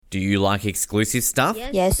Do you like exclusive stuff?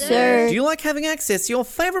 Yes, sir. Do you like having access to your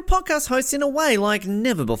favourite podcast hosts in a way like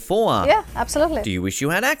never before? Yeah, absolutely. Do you wish you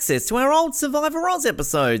had access to our old Survivor Oz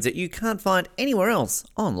episodes that you can't find anywhere else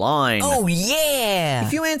online? Oh, yeah!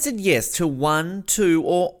 If you answered yes to one, two,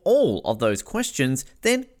 or all of those questions,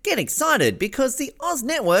 then get excited because the Oz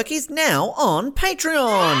Network is now on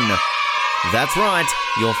Patreon. That's right,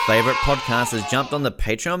 your favourite podcast has jumped on the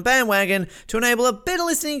Patreon bandwagon to enable a better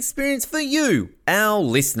listening experience for you, our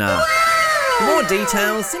listener. For more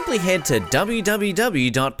details, simply head to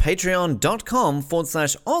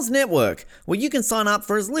www.patreon.com/Oz Network, where you can sign up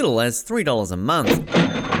for as little as $3 a month.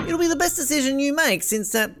 It'll be the best decision you make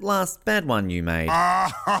since that last bad one you made.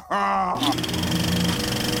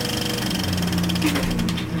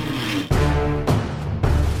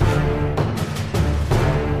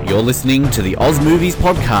 You're listening to the Oz Movies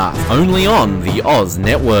Podcast, only on the Oz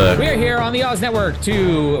Network. We're here on the Oz Network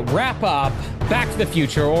to wrap up Back to the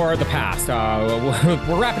Future, or the past.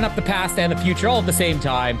 We're wrapping up the past and the future all at the same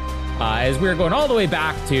time, as we're going all the way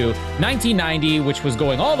back to 1990, which was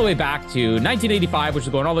going all the way back to 1985, which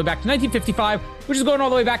was going all the way back to 1955, which is going all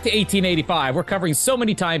the way back to 1885. We're covering so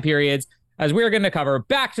many time periods, as we're going to cover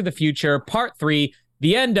Back to the Future, Part 3,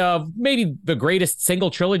 the end of maybe the greatest single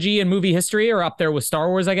trilogy in movie history, or up there with Star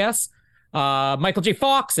Wars, I guess. Michael J.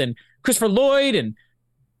 Fox and Christopher Lloyd and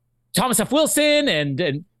Thomas F. Wilson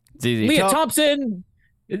and Leah Thompson,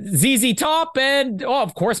 ZZ Top, and,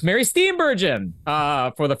 of course, Mary Steenburgen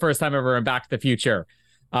for the first time ever in Back to the Future.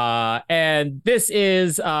 And this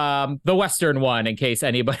is the Western one, in case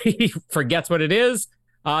anybody forgets what it is.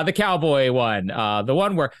 The cowboy one, the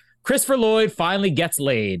one where Christopher Lloyd finally gets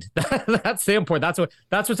laid. That's the important.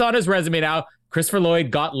 That's what's on his resume now. Christopher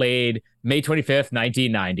Lloyd got laid May 25th,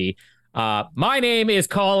 1990. My name is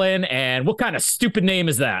Colin, and what kind of stupid name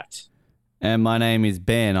is that? And my name is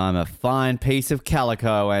Ben. I'm a fine piece of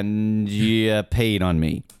calico, and you peed on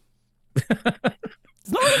me. There's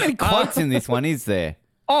not really many quotes in this one, is there?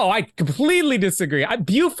 Oh, I completely disagree.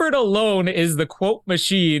 Buford alone is the quote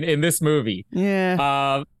machine in this movie.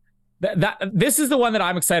 Yeah. This is the one that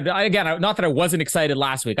I'm excited. Again, not that I wasn't excited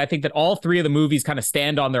last week. I think that all three of the movies kind of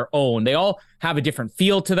stand on their own. They all have a different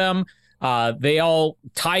feel to them. They all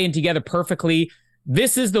tie in together perfectly.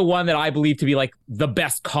 This is the one that I believe to be like the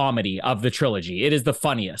best comedy of the trilogy. It is the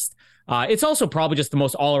funniest. It's also probably just the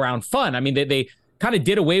most all-around fun. I mean, they kind of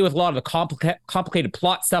did away with a lot of the complicated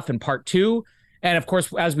plot stuff in part 2. And of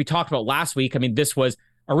course, as we talked about last week, I mean, this was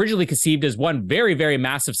originally conceived as one very, very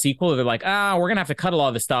massive sequel. They're like, we're going to have to cut a lot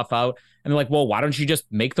of this stuff out. And they're like, well, why don't you just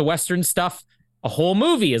make the Western stuff a whole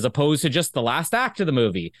movie as opposed to just the last act of the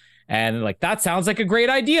movie? And like, that sounds like a great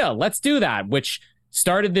idea. Let's do that, which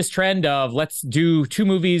started this trend of let's do two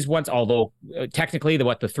movies once, although technically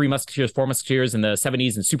the Three Musketeers, Four Musketeers in the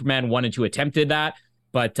 70s and Superman 1 and 2 attempted that.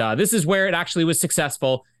 But this is where it actually was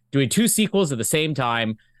successful, doing two sequels at the same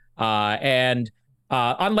time.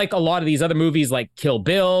 Unlike a lot of these other movies like Kill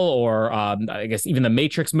Bill or I guess even the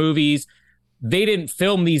Matrix movies, they didn't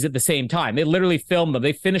film these at the same time. They literally filmed them.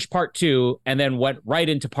 They finished part 2 and then went right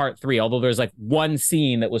into part 3, although there's like one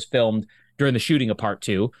scene that was filmed during the shooting of part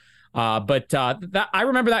 2. But I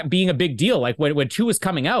remember that being a big deal. Like when 2 was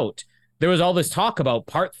coming out, there was all this talk about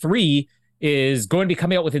part 3 is going to be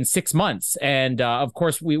coming out within 6 months. And of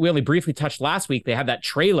course, we only briefly touched last week. They had that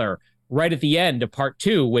trailer right at the end of part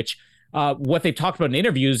 2, which what they've talked about in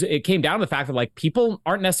interviews, it came down to the fact that like people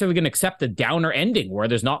aren't necessarily going to accept a downer ending where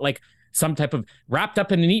there's not like some type of wrapped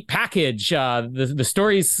up in a neat package. The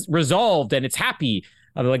story's resolved and it's happy.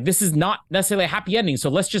 Like this is not necessarily a happy ending. So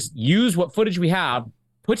let's just use what footage we have,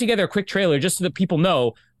 put together a quick trailer just so that people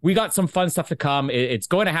know we got some fun stuff to come. It's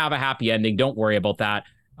going to have a happy ending. Don't worry about that.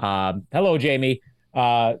 Hello, Jamie.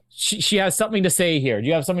 She has something to say here. Do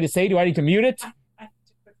you have something to say? Do I need to mute it?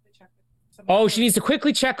 Oh, she needs to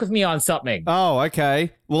quickly check with me on something. Oh, okay.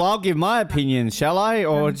 Well, I'll give my opinion, shall I?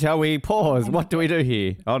 Or shall we pause? What do we do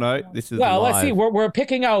here? Oh, no, this is live. Let's see. We're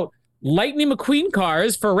picking out Lightning McQueen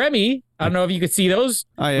cars for Remy. I don't know if you could see those.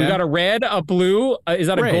 Oh, yeah. We got a red, a blue. Is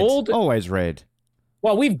that red. A gold? Always red.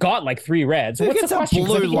 Well, we've got like 3 reds. Who What's gets the question? a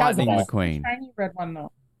blue Lightning McQueen? Shiny red one,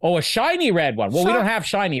 though. Oh, a shiny red one. Well, we don't have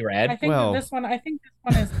shiny red. I think this one is too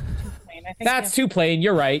plain. That's too plain.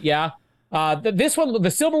 You're right. Yeah. This one, the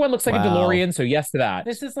silver one, looks like a DeLorean, so yes to that.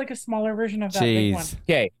 This is like a smaller version of that big one.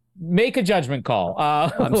 Okay, make a judgment call.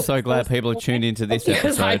 I'm so glad people are tuned into this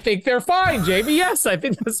episode. I think they're fine, Jamie. Yes, I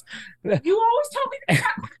think this. You always tell me to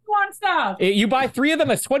want stuff. You buy 3 of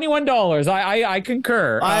them, it's $21. I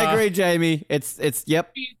concur. I agree, Jamie. It's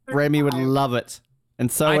yep. Remy would love it.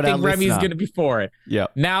 And so would our listener. I think Remy's going to be for it.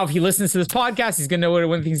 Yep. Now, if he listens to this podcast, he's going to know what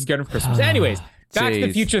one of the things he's getting for Christmas. Anyways, Back to the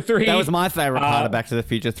Jeez. Future 3. That was my favorite part of Back to the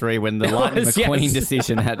Future 3 when the Lightning was, McQueen yes.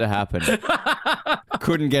 decision had to happen.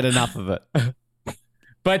 Couldn't get enough of it.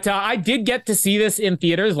 But I did get to see this in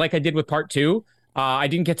theaters like I did with part 2. I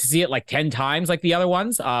didn't get to see it like 10 times like the other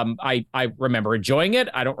ones. I remember enjoying it.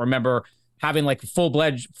 I don't remember having like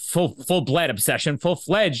full-fledged obsession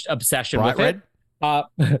Bright with Red?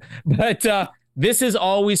 it. But this has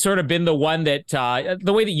always sort of been the one that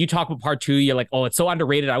the way that you talk about part 2, you're like, oh, it's so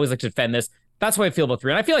underrated. I always like to defend this. That's how I feel about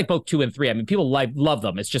 3. And I feel like both 2 and 3, I mean, people love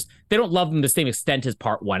them. It's just they don't love them to the same extent as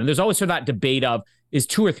part 1. And there's always sort of that debate of, is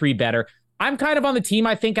 2 or 3 better? I'm kind of on the team,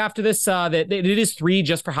 I think, after this, that it is 3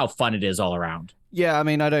 just for how fun it is all around. Yeah, I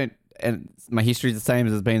mean, and my history's the same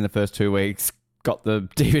as it's been the first 2 weeks. Got the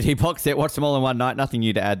DVD box set, watched them all in one night. Nothing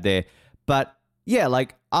new to add there. But yeah,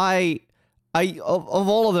 like I of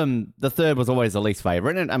all of them, the third was always the least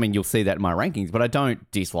favorite. And I mean, you'll see that in my rankings, but I don't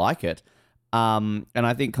dislike it. And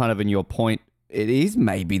I think kind of in your point, it is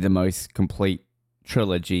maybe the most complete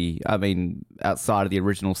trilogy. I mean, outside of the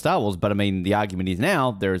original Star Wars, but I mean, the argument is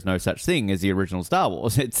now there is no such thing as the original Star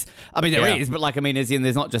Wars. There is, but like, I mean, as in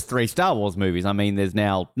there's not just 3 Star Wars movies. I mean, there's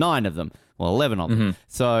now 9 of them. Well, 11 of them.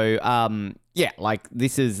 So, yeah, like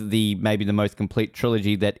this is maybe the most complete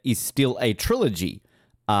trilogy that is still a trilogy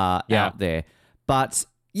out there. But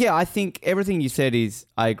yeah, I think everything you said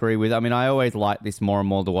I agree with. I mean, I always like this more and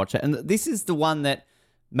more to watch it. And this is the one that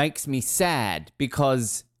makes me sad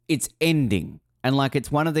because it's ending. And like,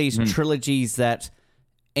 it's one of these trilogies that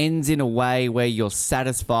ends in a way where you're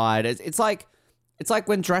satisfied. It's like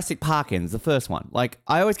when Jurassic Park ends, the first one. Like,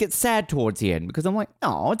 I always get sad towards the end because I'm like,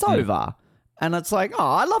 oh, it's over. And it's like, oh,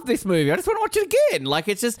 I love this movie. I just want to watch it again. Like,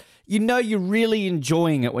 it's just, you're really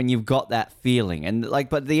enjoying it when you've got that feeling. And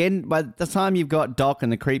like, but the end, by the time you've got Doc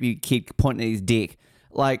and the creepy kid pointing at his dick,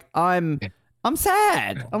 like, I'm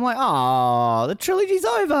sad. I'm like, oh, the trilogy's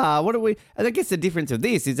over. What do we? And I guess the difference of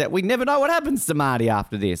this is that we never know what happens to Marty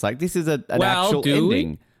after this. Like, this is an actual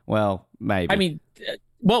ending. Well, maybe. I mean,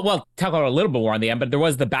 well, talk about it a little bit more on the end, but there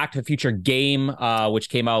was the Back to the Future game, which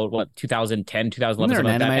came out, 2010, 2011,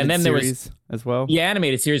 something like that. And then there was as well. The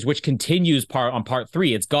animated series, which continues on part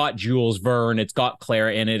 3. It's got Jules Verne, it's got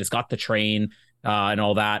Clara in it, it's got the train and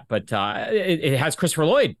all that, but it has Christopher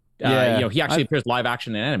Lloyd. He actually appears live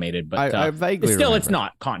action and animated, but I vaguely remember. It's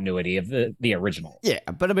not continuity of the original. Yeah,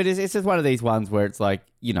 but I mean, it's just one of these ones where it's like,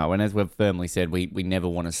 and as we've firmly said, we never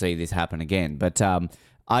want to see this happen again. But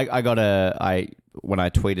when I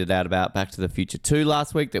tweeted out about Back to the Future 2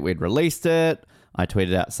 last week that we'd released it, I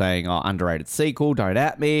tweeted out saying, oh, underrated sequel, don't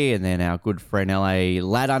at me. And then our good friend LA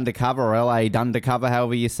Lad Undercover or LA Dundercover,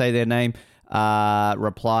 however you say their name,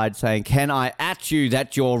 replied saying, can I at you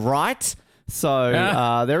that you're right? So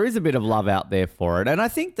there is a bit of love out there for it. And I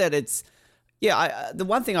think that it's, the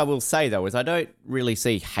one thing I will say, though, is I don't really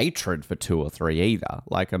see hatred for 2 or 3 either.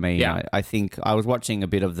 Like, I mean, I think I was watching a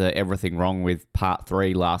bit of the Everything Wrong with Part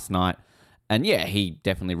 3 last night. And yeah, he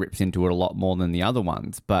definitely rips into it a lot more than the other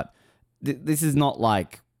ones. But this is not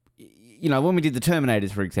like, when we did the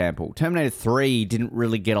Terminators, for example, Terminator 3 didn't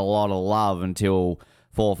really get a lot of love until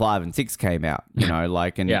 4, 5, and 6 came out,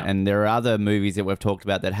 and there are other movies that we've talked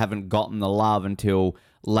about that haven't gotten the love until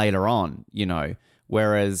later on,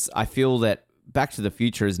 whereas I feel that Back to the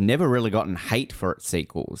Future has never really gotten hate for its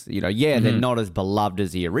sequels. They're not as beloved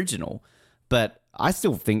as the original, but I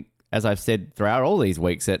still think, as I've said throughout all these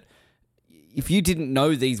weeks, that if you didn't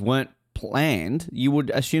know these weren't planned, you would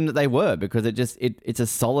assume that they were, because it's a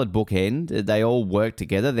solid bookend. They all work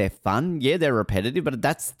together. They're fun. Yeah, they're repetitive, but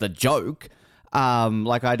that's the joke.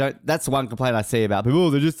 That's one complaint I see about people. Oh,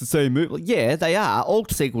 they're just the same movie. Well, yeah, they are. All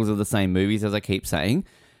sequels are the same movies, as I keep saying.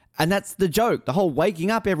 And that's the joke. The whole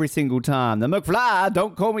waking up every single time. The McFly,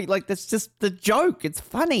 don't call me. Like, that's just the joke. It's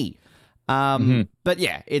funny. But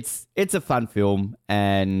yeah, it's a fun film.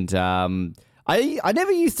 And I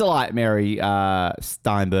never used to like Mary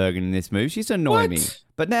Steinberg in this movie. She used to annoy me.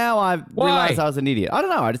 But now I've realized I was an idiot. I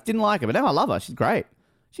don't know. I just didn't like her. But now I love her. She's great.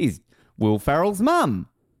 She's Will Ferrell's mum.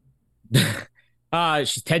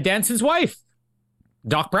 She's Ted Danson's wife,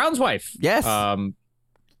 Doc Brown's wife. Yes.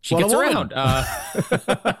 She gets around.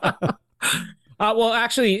 Well,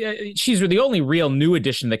 actually, she's the only real new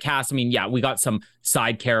addition to the cast. I mean, yeah, we got some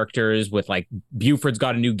side characters with, like, Buford's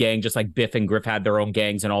got a new gang, just like Biff and Griff had their own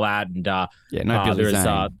gangs and all that. And Billy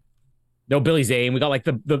Zane. No Billy Zane. We got like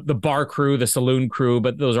the bar crew, the saloon crew,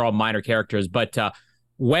 but those are all minor characters. But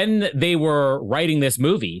when they were writing this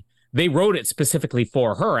movie, they wrote it specifically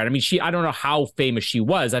for her. And I mean, I don't know how famous she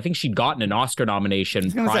was. I think she'd gotten an Oscar nomination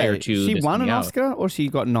prior to She won an Oscar, or she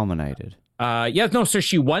got nominated? So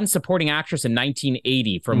she won Supporting Actress in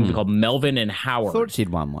 1980 from a movie called Melvin and Howard. I thought she'd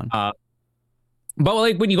won one. But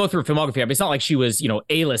like when you go through filmography, I mean, it's not like she was,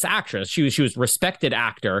 A-list actress. She was respected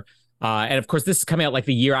actor. And of course, this is coming out like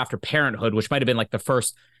the year after Parenthood, which might have been like the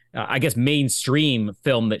first, I guess, mainstream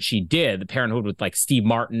film that she did. The Parenthood with like Steve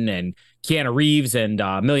Martin and Keanu Reeves and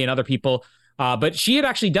a million other people. But she had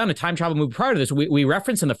actually done a time travel movie prior to this. We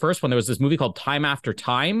referenced in the first one, there was this movie called Time After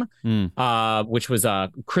Time, which was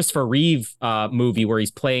a Christopher Reeve movie where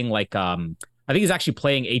he's playing like, I think he's actually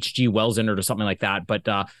playing H.G. Wells in it or something like that. But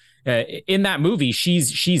in that movie,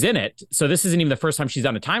 she's in it. So this isn't even the first time she's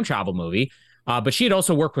done a time travel movie. But she had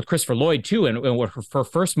also worked with Christopher Lloyd too. And her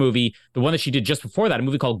first movie, the one that she did just before that, a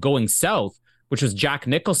movie called Going South, which was Jack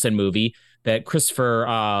Nicholson movie that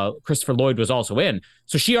Christopher Lloyd was also in.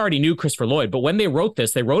 So she already knew Christopher Lloyd. But when they wrote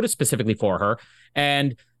this, they wrote it specifically for her.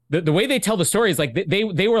 And the way they tell the story is like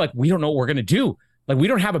they were like, we don't know what we're gonna do. Like, we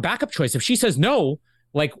don't have a backup choice. If she says no,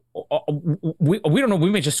 like we don't know, we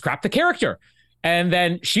may just scrap the character. And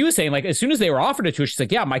then she was saying, like, as soon as they were offered it to her, she's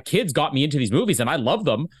like, yeah, my kids got me into these movies and I love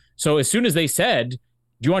them. So as soon as they said, do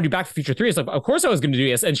you want to do Back to the Future 3? It's like, of course I was going to do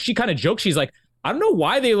this. And she kind of joked. She's like, I don't know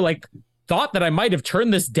why they like thought that I might have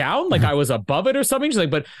turned this down, like I was above it or something. She's like,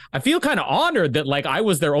 but I feel kind of honored that like I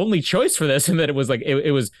was their only choice for this and that it was like,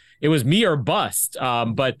 it was me or bust.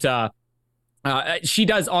 But she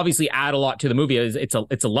does obviously add a lot to the movie. It's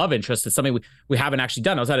a love interest. It's something we haven't actually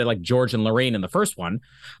done. I was at it like George and Lorraine in the first one.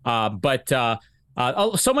 But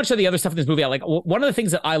so much of the other stuff in this movie, I like. One of the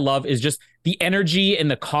things that I love is just the energy and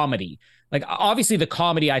the comedy. Like, obviously the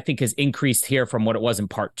comedy I think has increased here from what it was in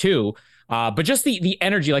part 2. But just the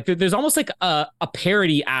energy, like there's almost like a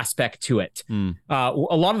parody aspect to it. A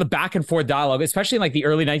lot of the back and forth dialogue, especially in like the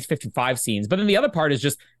early 1955 scenes. But then the other part is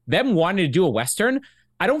just them wanting to do a Western.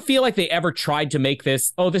 I don't feel like they ever tried to make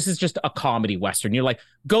this, this is just a comedy Western. You're like,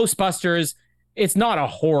 Ghostbusters, it's not a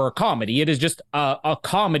horror comedy. It is just a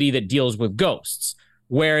comedy that deals with ghosts.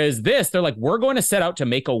 Whereas this, they're like, we're going to set out to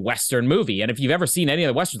make a Western movie. And if you've ever seen any of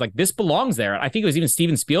the Westerns, like this belongs there. I think it was even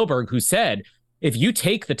Steven Spielberg who said, if you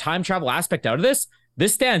take the time travel aspect out of this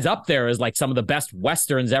stands up there as like some of the best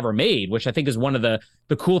Westerns ever made, which I think is one of the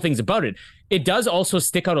cool things about it. It does also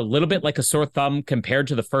stick out a little bit like a sore thumb compared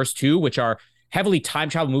to the first two, which are heavily time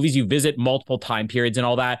travel movies. You visit multiple time periods and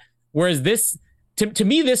all that. Whereas this, to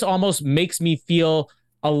me, this almost makes me feel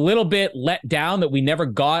a little bit let down that we never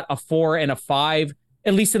got a 4 and a 5,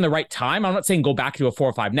 at least in the right time. I'm not saying go back to a 4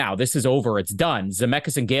 or 5 now. This is over. It's done.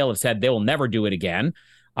 Zemeckis and Gale have said they will never do it again.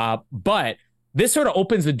 But this sort of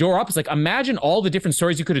opens the door up. It's like, imagine all the different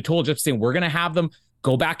stories you could have told, just saying, we're going to have them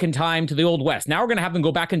go back in time to the Old West. Now we're going to have them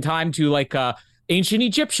go back in time to like ancient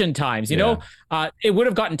Egyptian times, you know? It would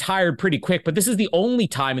have gotten tired pretty quick, but this is the only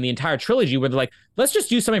time in the entire trilogy where they're like, let's just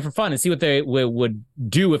do something for fun and see what they would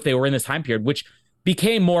do if they were in this time period, which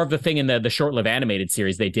became more of the thing in the short-lived animated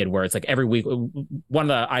series they did, where it's like every week, one of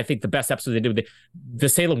the, I think the best episodes they did with the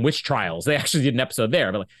Salem witch trials, they actually did an episode there,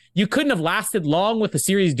 but like, you couldn't have lasted long with the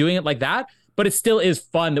series doing it like that, but it still is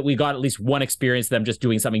fun that we got at least one experience of them just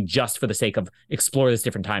doing something just for the sake of explore this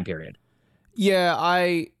different time period. Yeah,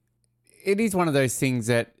 it is one of those things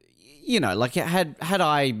that, you know, like had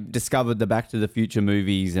I discovered the Back to the Future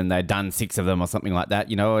movies and they'd done 6 of them or something like that,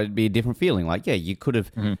 you know, it'd be a different feeling. Like, yeah, you could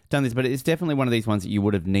have done this, but it's definitely one of these ones that you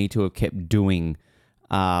would have need to have kept doing,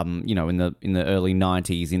 you know, in the early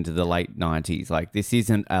 90s into the late 90s. Like, this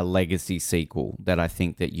isn't a legacy sequel that I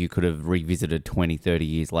think that you could have revisited 20, 30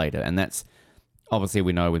 years later. And that's, obviously,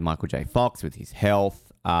 we know with Michael J. Fox, with his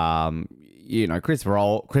health, you know,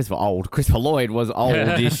 Christopher Lloyd was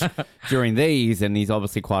oldish during these, and he's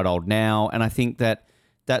obviously quite old now. And I think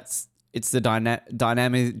it's the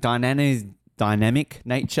dynamic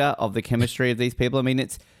nature of the chemistry of these people. I mean,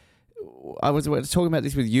 I was talking about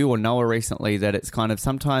this with you or Noah recently, that it's kind of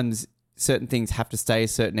sometimes certain things have to stay a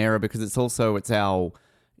certain era because it's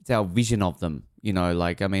our vision of them. You know,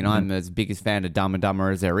 like, I mean, I'm as big a fan of Dumb and Dumber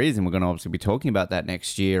as there is, and we're going to obviously be talking about that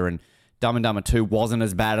next year. And Dumb and Dumber 2 wasn't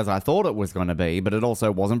as bad as I thought it was going to be, but it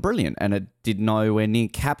also wasn't brilliant, and it did nowhere near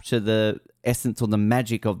capture the essence or the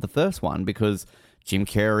magic of the first one because Jim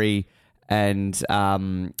Carrey and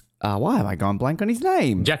why have I gone blank on his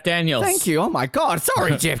name? Jeff Daniels. Thank you. Oh my God.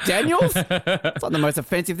 Sorry, Jeff Daniels. It's like the most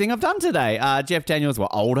offensive thing I've done today. Jeff Daniels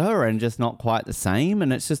were older and just not quite the same,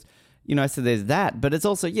 and it's just, you know, so there's that. But it's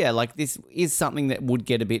also, yeah, like this is something that would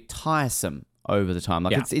get a bit tiresome over the time.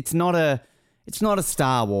 Like it's not a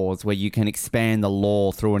Star Wars where you can expand the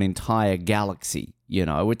lore through an entire galaxy. You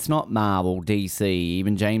know, it's not Marvel, DC,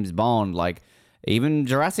 even James Bond, like even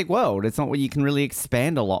Jurassic World. It's not where you can really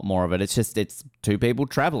expand a lot more of it. It's just, it's 2 people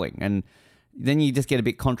traveling. And then you just get a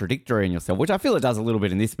bit contradictory in yourself, which I feel it does a little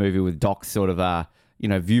bit in this movie with Doc's sort of, you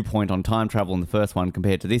know, viewpoint on time travel in the first one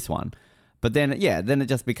compared to this one. But then, yeah, then it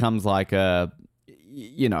just becomes like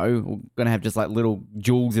you know, we're going to have just like little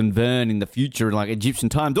Jules and Verne in the future in like Egyptian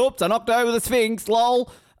times. Oops, I knocked over the Sphinx,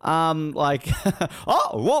 lol. Like,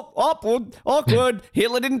 awkward.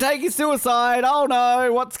 Hitler didn't take his suicide. Oh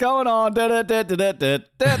no, what's going on?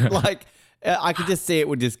 Like, I could just see it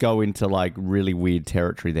would just go into like really weird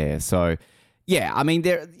territory there. So, yeah, I mean,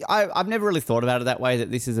 I've never really thought about it that way, that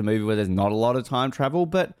this is a movie where there's not a lot of time travel,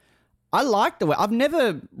 but I like the way. I've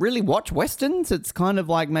never really watched Westerns. It's kind of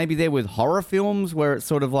like maybe they're with horror films where it's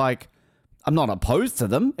sort of like, I'm not opposed to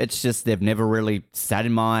them. It's just they've never really sat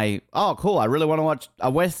in my, oh, cool, I really want to watch a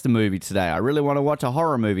Western movie today. I really want to watch a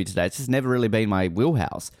horror movie today. It's just never really been my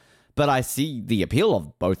wheelhouse. But I see the appeal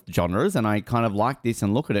of both genres, and I kind of like this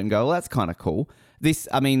and look at it and go, well, that's kind of cool. This,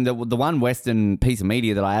 I mean, the one Western piece of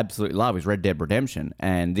media that I absolutely love is Red Dead Redemption,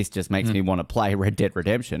 and this just makes me want to play Red Dead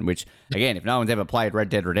Redemption, which, again, if no one's ever played Red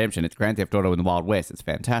Dead Redemption, it's Grand Theft Auto in the Wild West. It's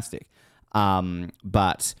fantastic.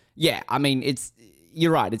 But, yeah, I mean,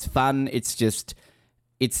 you're right. It's fun. It's check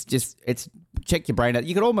your brain out.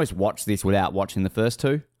 You could almost watch this without watching the first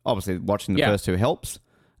two. Obviously, watching the first two helps.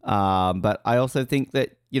 But I also think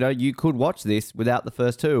that, you know, you could watch this without the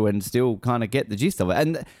first two and still kind of get the gist of it.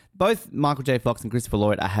 And both Michael J. Fox and Christopher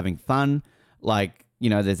Lloyd are having fun. Like, you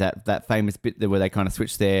know, there's that famous bit there where they kind of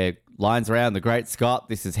switch their lines around. The Great Scott,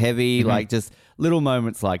 this is heavy. Like, just little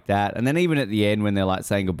moments like that. And then even at the end when they're like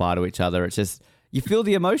saying goodbye to each other, it's just, you feel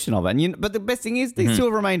the emotion of it. And but the best thing is they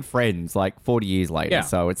still remain friends like 40 years later. Yeah.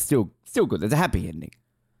 So it's still good. There's a happy ending.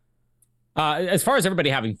 As far as everybody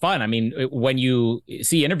having fun, I mean, when you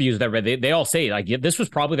see interviews that they all say like this was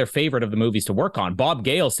probably their favorite of the movies to work on. Bob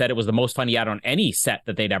Gale said it was the most fun he had on any set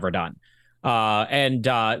that they'd ever done.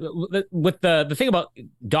 With the thing about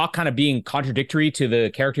Doc kind of being contradictory to the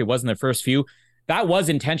character he was in the first few, that was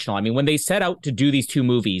intentional. I mean, when they set out to do these two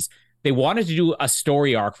movies, they wanted to do a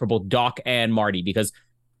story arc for both Doc and Marty, because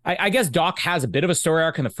I guess Doc has a bit of a story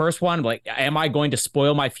arc in the first one. Like, am I going to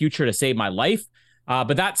spoil my future to save my life?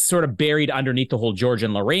 But that's sort of buried underneath the whole George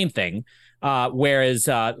and Lorraine thing. Whereas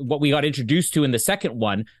what we got introduced to in the second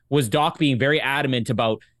one was Doc being very adamant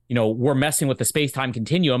about, you know, we're messing with the space-time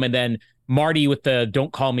continuum, and then Marty with the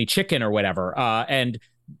don't call me chicken or whatever. And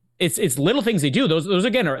it's little things they do. Those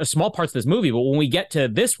again, are small parts of this movie. But when we get to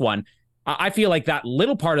this one, I feel like that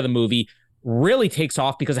little part of the movie really takes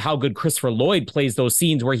off because of how good Christopher Lloyd plays those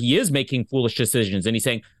scenes where he is making foolish decisions. And he's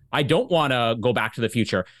saying, I don't want to go back to the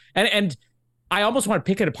future. And I almost want to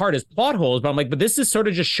pick it apart as plot holes, but I'm like, but this is sort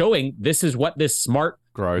of just showing this is what this smart,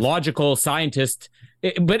 logical scientist,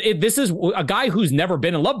 this is a guy who's never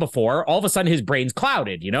been in love before. All of a sudden his brain's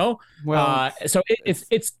clouded, you know? Well, so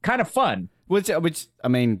it's kind of fun. Which, I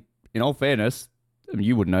mean, in all fairness, I mean,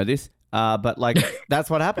 you would know this, but like, that's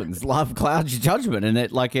what happens. Love clouds your judgment, and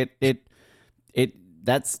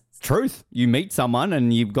that's truth. You meet someone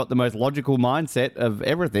and you've got the most logical mindset of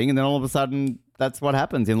everything, and then all of a sudden that's what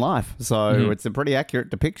happens in life. So it's a pretty accurate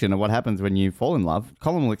depiction of what happens when you fall in love.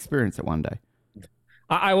 Colin will experience it one day.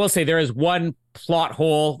 I will say there is one plot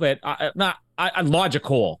hole that not a logic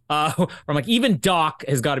hole. I'm like, even Doc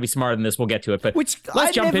has got to be smarter than this. We'll get to it, but let's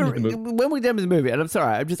jump into the movie. When we jump into the movie, and I'm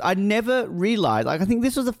sorry, I never realized. Like, I think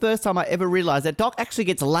this was the first time I ever realized that Doc actually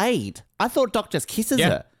gets laid. I thought Doc just kisses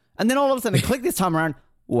her, and then all of a sudden it clicked this time around.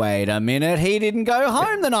 Wait a minute, he didn't go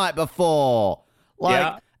home the night before.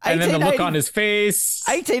 Like, and then the look on his face.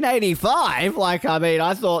 1885? Like, I mean,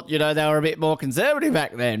 I thought, you know, they were a bit more conservative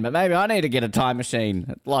back then, but maybe I need to get a time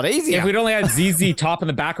machine. A lot easier. If we'd only had ZZ Top in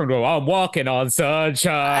the background go, I'm walking on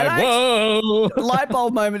sunshine. Whoa. Light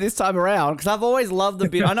bulb moment this time around, because I've always loved the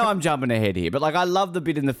bit. I know I'm jumping ahead here, but like, I love the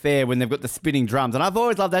bit in the fair when they've got the spinning drums, and I've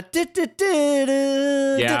always loved that.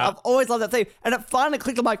 I've always loved that theme. And it finally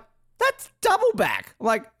clicked. I'm like, that's double back. I'm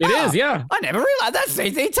like, it is, yeah. I never realized that's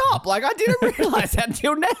ZZ Top. Like, I didn't realize that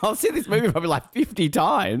until now. I've seen this movie probably like 50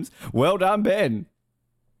 times. Well done, Ben.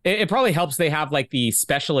 It probably helps they have like the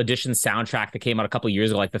special edition soundtrack that came out a couple of years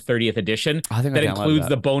ago, like the 30th edition, that includes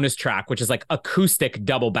the bonus track, which is like acoustic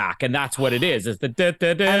double back. And that's what it is. It's the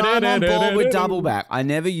and I'm on board with double back. I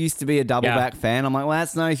never used to be a double back fan. I'm like, well,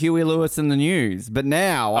 that's no Huey Lewis and the News. But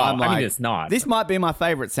now I'm like, I mean, it's not. This might be my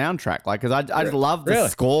favorite soundtrack. Like, because I just love the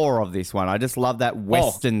score of this one. I just love that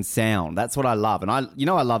Western sound. That's what I love. And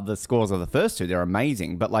I love the scores of the first two. They're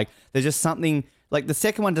amazing. But like, there's just something. Like, the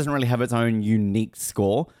second one doesn't really have its own unique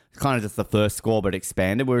score. It's kind of just the first score, but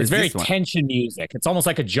expanded. Whereas it's very tension music. It's almost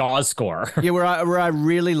like a Jaws score. Yeah, where I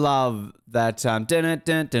really love that. Like,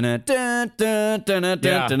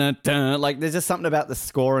 there's just something about the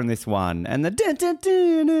score in this one, and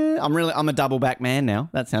the. I'm a double back man now.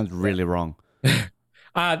 That sounds really wrong.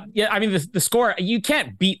 I mean, the score, you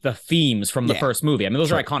can't beat the themes from the first movie. I mean,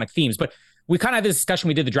 those are iconic themes, but we kind of had this discussion.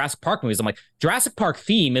 We did the Jurassic Park movies. I'm like, Jurassic Park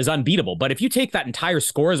theme is unbeatable, but if you take that entire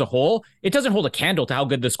score as a whole, it doesn't hold a candle to how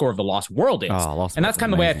good the score of The Lost World is. And that's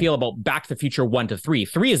kind of the way I feel about Back to the Future 1 to 3.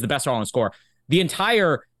 3 is the best all-in score. The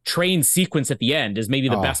entire train sequence at the end is maybe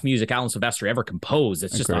the best music Alan Silvestri ever composed.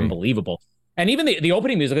 It's just unbelievable. And even the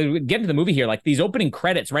opening music, we get into the movie here, like these opening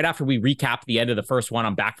credits right after we recap the end of the first one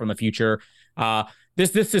on Back from the Future.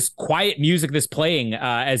 This quiet music that's playing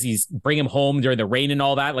as he's bringing him home during the rain and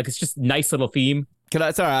all that. Like, it's just nice little theme.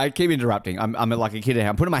 Sorry, I keep interrupting. I'm like a kid at home.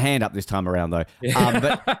 I'm putting my hand up this time around, though.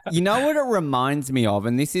 But you know what it reminds me of?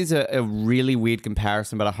 And this is a really weird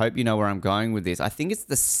comparison, but I hope you know where I'm going with this. I think it's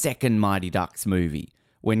the second Mighty Ducks movie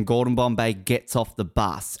when Gordon Bombay gets off the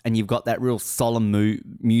bus and you've got that real solemn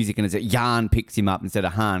music and Jan picks him up instead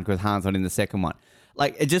of Han because Han's not in the second one.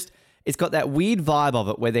 Like, it's got that weird vibe of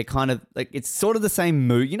it where they're kind of like, it's sort of the same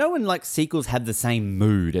mood. You know when like sequels have the same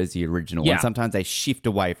mood as the original and sometimes they shift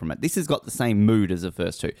away from it. This has got the same mood as the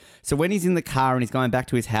first two. So when he's in the car and he's going back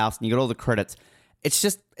to his house and you got all the credits,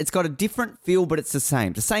 it's got a different feel, but it's the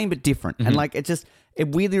same but different. And like, it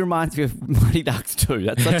weirdly reminds me of Mighty Ducks 2.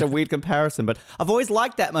 That's such a weird comparison. But I've always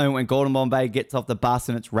liked that moment when Gordon Bombay gets off the bus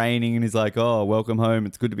and it's raining and he's like, oh, welcome home.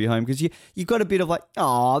 It's good to be home. Because you got a bit of like,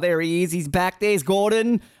 oh, there he is. He's back. There's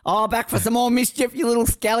Gordon. Oh, back for some more mischief, you little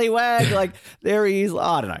scallywag. Like, there he is. Oh,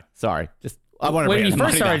 I don't know. Sorry. When you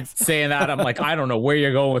first started saying that, I'm like, I don't know where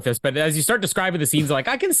you're going with this. But as you start describing the scenes, like,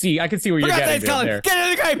 I can see where you're getting there. Get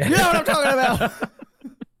in the game. You know what I'm talking about.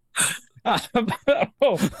 Colin's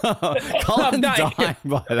dying,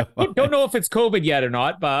 by the way. Don't know if it's COVID yet or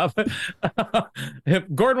not, Bob.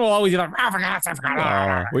 Gordon will always be like, I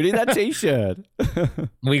forgot. We need that t-shirt.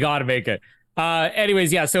 We got to make it.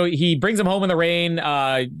 Anyways, yeah, so he brings him home in the rain.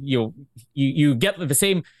 You get the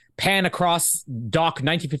same pan across Doc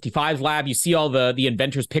 1955's lab. You see all the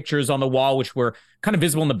inventors' pictures on the wall, which were kind of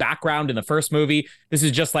visible in the background in the first movie. This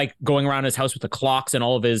is just like going around his house with the clocks and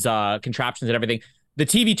all of his contraptions and everything. The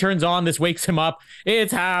TV turns on. This wakes him up.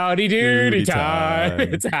 It's howdy doody time.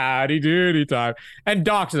 It's howdy doody time. And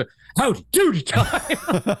Doc's like, howdy doody time.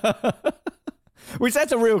 Which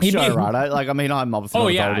that's a real show, right? I'm obviously not as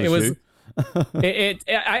old as it was. you.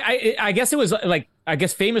 I guess it was like,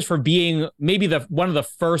 famous for being maybe one of the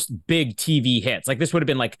first big TV hits. Like, this would have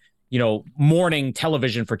been like, morning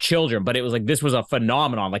television for children, but it was like, this was a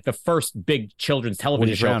phenomenon, like the first big children's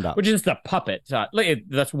television show, Roundup. Which is the puppet.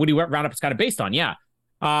 That's Woody Roundup is kind of based on, yeah.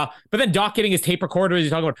 But then Doc getting his tape recorder, he's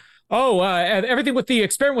talking about, everything with the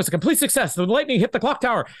experiment was a complete success. The lightning hit the clock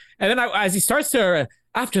tower. And then as he starts to,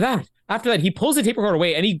 after that, he pulls the tape recorder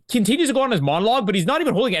away and he continues to go on his monologue, but he's not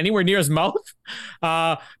even holding it anywhere near his mouth.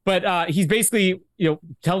 But he's basically,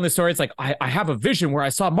 telling the story. It's like, I have a vision where I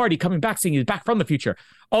saw Marty coming back, saying he's back from the future.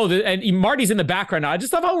 And Marty's in the background now. I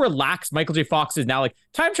just love how relaxed Michael J. Fox is now. Like,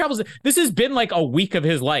 time travels. This has been like a week of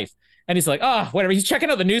his life. And he's like, whatever. He's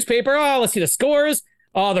checking out the newspaper. Oh, let's see the scores.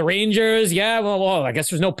 Oh, the Rangers. Yeah, well, I guess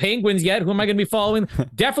there's no Penguins yet. Who am I going to be following?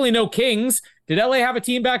 Definitely no Kings. Did LA have a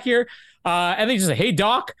team back here? And then he's just like, hey,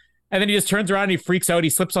 Doc. And then he just turns around and he freaks out. He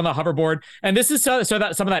slips on the hoverboard. And this is so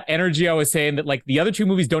that some of that energy I was saying that like the other two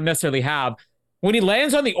movies don't necessarily have. When he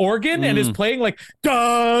lands on the organ and is playing like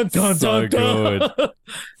dun dun so dun dun,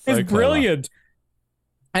 it's so brilliant.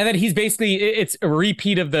 And then he's basically, it's a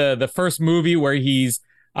repeat of the first movie where he's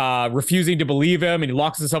refusing to believe him and he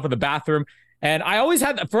locks himself in the bathroom. And I always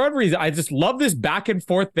had, for whatever reason, I just love this back and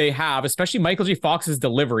forth they have, especially Michael J. Fox's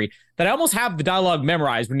delivery, that I almost have the dialogue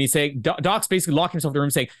memorized when he's saying, Doc's basically locking himself in the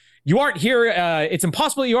room saying, you aren't here. It's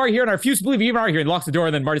impossible that you are here. And I refuse to believe you even are here. And locks the door.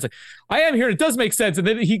 And then Marty's like, I am here. And it does make sense. And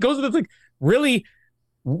then he goes into this like really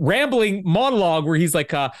rambling monologue where he's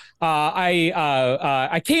like,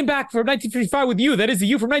 I came back from 1955 with you. That is the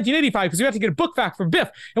you from 1985 because we have to get a book back from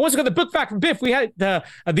Biff. And once we got the book back from Biff, we had the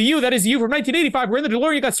you that is the you from 1985. We're in the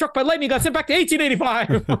DeLorean, got struck by lightning, got sent back to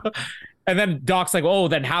 1885. And then Doc's like, oh,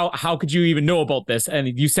 then how could you even know about this?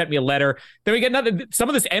 And you sent me a letter. Then we get some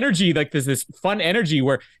of this energy, like this fun energy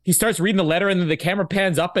where he starts reading the letter and then the camera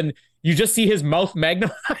pans up and you just see his mouth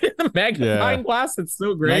magnified in the magnifying glass. It's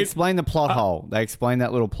so great. They explain the plot hole. They explain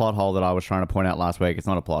that little plot hole that I was trying to point out last week. It's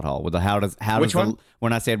not a plot hole. With the Which one?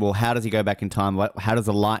 When I said, well, how does he go back in time? How does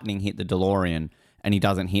the lightning hit the DeLorean and he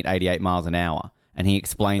doesn't hit 88 miles an hour? And he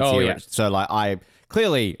explains here. Yeah. So like I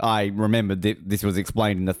remembered that this was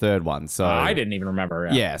explained in the third one. So I didn't even remember.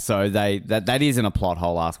 Yeah. So that isn't a plot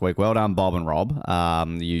hole last week. Well done, Bob and Rob.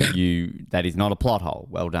 That is not a plot hole.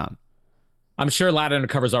 Well done. I'm sure Lad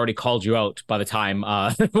Undercover's already called you out by the time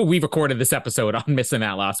we recorded this episode on missing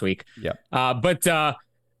that last week. Yeah. But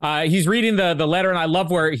he's reading the letter, and I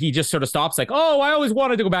love where he just sort of stops like, oh, I always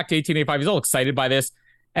wanted to go back to 1885. He's all excited by this.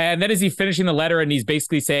 And then as he's finishing the letter and he's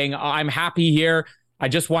basically saying, I'm happy here. I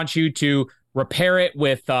just want you to repair it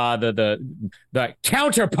with the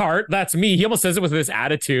counterpart. That's me. He almost says it with this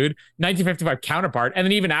attitude, 1955 counterpart. And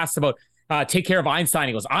then he even asks about take care of Einstein.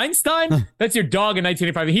 He goes, Einstein? That's your dog in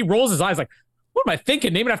 1985. And he rolls his eyes like, what am I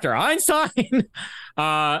thinking? Name it after Einstein?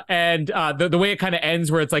 The way it kind of ends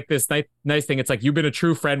where it's like this nice thing. It's like, you've been a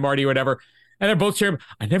true friend, Marty, or whatever. And they're both cheering.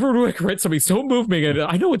 I never read something so moving. And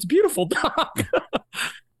I know it's beautiful, dog.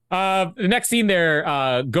 The next scene,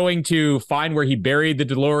 they're going to find where he buried the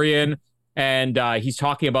DeLorean. And he's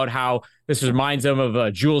talking about how this reminds him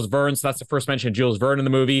of Jules Verne. So that's the first mention of Jules Verne in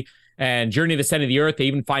the movie. And Journey to the Center of the Earth, they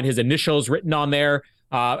even find his initials written on there.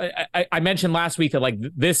 I mentioned last week that like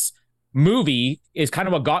this movie is kind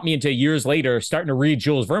of what got me into years later starting to read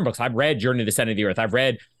Jules Verne books. I've read Journey to the Center of the Earth. I've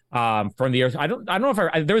read From the Earth. I don't know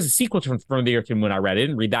if there was a sequel to From the Earth when I read it. I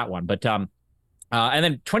didn't read that one. But and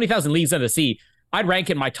then 20,000 Leagues Under the Sea, I'd rank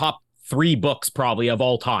in my top 3 books probably of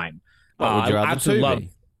all time. What would your other two be?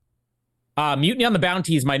 Mutiny on the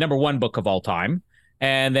Bounty is my number 1 book of all time.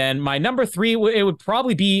 And then my number 3, it would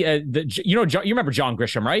probably be, you remember John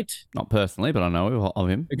Grisham, right? Not personally, but I know of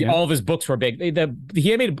him. Yeah. All of his books were big.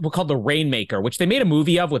 He made a book called The Rainmaker, which they made a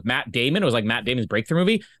movie of with Matt Damon. It was like Matt Damon's breakthrough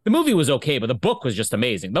movie. The movie was okay, but the book was just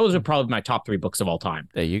amazing. Those are probably my top 3 books of all time.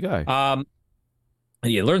 There you go.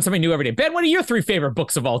 You learn something new every day. Ben, what are your 3 favorite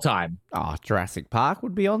books of all time? Jurassic Park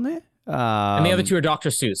would be on there. And the other 2 are Dr.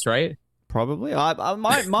 Seuss, right? Probably.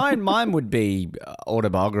 Mine would be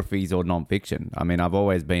autobiographies or nonfiction. I mean, I've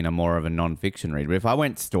always been more of a nonfiction reader. If I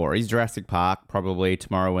went stories, Jurassic Park, probably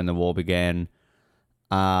Tomorrow When the War Began.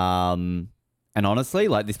 And honestly,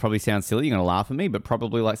 like this probably sounds silly, you're going to laugh at me, but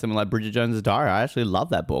probably like something like Bridget Jones's Diary. I actually love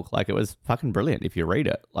that book. Like it was fucking brilliant if you read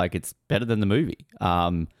it. Like it's better than the movie.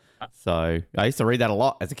 So I used to read that a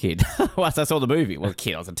lot as a kid. Once I saw the movie, well, a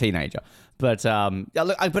kid, I was a teenager. But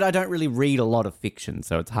but I don't really read a lot of fiction,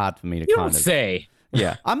 so it's hard for me to kind of say.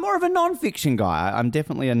 Yeah, I'm more of a nonfiction guy. I'm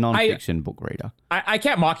definitely a nonfiction book reader. I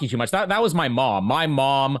can't mock you too much. That was my mom. My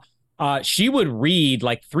mom, she would read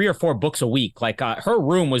like 3 or 4 books a week. Like her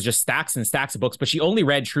room was just stacks and stacks of books, but she only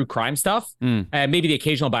read true crime stuff and maybe the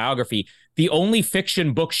occasional biography. The only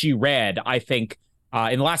fiction book she read, I think,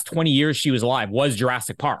 in the last 20 years she was alive was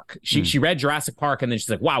Jurassic Park. She read Jurassic Park and then she's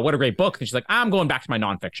like, wow, what a great book. And she's like, I'm going back to my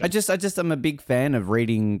nonfiction. I'm a big fan of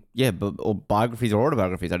reading, or biographies or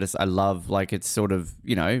autobiographies. I love, like, it's sort of,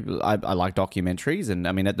 I like documentaries. And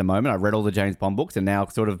I mean, at the moment, I read all the James Bond books and now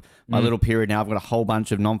sort of my little period now, I've got a whole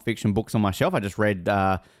bunch of nonfiction books on my shelf. I just read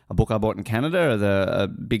a book I bought in Canada, a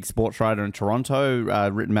big sports writer in Toronto,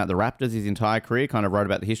 written about the Raptors his entire career, kind of wrote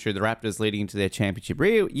about the history of the Raptors leading into their championship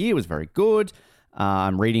year. It was very good.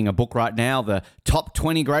 I'm reading a book right now, the top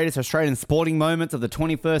 20 greatest Australian sporting moments of the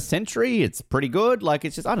 21st century. It's pretty good. Like,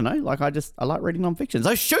 it's just, I don't know. Like, I like reading nonfiction.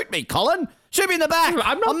 So shoot me, Colin. Shoot me in the back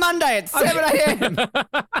on Monday at 7 a.m. 8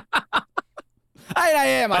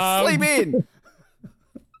 a.m. I sleep in.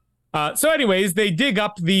 So anyways, they dig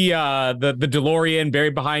up the DeLorean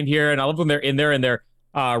buried behind here. And I love when they're in there and they're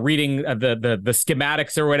reading the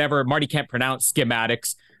schematics or whatever. Marty can't pronounce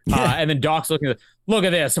schematics. And then Doc's looking at look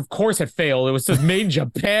at this. Of course it failed. It was just made in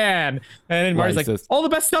Japan. And then Marty's like, all the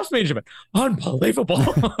best stuff's made in Japan. Unbelievable.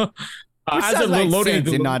 Which does make sense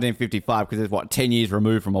in 1955 because it's 10 years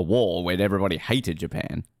removed from a war when everybody hated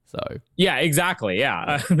Japan. So yeah, exactly.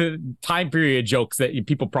 Yeah. Time period jokes that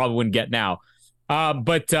people probably wouldn't get now.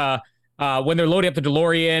 But when they're loading up the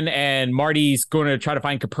DeLorean and Marty's going to try to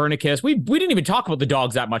find Copernicus, we didn't even talk about the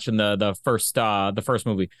dogs that much in the first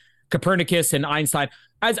movie. Copernicus and Einstein.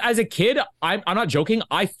 As a kid, I'm not joking.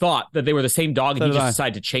 I thought that they were the same dog, and he just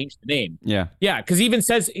decided to change the name. Yeah, because he even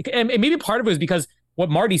says, and maybe part of it was because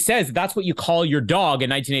what Marty says, that's what you call your dog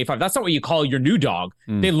in 1985. That's not what you call your new dog.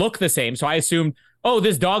 They look the same, so I assumed,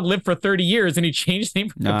 this dog lived for 30 years, and he changed the name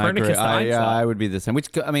from Copernicus to Einstein. Yeah, I would be the same. Which,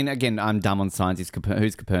 I mean, again, I'm dumb on science.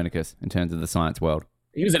 Who's Copernicus in terms of the science world?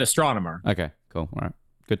 He was an astronomer. Okay, cool. All right,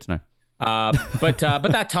 good to know. But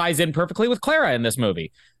that ties in perfectly with Clara in this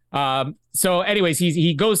movie. So anyways,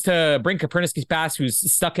 he goes to bring Copernicus past, who's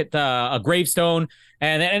stuck at a gravestone,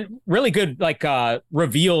 and really good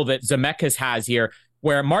reveal that Zemeckis has here,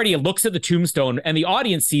 where Marty looks at the tombstone and the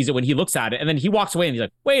audience sees it when he looks at it, and then he walks away and he's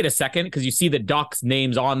like, wait a second, because you see that Doc's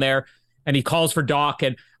name's on there, and he calls for Doc,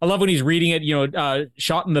 and I love when he's reading it,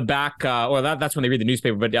 shot in the back, or that's when they read the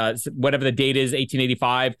newspaper, but whatever the date is,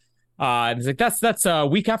 1885. And he's like, that's a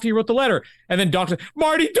week after you wrote the letter. And then Doc's like,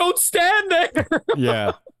 Marty, don't stand there.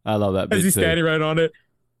 Yeah, I love that bit as he's standing right on it.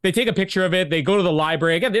 They take a picture of it. They go to the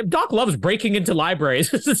library. Again, Doc loves breaking into libraries.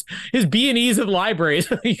 His B&Es of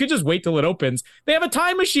libraries. You could just wait till it opens. They have a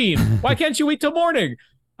time machine. Why can't you wait till morning?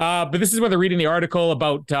 But this is where they're reading the article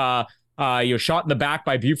about shot in the back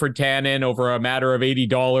by Buford Tannen over a matter of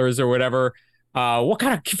 $80 or whatever. What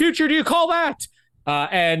kind of future do you call that?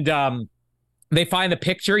 And they find the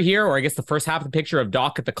picture here, or I guess the first half of the picture of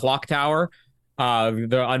Doc at the clock tower,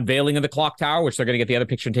 the unveiling of the clock tower, which they're going to get the other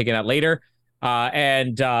picture and taken out later.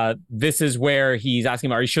 And this is where he's asking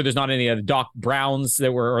him, are you sure there's not any of the Doc Browns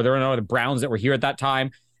that were, or there are no other Browns that were here at that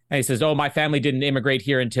time? And he says, oh, my family didn't immigrate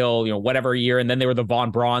here until, whatever year. And then they were the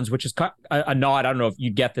Von Brauns, which is a nod. I don't know if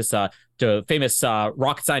you get this, to famous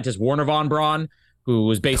rocket scientist Werner von Braun, who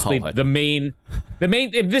was basically the main,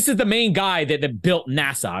 this is the main guy that built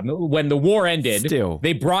NASA. I mean, when the war ended,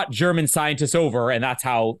 they brought German scientists over, and that's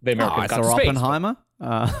how the Americans got to space. Oppenheimer?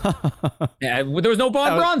 Yeah, there was no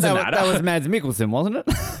Von Brauns in that. That was Mads Mikkelsen, wasn't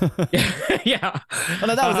it? Yeah. Oh,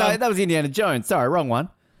 no, that was Indiana Jones. Sorry, wrong one.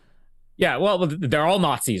 Yeah, well, they're all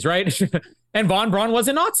Nazis, right? And Von Braun was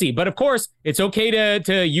a Nazi. But of course, it's okay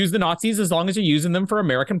to use the Nazis as long as you're using them for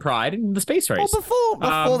American pride in the space race. Well,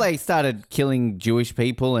 before they started killing Jewish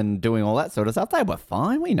people and doing all that sort of stuff, they were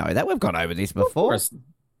fine. We know that. We've gone over this before. Of course.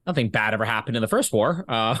 Nothing bad ever happened in the first war.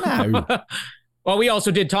 No. Well, we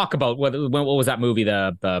also did talk about what was that movie,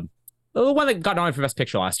 the one that got nominated for Best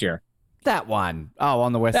Picture last year. That one. Oh,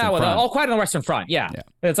 on the Western Front. All Quiet on the Western Front. Yeah.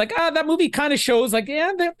 It's like, that movie kind of shows like,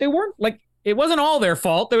 they weren't like, it wasn't all their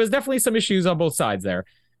fault. There was definitely some issues on both sides there.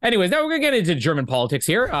 Anyways, now we're going to get into German politics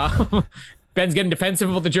here. Ben's getting defensive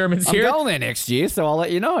about the Germans here. I'm going there next year, so I'll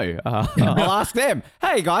let you know. I'll ask them,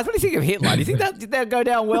 hey, guys, what do you think of Hitler? Do you think did that go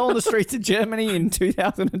down well on the streets of Germany in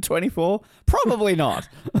 2024? Probably not.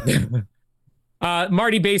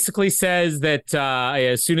 Marty basically says that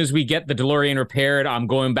as soon as we get the DeLorean repaired, I'm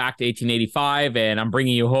going back to 1885 and I'm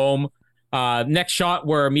bringing you home. Next shot,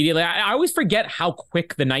 we're immediately. I always forget how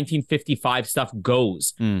quick the 1955 stuff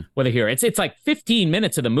goes when they're here. It's like 15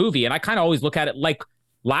 minutes of the movie, and I kind of always look at it like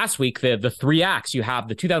last week. The three acts you have: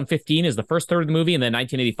 the 2015 is the first third of the movie, and then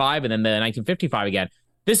 1985, and then the 1955 again.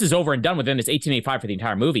 This is over and done with, and it's 1885 for the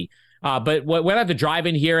entire movie. But when I have to drive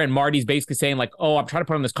in here, and Marty's basically saying like, "Oh, I'm trying to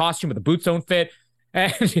put on this costume, but the boots don't fit."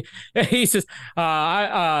 And he says,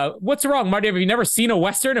 what's wrong, Marty? Have you never seen a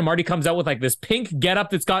Western? And Marty comes out with like this pink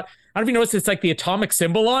getup that's got, I don't know if you noticed, it's like the atomic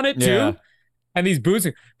symbol on it too. Yeah. And these boots,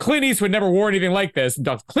 Clint Eastwood never wore anything like this. And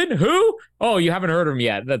Doc's, Clint who? Oh, you haven't heard of him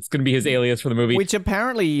yet. That's going to be his alias for the movie. Which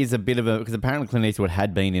apparently is a bit of because apparently Clint Eastwood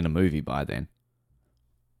had been in a movie by then.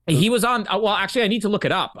 He was on, well, actually, I need to look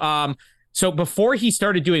it up. So before he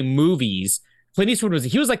started doing movies, Clint Eastwood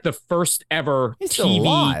was like the first ever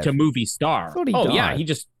TV to movie star. Yeah, he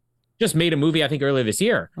just made a movie I think earlier this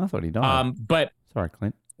year. I thought he died. But sorry,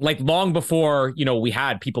 Clint. Like long before we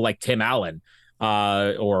had people like Tim Allen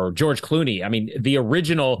or George Clooney. I mean, the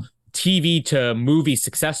original TV to movie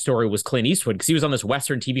success story was Clint Eastwood because he was on this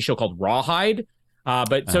Western TV show called Rawhide.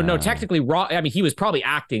 Technically, he was probably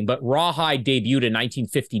acting, but Rawhide debuted in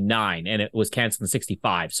 1959 and it was canceled in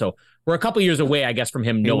 65. So we're a couple years away, I guess, from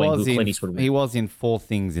him knowing who Clint Eastwood was. He was in 4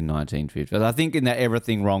 Things in 1950. I think in that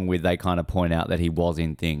Everything Wrong With, they kind of point out that he was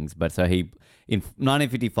in things. But so in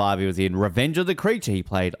 1955, he was in Revenge of the Creature. He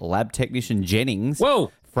played lab technician Jennings.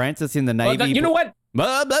 Whoa. Francis in the Navy. You know what?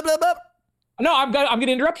 Blah, blah, blah, blah. No, I'm going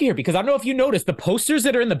to interrupt you here because I don't know if you noticed the posters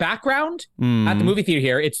that are in the background at the movie theater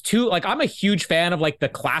here. It's I'm a huge fan of like the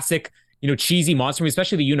classic, cheesy monster movies,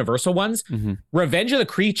 especially the Universal ones. Mm-hmm. Revenge of the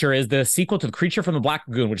Creature is the sequel to The Creature from the Black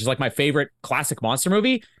Lagoon, which is like my favorite classic monster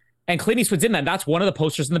movie. And Clint Eastwood's in that. And that's one of the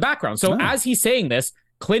posters in the background. So as he's saying this,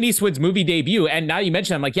 Clint Eastwood's movie debut, and now you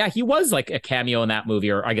mentioned, I'm like, yeah, he was like a cameo in that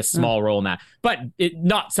movie, or I guess small role in that, but it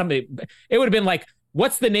would have been like,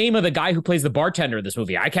 what's the name of the guy who plays the bartender in this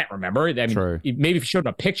movie? I can't remember. I mean, True. Maybe if you showed him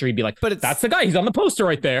a picture, he'd be like, that's the guy. He's on the poster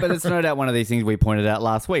right there. But it's no doubt one of these things we pointed out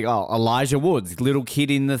last week. Oh, Elijah Woods, little kid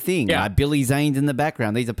in the thing. Yeah. Billy Zane's in the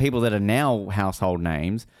background. These are people that are now household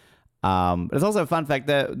names. But it's also a fun fact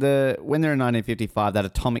that when they're in 1955, that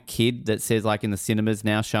Atomic Kid that says like in the cinemas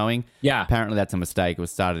now showing, apparently that's a mistake. It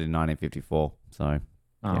was started in 1954. So...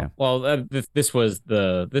 Oh. Yeah. Well, this was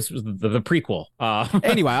the prequel.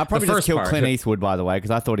 Anyway, I probably just killed Clint Eastwood, by the way,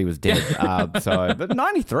 because I thought he was dead. But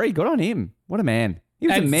 93, good on him. What a man. He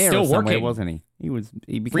was a mayor of somewhere, wasn't he?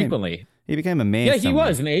 He became frequently. He became a mayor. Yeah, he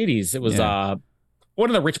was in the 80s. It was one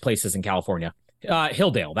of the rich places in California.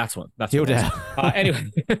 Hilldale. That's Hilldale. Anyway,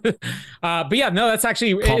 but yeah, no, that's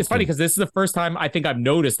actually it's funny because this is the first time I think I've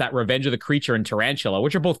noticed that Revenge of the Creature and Tarantula,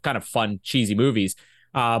 which are both kind of fun, cheesy movies.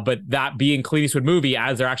 But that being Clint Eastwood movie,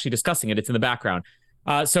 as they're actually discussing it, it's in the background.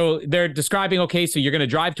 So they're describing, okay, so you're going to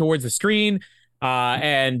drive towards the screen.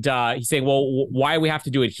 And he's saying, well, why do we have to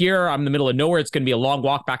do it here? I'm in the middle of nowhere. It's going to be a long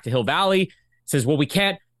walk back to Hill Valley. He says, well, we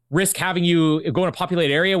can't risk having you go in a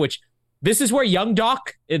populated area, which this is where young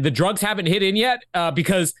Doc, the drugs haven't hit in yet,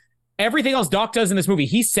 because everything else Doc does in this movie,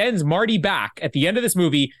 he sends Marty back at the end of this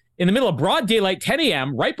movie in the middle of broad daylight, 10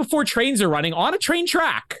 a.m., right before trains are running on a train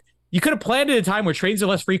track. You could have planned it at a time where trains are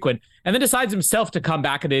less frequent, and then decides himself to come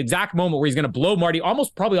back at the exact moment where he's going to blow Marty,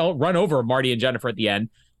 almost probably run over Marty and Jennifer at the end.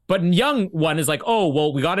 But young one is like, oh,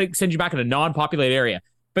 well, we got to send you back in a non-populated area.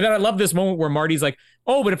 But then I love this moment where Marty's like,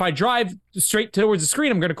 oh, but if I drive straight towards the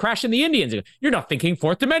screen, I'm going to crash in the Indians. You're not thinking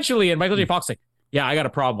fourth dimensionally. And Michael J. Fox is like, yeah, I got a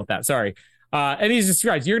problem with that. Sorry. And he's just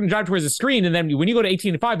right. You're going to drive towards the screen. And then when you go to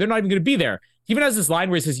 18 and 5, they're not even going to be there. He even has this line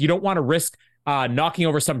where he says, you don't want to risk knocking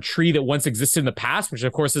over some tree that once existed in the past, which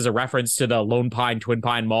of course is a reference to the Lone Pine, Twin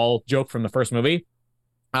Pine Mall joke from the first movie.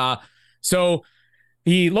 So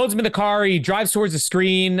he loads him in the car. He drives towards the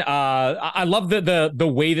screen. I love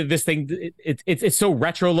the way that this thing, it's so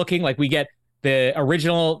retro looking. Like we get the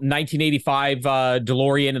original 1985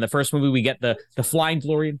 DeLorean in the first movie. We get the flying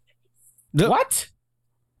DeLorean. What?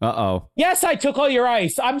 Uh-oh. Yes, I took all your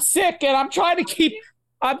ice. I'm sick and I'm trying to keep...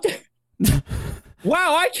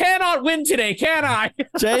 Wow, I cannot win today, can I?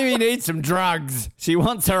 Jamie needs some drugs. She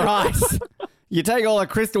wants her ice. You take all the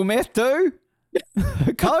crystal meth too?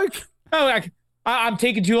 Coke? Oh, I'm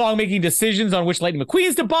taking too long making decisions on which Lightning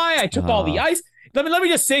McQueens to buy. I took all the ice. Let me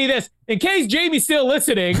just say this. In case Jamie's still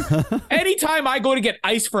listening, anytime I go to get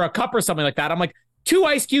ice for a cup or something like that, I'm like, 2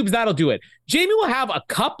 ice cubes, that'll do it. Jamie will have a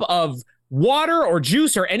cup of water or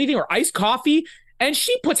juice or anything or iced coffee, and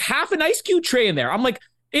she puts half an ice cube tray in there. I'm like,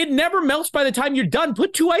 it never melts by the time you're done.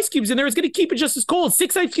 Put 2 ice cubes in there. It's going to keep it just as cold.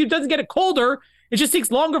 6 ice cubes doesn't get it colder. It just takes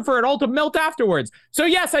longer for it all to melt afterwards. So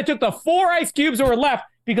yes, I took the 4 ice cubes that were left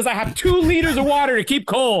because I have 2 liters of water to keep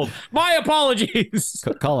cold. My apologies.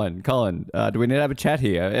 Colin, do we need to have a chat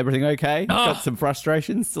here? Everything okay? Got some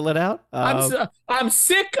frustrations to let out? I'm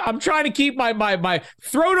sick. I'm trying to keep my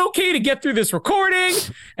throat okay to get through this recording,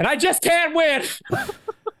 and I just can't win.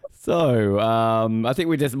 So, I think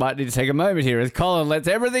we just might need to take a moment here as Colin lets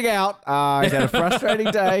everything out. He's had a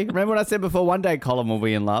frustrating day. Remember what I said before? One day Colin will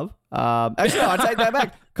be in love. Actually, no, I take that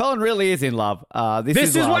back. Colin really is in love.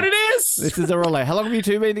 This is what it is. This is a relay. How long have you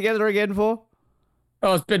two been together again for?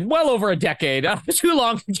 Oh, it's been well over a decade. Too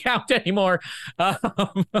long to count anymore.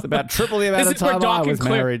 It's about triple the amount of time I was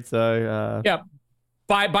married. So, yeah.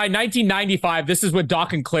 By 1995, this is what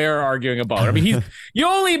Doc and Claire are arguing about. I mean, you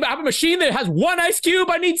only have a machine that has 1 ice cube.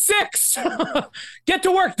 I need 6. Get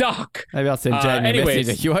to work, Doc. Maybe I'll send Jamie a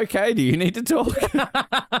message. Are you okay? Do you need to talk?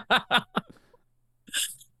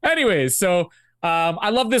 Anyways, so I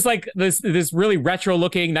love this this really retro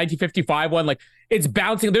looking 1955 one. Like it's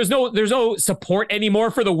bouncing. There's no support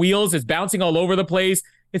anymore for the wheels. It's bouncing all over the place.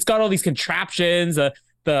 It's got all these contraptions. The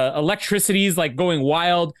electricity's like going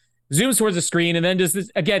wild. Zooms towards the screen, and then just this,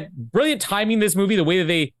 again, brilliant timing this movie, the way that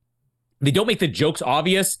they don't make the jokes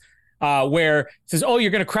obvious, where it says, oh, you're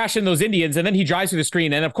going to crash in those Indians, and then he drives through the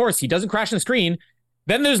screen, and of course, he doesn't crash in the screen.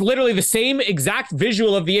 Then there's literally the same exact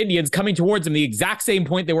visual of the Indians coming towards him, the exact same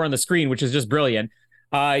point they were on the screen, which is just brilliant.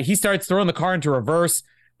 He starts throwing the car into reverse.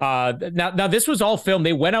 Now this was all filmed.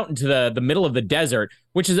 They went out into the middle of the desert,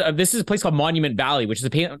 which is this is a place called Monument Valley, which is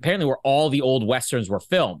apparently where all the old Westerns were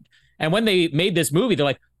filmed. And when they made this movie, they're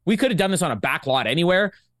like, we could have done this on a back lot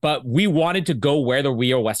anywhere, but we wanted to go where the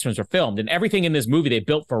real Westerns were filmed. And everything in this movie they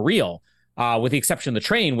built for real, with the exception of the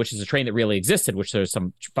train, which is a train that really existed, which there's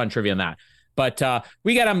some fun trivia on that. But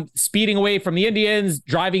we got him speeding away from the Indians,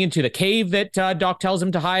 driving into the cave that Doc tells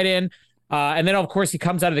him to hide in. And then, of course, he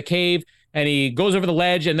comes out of the cave and he goes over the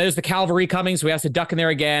ledge, and there's the cavalry coming, so he has to duck in there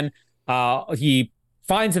again. He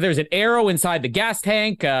finds that there's an arrow inside the gas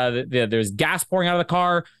tank. There's gas pouring out of the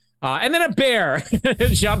car. And then a bear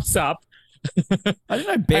jumps up. I didn't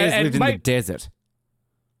know bears lived in the desert.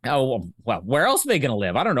 Oh, well, where else are they going to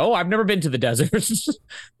live? I don't know. I've never been to the desert.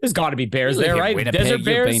 There's got to be bears there, right? Winnipeg, desert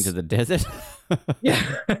bears. You've been to the desert. Yeah.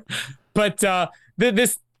 But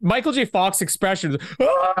this Michael J. Fox expression,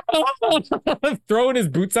 throwing his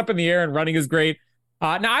boots up in the air and running is great.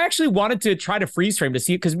 Now, I actually wanted to try to freeze frame to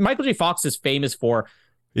see it because Michael J. Fox is famous for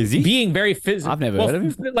being very physical. I've never heard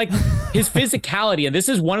of him. Like his physicality. And this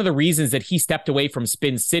is one of the reasons that he stepped away from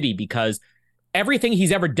Spin City, because everything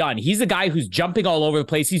he's ever done, he's a guy who's jumping all over the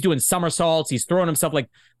place. He's doing somersaults. He's throwing himself like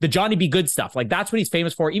the Johnny B. Good stuff. Like that's what he's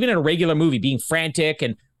famous for. Even in a regular movie, being frantic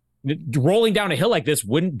and rolling down a hill like this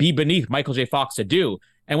wouldn't be beneath Michael J. Fox to do.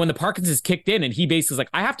 And when the Parkinson's kicked in and he basically was like,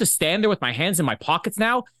 I have to stand there with my hands in my pockets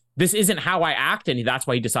now. This isn't how I act. And that's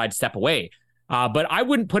why he decided to step away. But I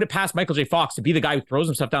wouldn't put it past Michael J. Fox to be the guy who throws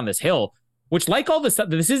himself down this hill, which, like all this stuff,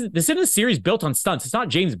 this isn't a series built on stunts. It's not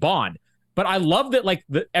James Bond. But I love that, like,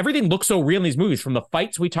 everything looks so real in these movies, from the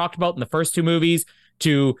fights we talked about in the first 2 movies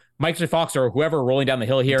to Michael J. Fox or whoever rolling down the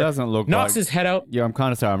hill here. It doesn't look knocks like, his head out. Yeah, I'm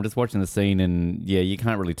kind of sorry. I'm just watching the scene, and yeah, you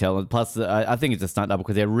can't really tell. Plus, I think it's a stunt double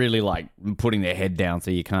because they're really like putting their head down,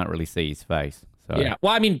 so you can't really see his face. So. Yeah,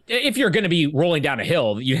 well, I mean, if you're going to be rolling down a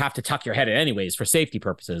hill, you have to tuck your head in anyways for safety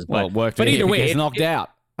purposes. But, well, it worked. But either way, it's knocked out.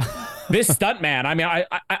 This stuntman, I mean,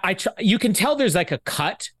 you can tell there's like a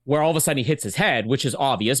cut where all of a sudden he hits his head, which is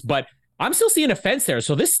obvious, but I'm still seeing a fence there.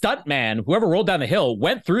 So this stuntman, whoever rolled down the hill,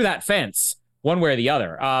 went through that fence one way or the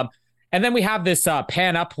other. And then we have this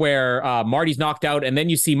pan up where Marty's knocked out, and then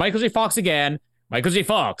you see Michael J. Fox again, Michael J.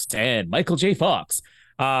 Fox and Michael J. Fox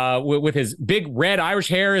with his big red Irish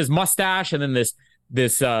hair, his mustache, and then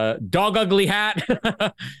this dog ugly hat.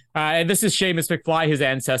 And this is Seamus McFly, his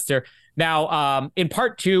ancestor. Now, in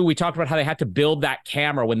part 2, we talked about how they had to build that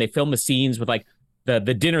camera when they filmed the scenes with like the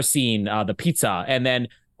dinner scene, the pizza, and then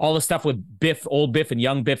all the stuff with Biff, old Biff and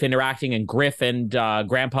young Biff interacting, and Griff and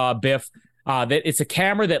Grandpa Biff. That it's a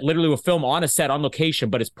camera that literally will film on a set on location,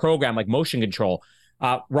 but it's programmed like motion control.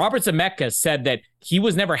 Robert Zemeckis said that he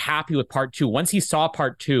was never happy with part 2. Once he saw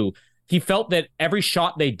part 2, he felt that every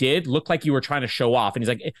shot they did looked like you were trying to show off. And he's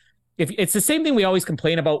like, if it's the same thing we always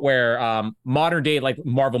complain about where modern day, like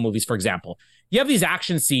Marvel movies, for example, you have these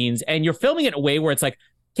action scenes and you're filming it in a way where it's like,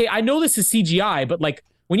 okay, I know this is CGI, but like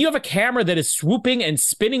when you have a camera that is swooping and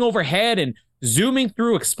spinning overhead and zooming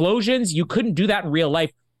through explosions, you couldn't do that in real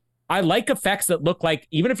life. I like effects that look like,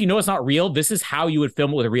 even if you know it's not real, this is how you would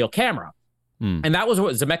film it with a real camera. And that was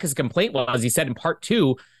what Zemeckis' complaint was. He said in part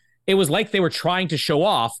 2, it was like they were trying to show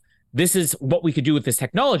off, this is what we could do with this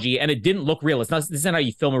technology, and it didn't look real. This isn't how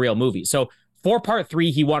you film a real movie. So for part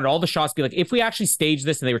 3, he wanted all the shots to be like, if we actually stage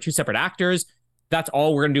this and they were 2 separate actors, that's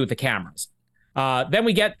all we're going to do with the cameras. Then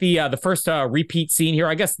we get the first repeat scene here.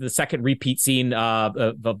 I guess the second repeat scene of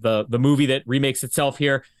the movie that remakes itself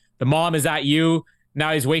here. The mom is at you.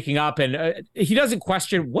 Now he's waking up and he doesn't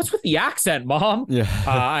question, what's with the accent, Mom? Yeah.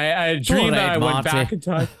 I dreamed that I went back in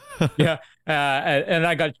time. Yeah. And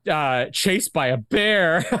I got chased by a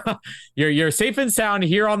bear. You're safe and sound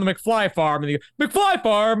here on the McFly farm. And the McFly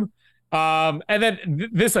farm. And then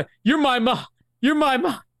this, you're my mom. You're my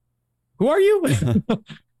mom. Who are you?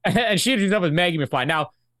 And she introduced up with Maggie McFly.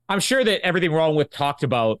 Now, I'm sure that everything wrong with talked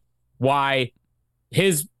about why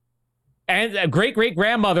his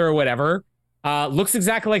great-great-grandmother or whatever looks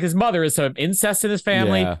exactly like his mother. Is some incest in his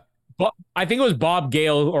family. Yeah. But I think it was Bob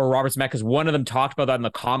Gale or Robert Zemeckis. One of them talked about that in the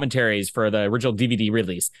commentaries for the original DVD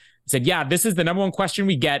release. He said, yeah, this is the number one question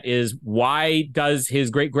we get is why does his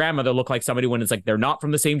great-grandmother look like somebody when it's like they're not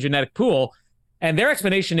from the same genetic pool? And their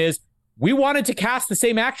explanation is, we wanted to cast the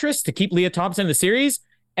same actress to keep Leah Thompson in the series.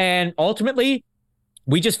 And ultimately,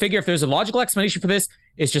 we just figure if there's a logical explanation for this,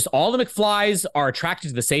 it's just all the McFlys are attracted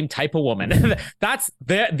to the same type of woman. That's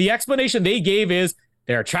the explanation they gave is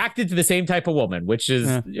they're attracted to the same type of woman, which is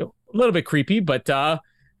a little bit creepy, but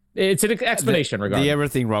it's an explanation regardless. The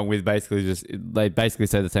everything wrong with they basically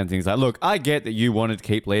say the same things like, look, I get that you wanted to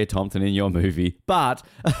keep Leah Thompson in your movie, but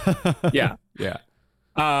yeah. Yeah.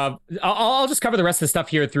 I'll just cover the rest of the stuff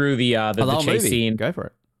here through the chase movie. Scene. Go for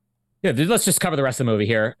it. Yeah, let's just cover the rest of the movie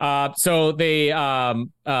here. So we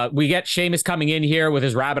get Seamus coming in here with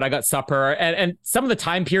his rabbit. I got supper, and some of the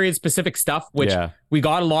time period specific stuff, which we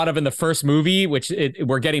got a lot of in the first movie, which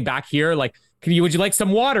we're getting back here. Like, would you like some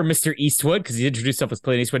water, Mr. Eastwood? Because he introduced himself as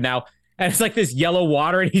Clint Eastwood now, and it's like this yellow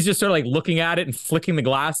water, and he's just sort of like looking at it and flicking the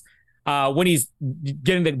glass. When he's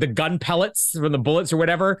getting the gun pellets from the bullets or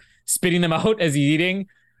whatever, spitting them out as he's eating,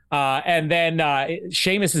 and then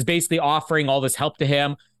Seamus is basically offering all this help to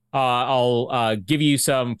him. I'll give you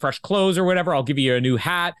some fresh clothes or whatever. I'll give you a new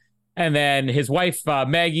hat. And then his wife,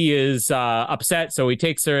 Maggie, is upset. So he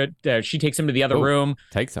takes her. She takes him to the other room.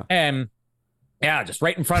 Takes her. And yeah, just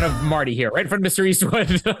right in front of Marty here, right in front of Mr.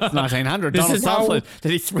 Eastwood. It's 1900. Donald Sutherland.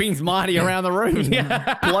 That he swings Marty around the room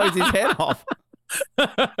and blows his head off.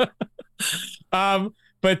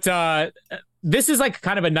 But this is like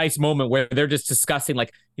kind of a nice moment where they're just discussing,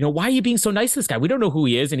 like, you know, why are you being so nice to this guy? We don't know who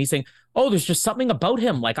he is. And he's saying, oh, there's just something about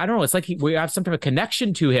him. Like, I don't know. It's like we have some type of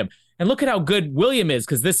connection to him. And look at how good William is,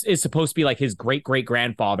 because this is supposed to be like his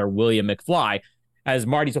great-great-grandfather, William McFly, as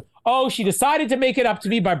Marty's. Oh, she decided to make it up to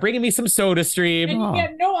me by bringing me some Soda Stream. And you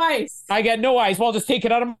get no ice. I get no ice. Well, I'll just take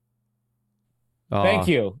it out of Thank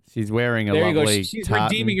you. She's wearing a there lovely you go. She's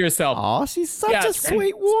redeeming herself. Oh, she's such a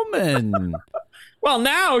sweet woman. Well,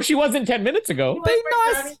 now she wasn't 10 minutes ago. Be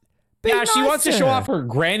nice. She wants to show off her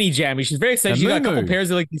granny jammy. She's very excited. She's got a couple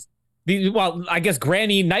pairs of like these. Well, I guess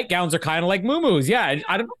granny nightgowns are kind of like muumuus. Yeah,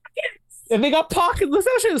 and they got pockets. Look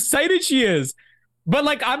how excited she is. But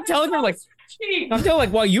like I'm telling her, like she? I'm feeling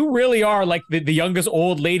like, well, you really are like the youngest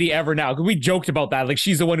old lady ever now. We joked about that. Like,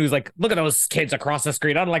 she's the one who's like, look at those kids across the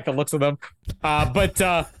screen. I don't like the looks of them. But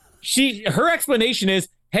her explanation is,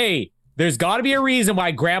 hey, there's got to be a reason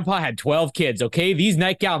why Grandpa had 12 kids, okay? These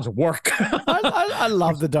nightgowns work. I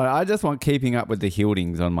love the donut. I just want Keeping Up with the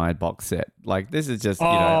Hildings on my box set. Like, this is just,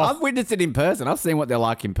 I've witnessed it in person. I've seen what they're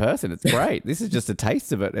like in person. It's great. This is just a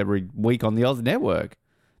taste of it every week on the Oz Network.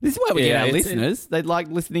 This is why we get our listeners. They like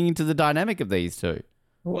listening into the dynamic of these two.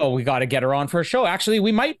 Well, we got to get her on for a show. Actually,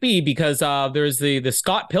 we might be, because there's the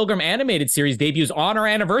Scott Pilgrim animated series debuts on our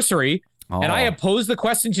anniversary. Oh. And I have posed the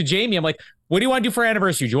question to Jamie. I'm like, what do you want to do for our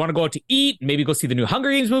anniversary? Do you want to go out to eat, maybe go see the new Hunger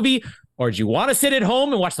Games movie? Or do you want to sit at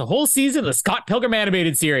home and watch the whole season of the Scott Pilgrim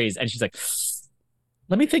animated series? And she's like,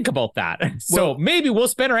 let me think about that. So maybe we'll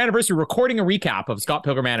spend our anniversary recording a recap of Scott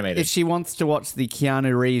Pilgrim animated. If she wants to watch the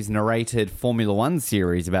Keanu Reeves narrated Formula One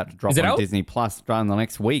series about to drop on Disney Plus in the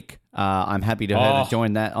next week, I'm happy to her to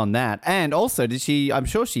join that on that. And also, I'm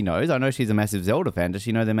sure she knows. I know she's a massive Zelda fan. Does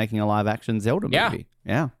she know they're making a live action Zelda movie?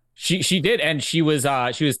 Yeah. She did, and she was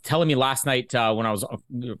telling me last night when I was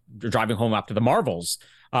driving home after the Marvels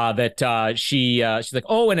that she's like,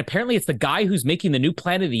 oh, and apparently it's the guy who's making the new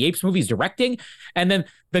Planet of the Apes movies directing, and then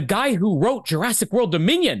the guy who wrote Jurassic World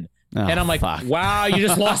Dominion. And I'm like, wow, you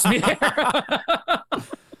just lost me there.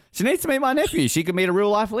 She needs to meet my nephew. She could meet a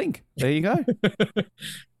real life Link. There you go.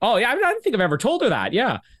 Oh yeah, I don't think I've ever told her that.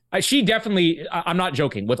 Yeah. She definitely. I'm not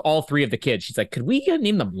joking. With all three of the kids, she's like, could we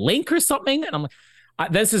name them Link or something? And I'm like.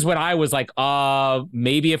 This is when I was like,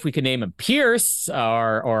 maybe if we could name him Pierce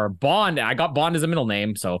or Bond. I got Bond as a middle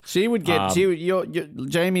name, so she would get.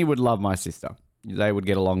 Jamie would love my sister. They would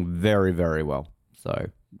get along very, very well. So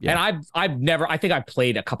yeah. And I've never. I think I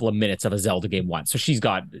played a couple of minutes of a Zelda game once, so she's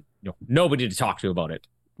got nobody to talk to about it.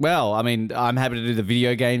 Well, I mean, I'm happy to do the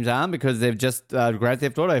video games arm because they've just, Grand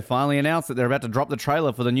Theft Auto finally announced that they're about to drop the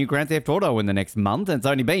trailer for the new Grand Theft Auto in the next month. And it's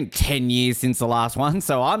only been 10 years since the last one.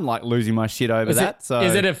 So I'm like losing my shit over that. So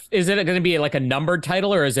is it going to be like a numbered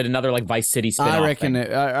title or is it another like Vice City spin-off? I reckon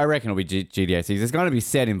it'll be GTA 6. It's going to be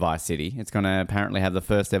set in Vice City. It's going to apparently have the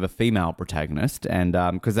first ever female protagonist. And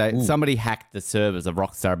because somebody hacked the servers of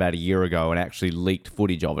Rockstar about a year ago and actually leaked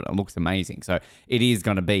footage of it. It looks amazing. So it is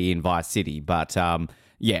going to be in Vice City. But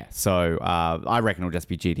yeah, so I reckon it'll just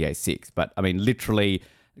be GTA 6. But, I mean, literally,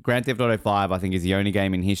 Grand Theft Auto 5, I think, is the only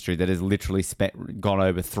game in history that has literally gone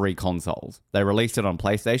over 3 consoles. They released it on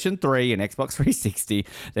PlayStation 3 and Xbox 360,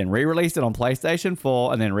 then re-released it on PlayStation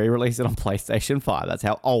 4, and then re-released it on PlayStation 5. That's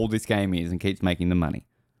how old this game is and keeps making the money.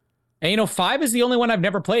 And 5 is the only one I've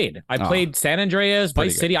never played. I played San Andreas,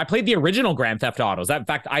 Vice City. I played the original Grand Theft Autos. In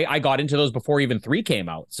fact, I got into those before even 3 came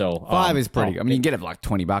out. So 5 is pretty good. I mean, you can get it for like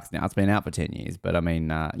 $20 now. It's been out for 10 years. But I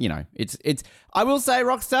mean, it's. I will say,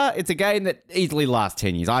 Rockstar, it's a game that easily lasts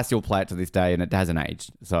 10 years. I still play it to this day and it hasn't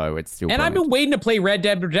aged. So it's still. And I've been waiting to play Red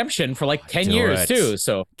Dead Redemption for like 10 years too.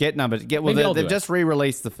 So they've just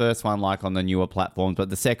re-released the first one like on the newer platforms, but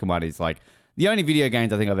the second one is like the only video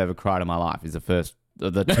games I think I've ever cried in my life is the first.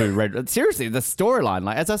 The 2 red. Seriously, the storyline,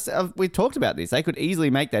 like we talked about this, they could easily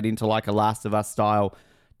make that into like a Last of Us style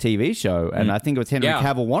TV show, and I think it was Henry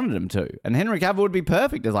Cavill wanted him to, and Henry Cavill would be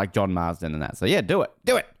perfect as like John Marsden and that. So yeah, do it.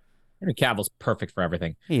 Henry Cavill's perfect for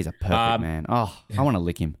everything. He's a perfect man. Oh, I want to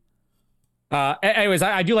lick him. Anyways,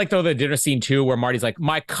 I do like though the dinner scene too, where Marty's like,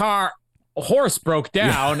 my horse broke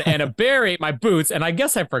down and a bear ate my boots, and I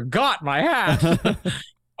guess I forgot my hat.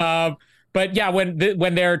 But yeah,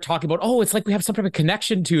 when they're talking about, it's like we have some type of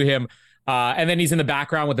connection to him. And then he's in the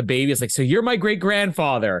background with the baby. It's like, so you're my great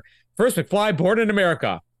grandfather. First McFly born in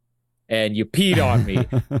America. And you peed on me.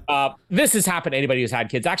 This has happened to anybody who's had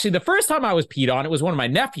kids. Actually, the first time I was peed on, it was one of my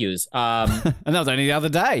nephews. And that was only the other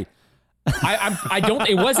day.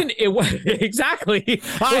 It was exactly. It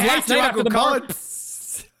was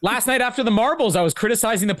last night after the Marbles, I was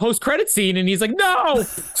criticizing the post-credit scene and he's like, no.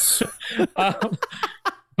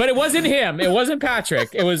 But it wasn't him. It wasn't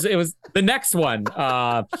Patrick. It was the next one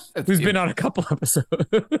who's been on a couple episodes.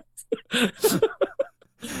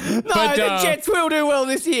 The Jets will do well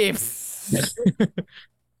this year.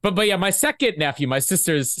 But yeah, my second nephew, my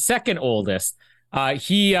sister's second oldest,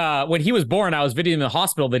 he when he was born, I was visiting him in the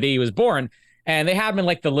hospital the day he was born, and they had him in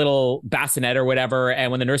like the little bassinet or whatever. And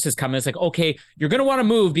when the nurses come in, it's like, okay, you're gonna want to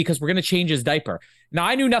move because we're gonna change his diaper. Now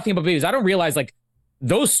I knew nothing about babies. I don't realize like.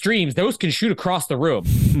 Those streams, those can shoot across the room.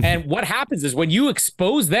 And what happens is when you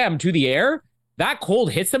expose them to the air, that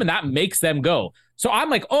cold hits them and that makes them go. So I'm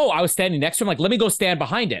like, I was standing next to him, like, let me go stand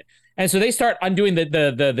behind it. And so they start undoing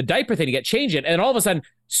the diaper thing to changed it. And all of a sudden,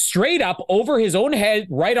 straight up over his own head,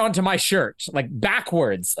 right onto my shirt, like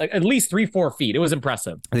backwards, like at least 3-4 feet. It was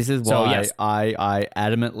impressive. This is So, why yes. I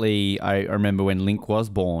adamantly, I remember when Link was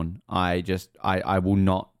born, I will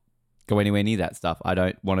not go anywhere near that stuff. I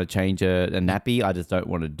don't want to change a nappy. I just don't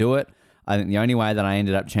want to do it. I think the only way that I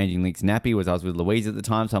ended up changing Link's nappy was I was with Louise at the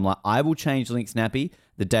time. So I'm like, I will change Link's nappy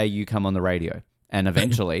the day you come on the radio. And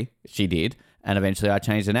eventually she did. And eventually I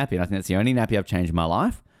changed the nappy. And I think that's the only nappy I've changed in my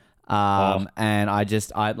life. And I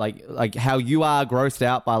like how you are grossed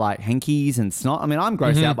out by like hankies and snot. I mean, I'm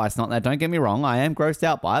grossed out by snot. That don't get me wrong. I am grossed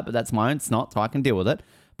out by it, but that's my own snot, so I can deal with it.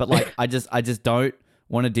 But like, I just don't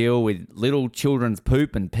want to deal with little children's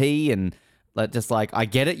poop and pee and just like, I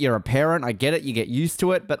get it. You're a parent. I get it. You get used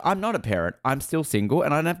to it, but I'm not a parent. I'm still single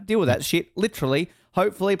and I don't have to deal with that shit. Literally,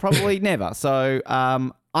 hopefully, probably never. So,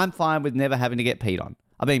 I'm fine with never having to get peed on.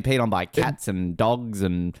 I've been peed on by cats and dogs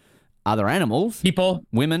and other animals. People.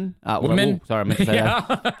 Women. Women. Sorry, I meant to say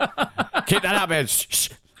that. Keep that up, man. Shh, shh.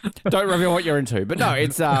 Don't reveal what you're into. But no,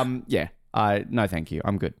 it's, no, thank you.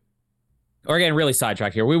 I'm good. We're getting really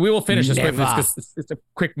sidetracked here. We will finish this quick Never. because it's a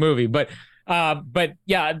quick movie. But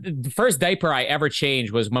yeah, the first diaper I ever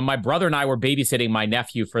changed was when my brother and I were babysitting my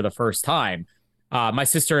nephew for the first time. My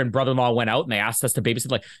sister and brother-in-law went out and they asked us to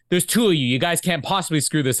babysit. Like, there's two of you. You guys can't possibly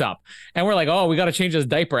screw this up. And we're like, oh, we got to change this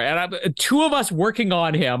diaper. And two of us working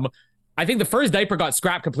on him. I think the first diaper got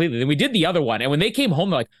scrapped completely. Then we did the other one. And when they came home,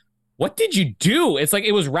 they're like, what did you do? It's like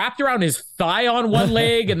it was wrapped around his thigh on one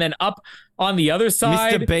leg and then up on the other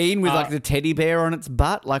side. Mr. Bean with like the teddy bear on its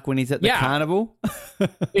butt, like when he's at the carnival.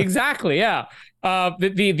 Exactly, yeah.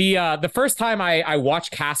 The first time I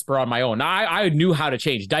watched Casper on my own, I knew how to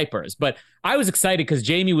change diapers, but I was excited because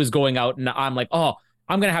Jamie was going out and I'm like, oh,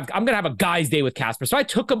 I'm gonna have a guy's day with Casper. So I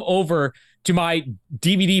took him over to my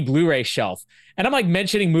DVD Blu-ray shelf and I'm like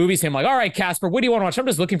mentioning movies to him, like, all right, Casper, what do you want to watch? I'm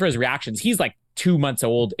just looking for his reactions. He's like 2 months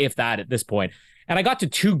old, if that, at this point. And I got to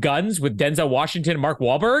Two Guns with Denzel Washington and Mark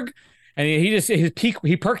Wahlberg. And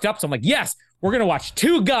he perked up. So I'm like, yes, we're going to watch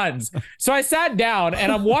Two Guns. So I sat down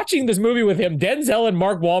and I'm watching this movie with him, Denzel and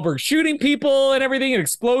Mark Wahlberg shooting people and everything and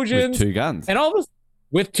explosions. With two guns. And all of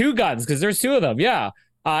with two guns, because there's two of them. Yeah.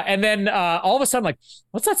 And then all of a sudden, like,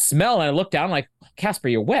 what's that smell? And I look down like, Casper,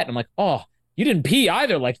 you're wet. I'm like, oh, you didn't pee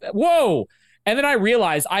either. Like, whoa. And then I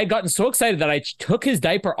realized I had gotten so excited that I took his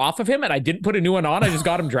diaper off of him and I didn't put a new one on. I just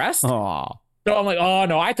got him dressed. Oh. So I'm like, oh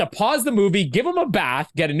no, I had to pause the movie, give him a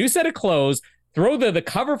bath, get a new set of clothes, throw the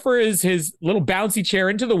cover for his little bouncy chair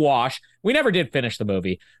into the wash. We never did finish the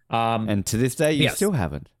movie. And to this day, you still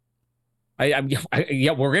haven't.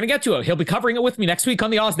 Yeah, we're going to get to it. He'll be covering it with me next week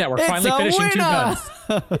on the Oz Network. Finally finishing Two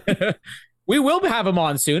Guns. We will have him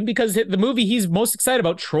on soon because the movie he's most excited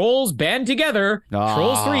about, Trolls Band Together,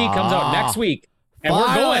 Trolls 3 comes out next week. And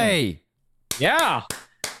we're going. Yeah.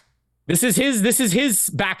 This is his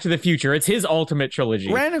Back to the Future. It's his ultimate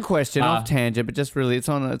trilogy. Random question, off tangent, but just really, it's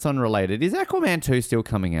unrelated. Is Aquaman 2 still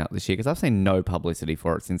coming out this year? Because I've seen no publicity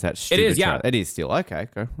for it since that stupid trailer. It is still. Okay,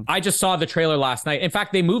 go. I just saw the trailer last night. In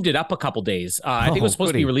fact, they moved it up a couple days. I think it was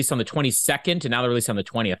supposed to be released on the 22nd, and now they're released on the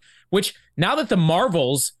 20th. Which, now that the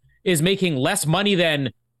Marvels is making less money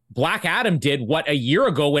than Black Adam did, a year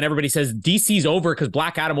ago when everybody says DC's over because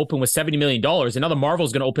Black Adam opened with $70 million, and now the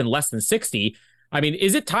Marvel's going to open less than 60. I mean,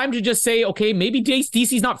 is it time to just say, okay, maybe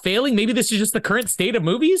DC's not failing? Maybe this is just the current state of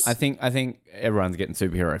movies? I think everyone's getting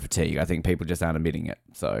superhero fatigue. I think people just aren't admitting it.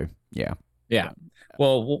 So, yeah. Yeah.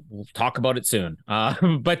 Well, we'll talk about it soon.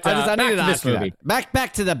 But back to this movie.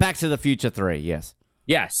 Back to the Future 3, yes.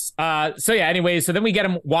 Yes. So yeah, anyways, so then we get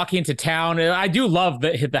him walking into town. I do love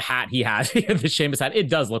the hat he has, the Shameless hat. It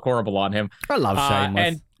does look horrible on him. I love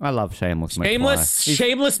Shameless. I love Shameless McFly.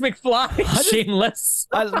 Shameless McFly. Shameless.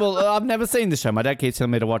 I've never seen the show. My dad keeps telling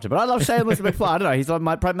me to watch it, but I love Shameless McFly. I don't know. He's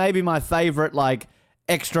like maybe my favorite, like,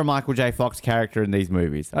 extra Michael J. Fox character in these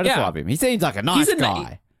movies. I just love him. He seems like a nice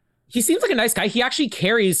guy. He seems like a nice guy. He actually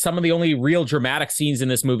carries some of the only real dramatic scenes in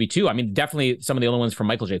this movie, too. I mean, definitely some of the only ones from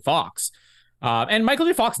Michael J. Fox. And Michael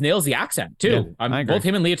J. Fox nails the accent, too. Yeah, both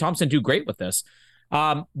him and Leah Thompson do great with this.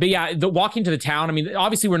 But yeah, the walking to the town, I mean,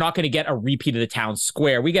 obviously we're not going to get a repeat of the town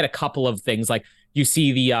square. We get a couple of things, like you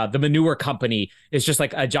see the manure company is just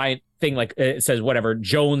like a giant thing, like it says whatever,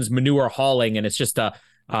 Jones Manure Hauling, and it's just a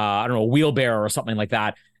wheelbarrow or something like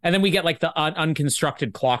that. And then we get like the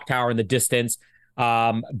unconstructed clock tower in the distance.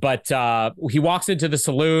 But he walks into the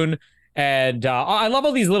saloon. And I love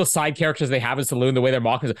all these little side characters they have in Saloon, the way they're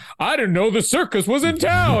mocking. I didn't know the circus was in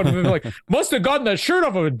town. And they're like, must have gotten that shirt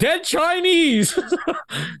off of a dead Chinese.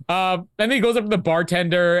 And then he goes up to the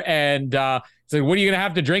bartender and he's like, what are you going to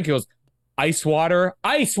have to drink? He goes, ice water.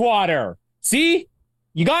 Ice water. See?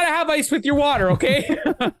 You got to have ice with your water, okay?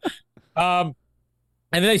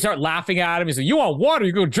 And then they start laughing at him. He's like, you want water?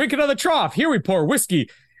 You go drink another trough. Here we pour whiskey.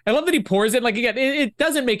 I love that he pours it. Like, again, it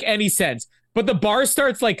doesn't make any sense. But the bar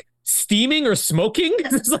starts like steaming or smoking.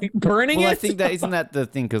 It's like burning it. I think that isn't that the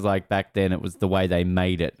thing, because like back then it was the way they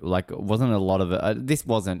made it. Like, it wasn't a lot of it. This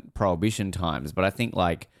wasn't Prohibition times, but I think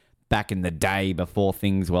like back in the day before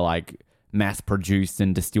things were like mass produced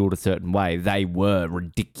and distilled a certain way, they were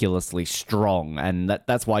ridiculously strong, and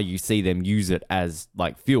that's why you see them use it as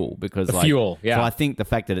like fuel, because like fuel. Yeah. So I think the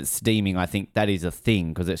fact that it's steaming, I think that is a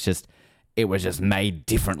thing, because it was just made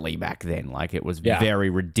differently back then. Like, it was very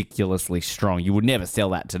ridiculously strong. You would never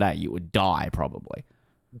sell that today. You would die probably.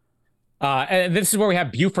 And this is where we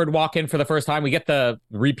have Buford walk in for the first time. We get the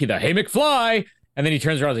repeat, the "Hey McFly," and then he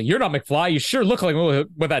turns around and like, "You're not McFly. You sure look like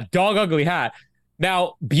with that dog ugly hat."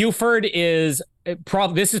 Now, Buford is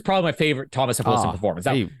this is probably my favorite Thomas F. Wilson performance.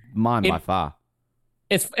 Now, mine by far.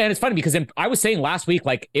 It's funny because I was saying last week,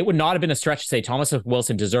 like, it would not have been a stretch to say Thomas F.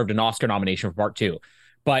 Wilson deserved an Oscar nomination for part 2.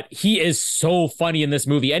 But he is so funny in this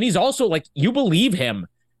movie. And he's also, like, you believe him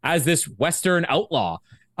as this Western outlaw.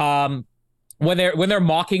 When they're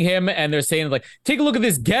mocking him and they're saying, like, take a look at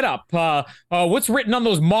this getup. What's written on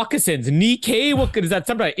those moccasins? Nikkei? What is that?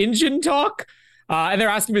 Something like Indian talk? And they're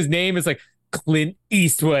asking him his name. It's like Clint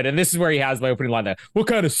Eastwood. And this is where he has my opening line there. What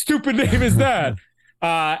kind of stupid name is that?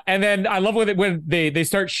 And then I love when they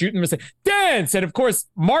start shooting him and say, dance. And of course,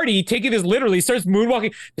 Marty, taking this literally, starts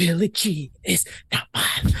moonwalking. Billie Jean is not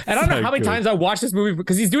mine. And I don't know how many times I watched this movie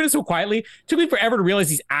because he's doing it so quietly. It took me forever to realize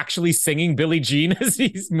he's actually singing Billie Jean as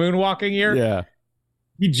he's moonwalking here. Yeah.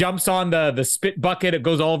 He jumps on the spit bucket. It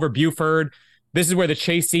goes all over Buford. This is where the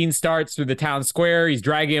chase scene starts through the town square. He's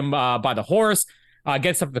dragging him by the horse.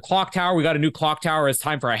 Gets up to the clock tower. We got a new clock tower. It's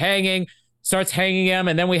time for a hanging. Starts hanging him,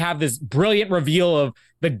 and then we have this brilliant reveal of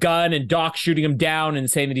the gun and Doc shooting him down and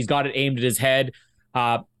saying that he's got it aimed at his head.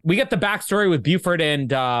 We get the backstory with Buford and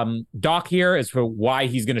Doc here as for why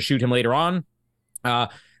he's going to shoot him later on,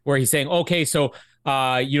 where he's saying, okay, so,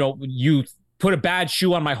 you put a bad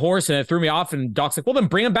shoe on my horse and it threw me off, and Doc's like, well, then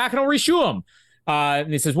bring him back and I'll reshoe him.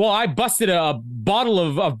 And he says, well, I busted a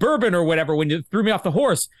bottle of bourbon or whatever when you threw me off the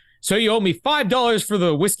horse. So you owe me $5 for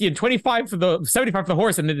the whiskey and $75 for the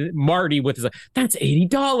horse. And then Marty with his like, that's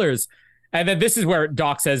 $80. And then this is where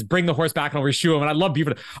Doc says, bring the horse back and I'll reshoe him. And I love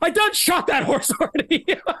Buford. I done shot that horse already.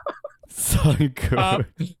 So good.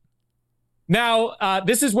 Now,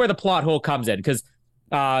 this is where the plot hole comes in, because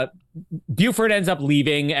Buford ends up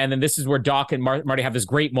leaving. And then this is where Doc and Marty have this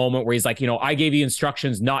great moment where he's like, I gave you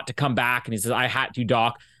instructions not to come back. And he says, I had to,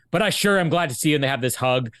 Doc, but I sure am glad to see you. And they have this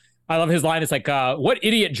hug. I love his line. It's like, what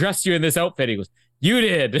idiot dressed you in this outfit? He goes, you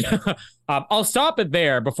did. I'll stop it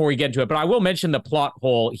there before we get into it, but I will mention the plot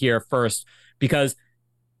hole here first, because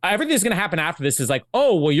everything that's going to happen after this is like,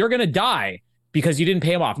 oh, well, you're going to die because you didn't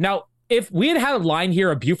pay him off. Now, if we had a line here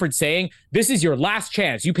of Buford saying, this is your last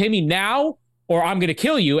chance, you pay me now or I'm going to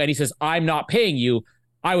kill you, and he says, I'm not paying you,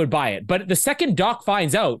 I would buy it. But the second Doc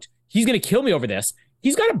finds out he's going to kill me over this,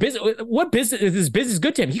 he's got a business. What business is this business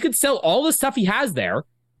good to him? He could sell all the stuff he has there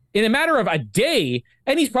in a matter of a day,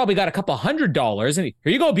 and he's probably got a couple $100, and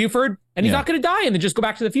here you go, Buford, and he's not going to die, and then just go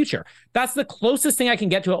back to the future. That's the closest thing I can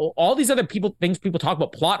get to all these other things people talk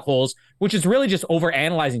about plot holes, which is really just over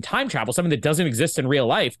analyzing time travel, something that doesn't exist in real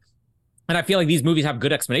life. And I feel like these movies have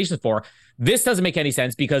good explanations for. This doesn't make any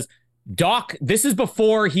sense because Doc, this is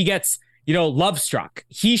before he gets, love struck.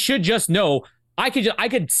 He should just know, I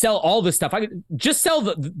could sell all this stuff. I could just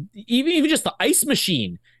sell even just the ice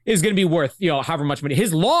machine is going to be worth, however much money.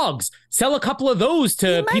 His logs, sell a couple of those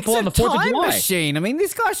to people on the 4th of July. Machine. I mean,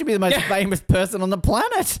 this guy should be the most famous person on the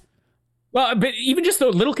planet. Well, but even just the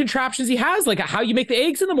little contraptions he has, like how you make the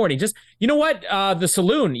eggs in the morning. Just, you know what? The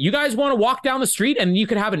saloon, you guys want to walk down the street and you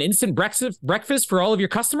could have an instant breakfast for all of your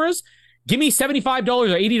customers? Give me $75 or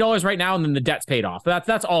 $80 right now, and then the debt's paid off.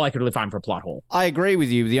 That's all I could really find for a plot hole. I agree with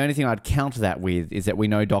you. The only thing I'd counter that with is that we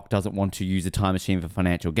know Doc doesn't want to use a time machine for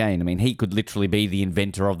financial gain. I mean, he could literally be the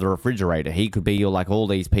inventor of the refrigerator. He could be like all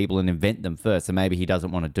these people and invent them first, so maybe he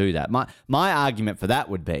doesn't want to do that. My argument for that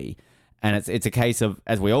would be, and it's a case of,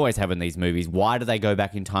 as we always have in these movies, why do they go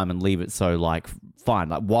back in time and leave it so, fine?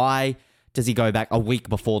 Like, why does he go back a week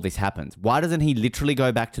before this happens? Why doesn't he literally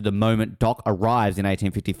go back to the moment Doc arrives in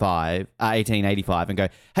 1885 and go,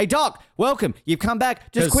 hey, Doc, welcome. You've come back.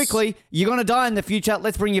 Just quickly. You're going to die in the future.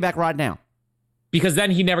 Let's bring you back right now. Because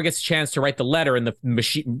then he never gets a chance to write the letter, and the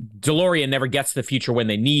DeLorean never gets to the future when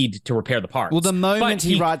they need to repair the parts. Well, the moment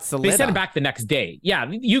he writes the letter. They send him back the next day. Yeah,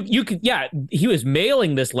 you could. Yeah, he was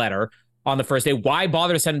mailing this letter on the first day. Why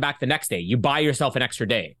bother to send him back the next day? You buy yourself an extra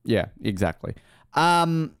day. Yeah, exactly.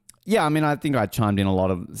 Yeah, I mean, I think I chimed in a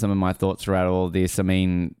lot of some of my thoughts throughout all of this. I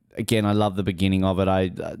mean, again, I love the beginning of it.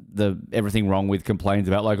 The everything wrong with complains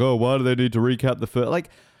about like, oh, why do they need to recap the first? Like,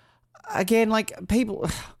 again, like people,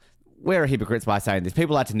 we're hypocrites by saying this.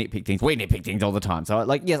 People like to nitpick things. We nitpick things all the time. So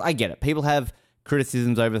like, yes, I get it. People have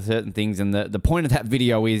criticisms over certain things, and the point of that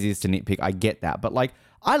video is to nitpick. I get that, but like,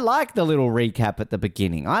 I like the little recap at the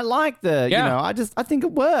beginning. I like the, you know, I think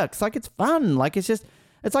it works. Like, it's fun. Like, it's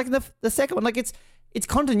like the second one. Like, it's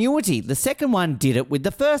continuity. The second one did it with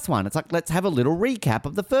the first one. It's like, let's have a little recap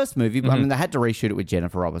of the first movie. I mean, they had to reshoot it with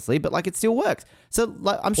Jennifer, obviously, but like, it still works. So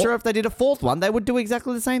like, I'm sure if they did a fourth one, they would do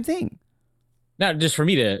exactly the same thing. Now, just for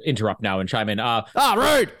me to interrupt now and chime in.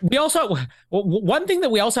 Rude. We also, one thing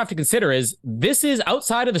that we also have to consider is this is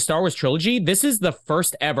outside of the Star Wars trilogy. This is the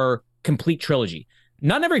first ever complete trilogy.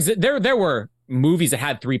 None ever existed. There were movies that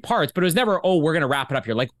had 3 parts, but it was never, oh, we're going to wrap it up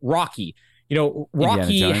here. Like Rocky. You know,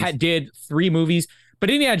 Rocky did 3 movies, but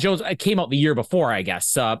Indiana Jones came out the year before, I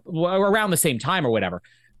guess, around the same time or whatever.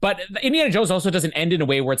 But Indiana Jones also doesn't end in a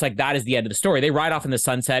way where it's like that is the end of the story. They ride off in the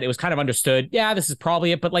sunset. It was kind of understood. Yeah, this is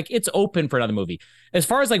probably it, but like it's open for another movie. As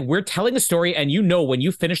far as like we're telling a story, and you know when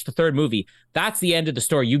you finish the 3rd movie, that's the end of the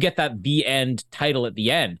story. You get that the end title at the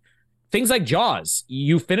end. Things like Jaws.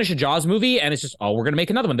 You finish a Jaws movie and it's just, oh, we're going to make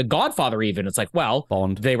another one. The Godfather even. It's like, well,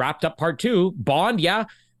 Bond. They wrapped up part 2. Bond, yeah.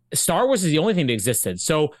 Star Wars is the only thing that existed.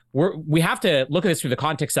 So we have to look at this through the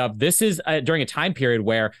context of this is during a time period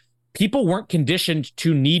where people weren't conditioned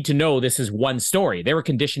to need to know this is one story. They were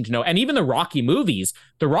conditioned to know. And even the Rocky movies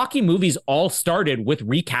all started with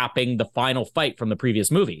recapping the final fight from the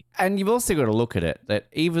previous movie. And you've also got to look at it that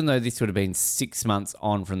even though this would have been 6 months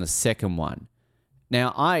on from the second one,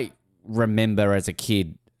 now I remember as a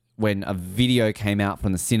kid when a video came out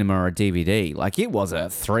from the cinema or a DVD, like it was a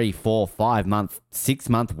 3, 4, 5 month, 6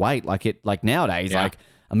 month wait. Like nowadays, like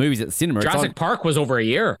a movie's at the cinema. Jurassic Park was over a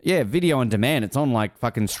year. Yeah, video on demand. It's on like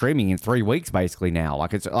fucking streaming in 3 weeks basically now.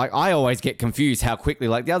 Like it's like I always get confused how quickly.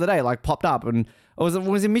 Like the other day, like popped up and it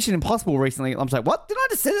was in Mission Impossible recently. I'm like, what? Did I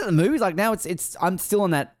just say that in the movie? Like now it's I'm still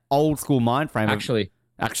in that old school mind frame. Actually.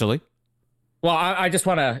 Well, I just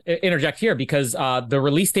want to interject here because the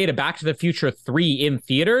release date of Back to the Future 3 in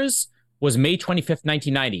theaters was May 25th,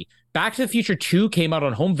 1990. Back to the Future 2 came out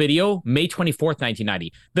on home video May 24th,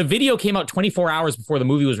 1990. The video came out 24 hours before the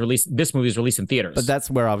movie was released. This movie was released in theaters. But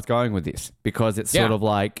that's where I was going with this because it's sort of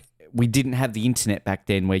like we didn't have the internet back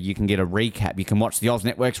then where you can get a recap. You can watch the Oz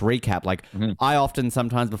Network's recap. Like I often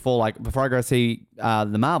sometimes before I go see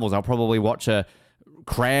the Marvels, I'll probably watch a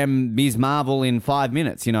cram Ms. Marvel in 5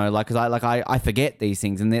 minutes, you know, like, because I forget these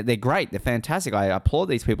things and they're great. They're fantastic. I applaud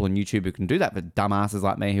these people on YouTube who can do that for dumbasses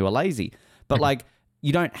like me who are lazy. But like,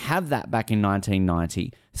 you don't have that back in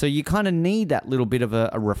 1990. So you kind of need that little bit of a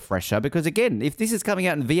refresher because again, if this is coming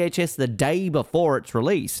out in VHS the day before it's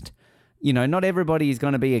released, you know, not everybody is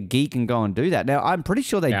going to be a geek and go and do that. Now, I'm pretty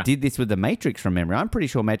sure they did this with The Matrix from memory. I'm pretty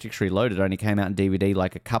sure Matrix Reloaded only came out in DVD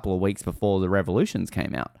like a couple of weeks before the Revolutions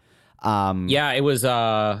came out. It was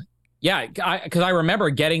because I remember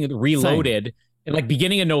getting Reloaded in like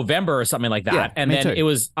beginning of November or something like that, and then it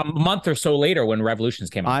was a month or so later when Revolutions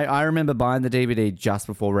came out. I remember buying the DVD just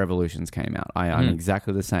before Revolutions came out. I'm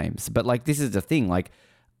exactly the same. But like this is the thing, like,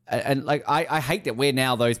 and like I hate that we're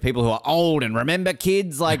now those people who are old and remember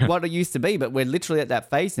kids like what it used to be, but we're literally at that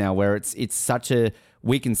phase now where it's such a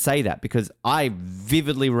we can say that because I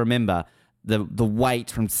vividly remember the wait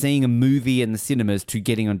from seeing a movie in the cinemas to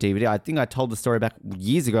getting on DVD. I think I told the story back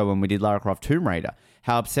years ago when we did Lara Croft Tomb Raider,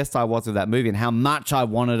 how obsessed I was with that movie and how much I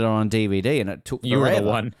wanted it on DVD, and it took forever. You were the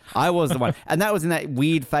one. I was the one. And that was in that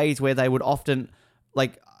weird phase where they would often,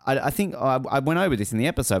 like, I think I went over this in the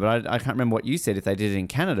episode, but I can't remember what you said if they did it in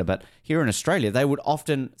Canada, but here in Australia, they would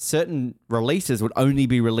often, certain releases would only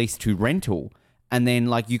be released to rental. And then,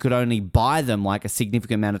 like, you could only buy them, like, a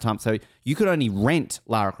significant amount of time. So you could only rent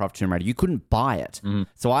Lara Croft Tomb Raider. You couldn't buy it.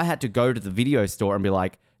 So I had to go to the video store and be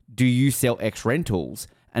like, do you sell X rentals?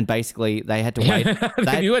 And basically, they had to wait.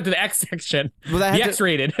 You went to the X section. Well, the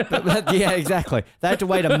X-rated. Yeah, exactly. They had to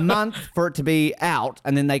wait a month for it to be out,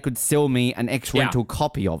 and then they could sell me an X rental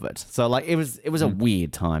copy of it. So, like, it was a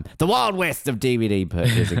weird time. The Wild West of DVD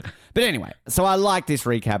purchasing. But anyway, so I like this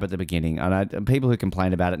recap at the beginning. And people who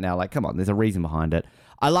complain about it now, like, come on, there's a reason behind it.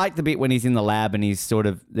 I like the bit when he's in the lab and he's sort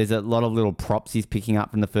of, there's a lot of little props he's picking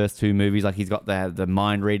up from the first 2 movies. Like he's got the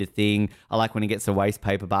mind reader thing. I like when he gets the waste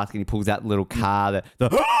paper basket and he pulls out the little car,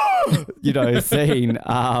 the scene,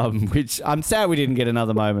 which I'm sad we didn't get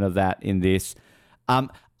another moment of that in this.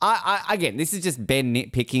 Again, this is just Ben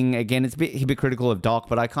nitpicking. Again, it's a bit hypocritical of Doc,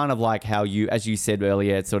 but I kind of like how as you said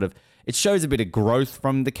earlier, it shows a bit of growth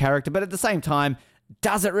from the character, but at the same time,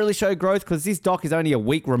 does it really show growth? Because this Doc is only a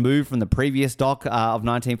week removed from the previous Doc of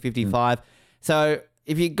 1955. So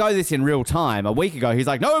if you go this in real time, a week ago, he's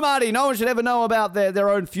like, no, Marty, no one should ever know about their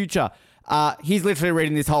own future. He's literally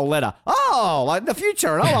reading this whole letter. Oh, like the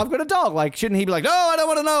future. And I've got a dog. Like, shouldn't he be like, no, I don't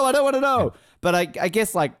want to know. I don't want to know. But I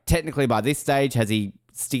guess, like, technically by this stage, has he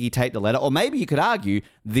sticky taped the letter? Or maybe you could argue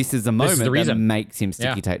this is the moment that makes him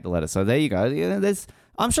sticky tape the letter. So there you go.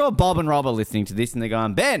 I'm sure Bob and Rob are listening to this and they're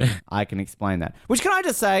going, Ben, I can explain that. Which, can I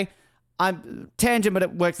just say, I'm tangent, but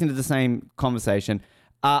it works into the same conversation.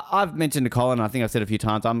 I've mentioned to Colin, I think I've said a few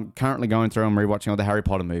times, I'm currently going through and rewatching all the Harry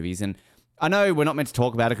Potter movies. And I know we're not meant to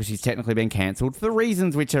talk about it because she's technically been cancelled for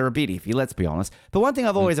reasons which are a bit iffy, let's be honest. But one thing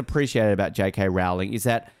I've always appreciated about J.K. Rowling is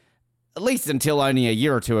that, at least until only a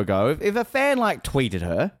year or two ago, if a fan like tweeted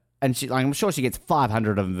her, and she, like, I'm sure she gets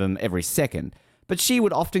 500 of them every second, but she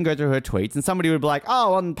would often go through her tweets and somebody would be like,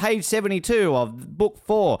 oh, on page 72 of book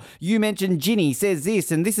 4, you mentioned Ginny says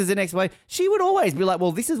this and this is the next way. She would always be like,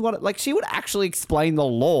 well, this is what, like, she would actually explain the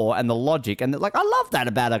lore and the logic. And like, I love that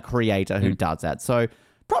about a creator who does that. So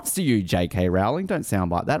props to you, J.K. Rowling. Don't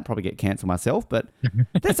sound like that. I'd probably get cancelled myself, but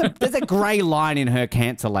there's a grey line in her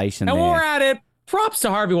cancellation and there. we're at it. Props to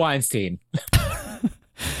Harvey Weinstein.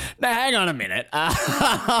 Now, hang on a minute.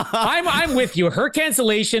 I'm with you. Her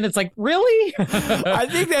cancellation, it's like, really? I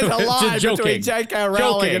think there's a line between J.K.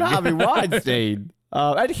 Rowling and Harvey Weinstein.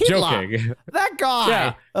 And Hitler. Joking. That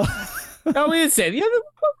guy. Yeah. I mean, say,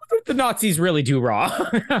 the Nazis really do wrong.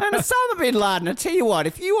 And Osama bin Laden, I tell you what,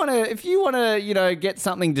 if you wanna, get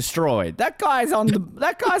something destroyed, that guy's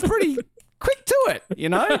pretty quick to it, You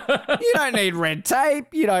don't need red tape.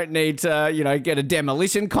 You don't need to, get a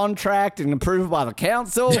demolition contract and approved by the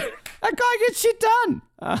council. That guy gets shit done.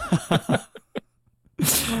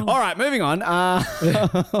 All right, moving on.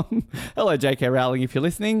 Hello, J.K. Rowling, if you're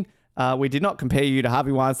listening. We did not compare you to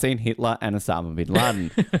Harvey Weinstein, Hitler, and Osama bin Laden.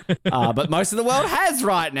 But most of the world has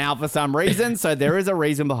right now for some reason, so there is a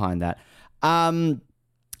reason behind that. I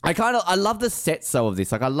love the sets of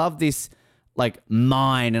this. Like, I love this, like,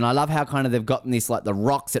 mine, and I love how kind of they've gotten this, like, the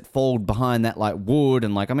rocks that fall behind that, like, wood,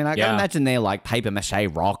 and, like, I mean, I can imagine they're, like, paper mache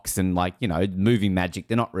rocks and, like, movie magic.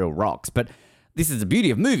 They're not real rocks, but this is the beauty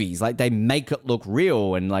of movies. Like, they make it look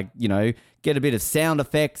real and, like, get a bit of sound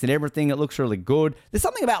effects and everything. It looks really good. There's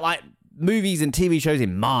something about, like, movies and TV shows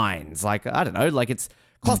in mines. Like, I don't know, like, it's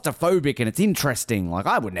claustrophobic and it's interesting. Like,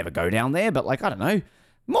 I would never go down there, but, like, I don't know.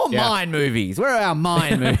 More mine movies. Where are our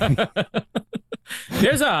mine movies?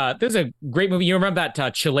 There's a great movie. You remember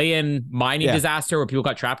that Chilean mining disaster where people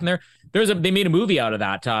got trapped in there? They made a movie out of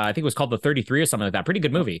that. I think it was called The 33 or something like that. Pretty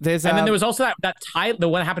good movie. And then there was also the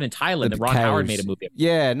one that happened in Thailand that Ron Howard made a movie of.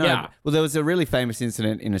 Yeah, no. Yeah. Well, there was a really famous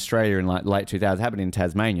incident in Australia in like late 2000s. It happened in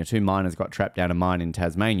Tasmania. 2 miners got trapped down a mine in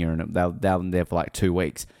Tasmania, and they were there for like 2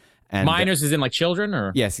 weeks. And miners is in like children,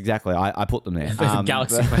 or? Yes, exactly. I put them there.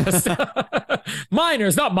 Galaxy Quest.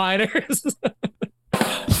 Miners, not miners.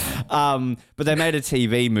 But they made a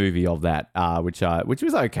TV movie of that, which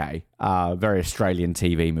was okay. Very Australian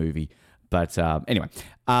TV movie. But anyway,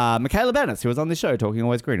 Michaela Bennis, who was on the show, Talking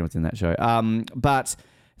Always Green, was in that show.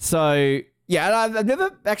 Yeah, I've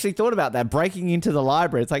never actually thought about that, breaking into the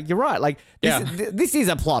library. It's like, you're right. Like, this is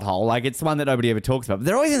a plot hole. Like, it's one that nobody ever talks about. But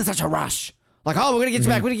they're always in such a rush. Like, oh, we're going to get you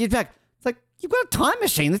back. We're going to get you back. It's like, you've got a time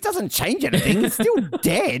machine. This doesn't change anything. It's still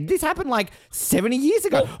dead. This happened like 70 years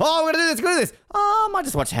ago. Oh, we're going to do this. We're going to do this. Oh, I might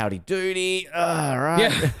just watch Howdy Doody. All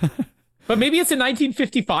right. Yeah. But maybe it's a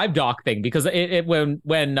 1955 Doc thing, because when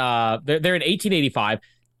they're in 1885,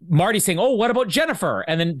 Marty's saying, oh, what about Jennifer?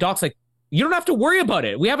 And then Doc's like, you don't have to worry about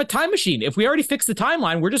it. We have a time machine. If we already fixed the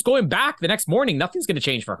timeline, we're just going back the next morning. Nothing's going to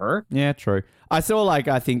change for her. Yeah, true. I saw, like,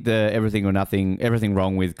 I think the everything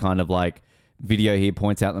wrong with kind of like video here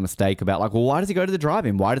points out the mistake about, like, well, why does he go to the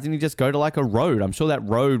drive-in? Why doesn't he just go to like a road? I'm sure that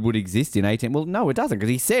road would exist in 18. Well, no, it doesn't,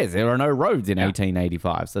 because he says there are no roads in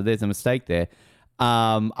 1885. So there's a mistake there.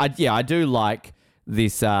 I do like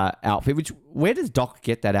this outfit. Where does Doc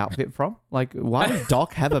get that outfit from? Like, why does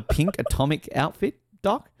Doc have a pink atomic outfit,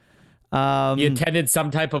 Doc? He attended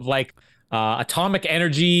some type of like atomic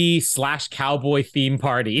energy / cowboy theme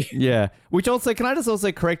party. Yeah. Which also, can I just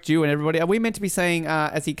also correct you and everybody? Are we meant to be saying,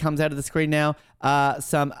 as he comes out of the screen now,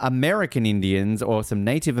 some American Indians or some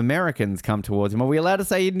Native Americans come towards him? Are we allowed to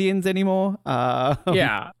say Indians anymore?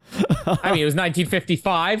 Yeah. I mean, it was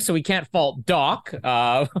 1955, so we can't fault Doc.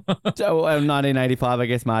 So, 1985, I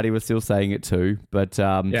guess Marty was still saying it too. But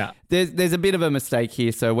there's a bit of a mistake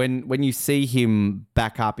here. So when you see him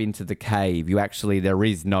back up into the cave, there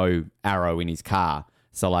is no arrow in his car.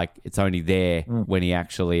 So, like, it's only there when he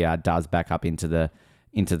actually does back up into the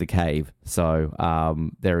cave.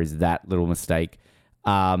 So there is that little mistake.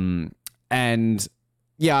 And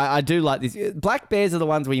Yeah, I do like this. Black bears are the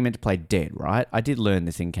ones where you're meant to play dead, right? I did learn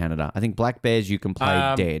this in Canada. I think black bears you can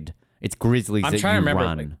play dead. It's grizzlies I'm that trying you to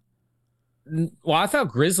remember, run. Well, I thought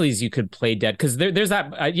grizzlies you could play dead because there's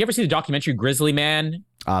that. You ever see the documentary Grizzly Man?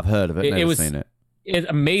 I've heard of it. Never seen it. It's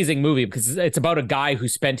an amazing movie because it's about a guy who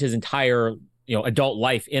spent his entire adult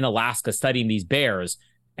life in Alaska studying these bears.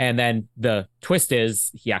 And then the twist is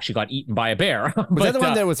he actually got eaten by a bear. Was that the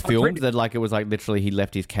one that was filmed? That like it was like literally he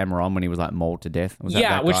left his camera on when he was like mauled to death? Was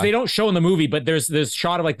that which guy? they don't show in the movie, but there's this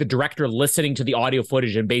shot of like the director listening to the audio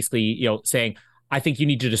footage and basically, saying, I think you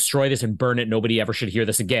need to destroy this and burn it. Nobody ever should hear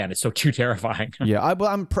this again. It's so too terrifying. Yeah,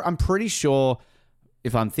 I'm pretty sure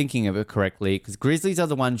if I'm thinking of it correctly, because grizzlies are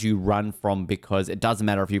the ones you run from because it doesn't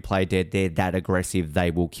matter if you play dead, they're that aggressive, they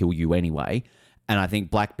will kill you anyway. And I think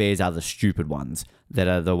black bears are the stupid ones that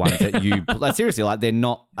are the ones that you like, seriously, like they're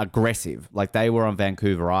not aggressive. Like they were on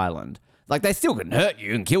Vancouver Island. Like they still can hurt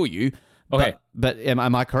you and kill you. Okay. But am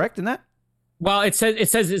I correct in that? Well, it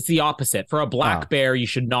says it's the opposite. For a black bear, you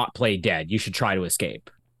should not play dead. You should try to escape.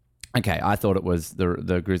 Okay, I thought it was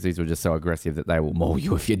the grizzlies were just so aggressive that they will maul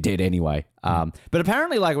you if you're dead anyway. But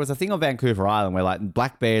apparently, like, it was a thing on Vancouver Island where, like,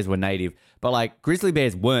 black bears were native, but, like, grizzly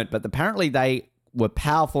bears weren't. But apparently they were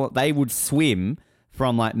powerful. They would swim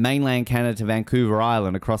from, like, mainland Canada to Vancouver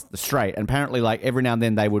Island across the strait. And apparently, like, every now and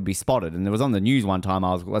then they would be spotted. And it was on the news one time.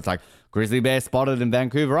 It's like, grizzly bear spotted in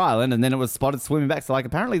Vancouver Island. And then it was spotted swimming back. So, like,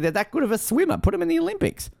 apparently they're that good of a swimmer. Put them in the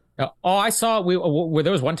Olympics. I saw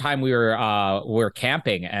there was one time we were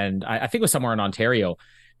camping, and I think it was somewhere in Ontario,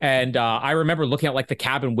 and I remember looking out like the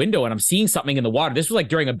cabin window, and I'm seeing something in the water. This was like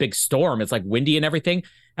during a big storm. It's like windy and everything,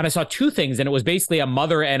 and I saw two things, and it was basically a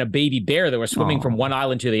mother and a baby bear that were swimming from one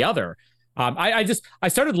island to the other. I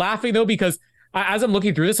started laughing though because as I'm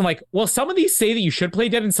looking through this, I'm like, well, some of these say that you should play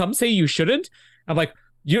dead, and some say you shouldn't. I'm like,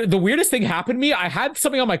 the weirdest thing happened to me. I had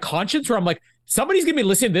something on my conscience where I'm like, somebody's going to be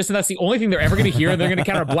listening to this, and that's the only thing they're ever going to hear, and they're going to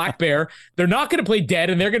encounter a black bear. They're not going to play dead,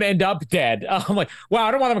 and they're going to end up dead. I'm like, wow,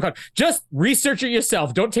 I don't want them to just research it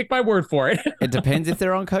yourself. Don't take my word for it. It depends if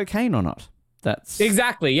they're on cocaine or not. That's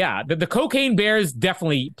exactly, yeah. The cocaine bears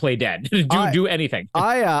definitely play dead. do anything.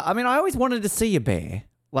 I mean, I always wanted to see a bear.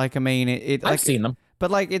 Like, I mean, I've seen them.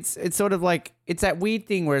 But, like, it's sort of like, it's that weird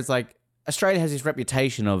thing where it's like, Australia has this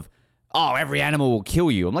reputation of, oh, every animal will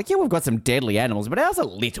kill you. I'm like, yeah, we've got some deadly animals, but ours are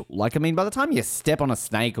little. Like, I mean, by the time you step on a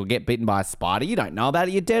snake or get bitten by a spider, you don't know about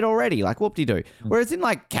it. You're dead already. Like, whoop-de-doo. Whereas in,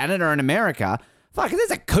 like, Canada and America, fuck, if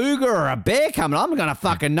there's a cougar or a bear coming, I'm going to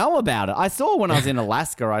fucking know about it. I saw when I was in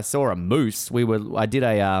Alaska, I saw a moose. I was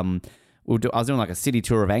doing, like, a city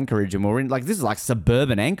tour of Anchorage, and we were in, like, this is, like,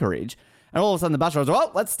 suburban Anchorage. And all of a sudden the bus driver was like,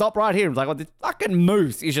 well, let's stop right here. It was like, well, this fucking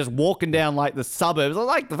moose is just walking down like the suburbs,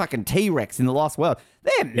 like the fucking T-Rex in the Lost World.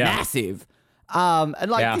 They're massive.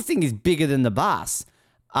 This thing is bigger than the bus.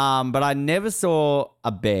 But I never saw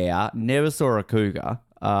a bear, never saw a cougar,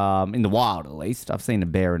 in the wild at least. I've seen a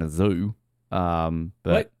bear in a zoo.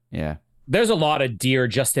 Yeah. There's a lot of deer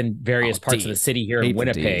just in various parts of the city here in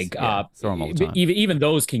Winnipeg. Even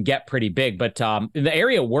those can get pretty big. But in the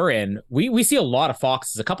area we're in, we see a lot of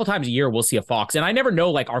foxes. A couple times a year, we'll see a fox. And I never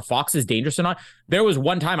know, like, are foxes dangerous or not? There was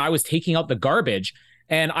one time I was taking out the garbage,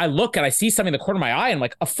 and I look and I see something in the corner of my eye, and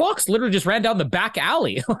like a fox literally just ran down the back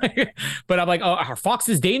alley. But I'm like, oh, are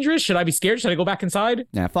foxes dangerous? Should I be scared? Should I go back inside?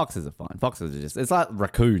 Yeah, foxes are fine. Foxes are just, it's like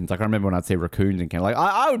raccoons. Like, I remember when I'd see raccoons in Canada, like,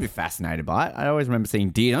 I would be fascinated by it. I always remember seeing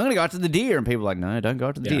deer. I'm going to go out to the deer. And people are like, no, don't go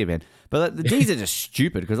out to the deer, man. But the deers are just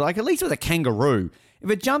stupid because, like, at least with a kangaroo, if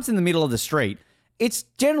it jumps in the middle of the street, it's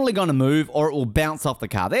generally going to move or it will bounce off the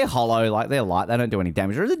car. They're hollow, like, they're light. They don't do any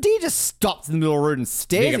damage. Or the deer just stops in the middle of the road and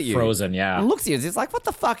stares at you. Frozen, yeah. And looks at you. It's like, what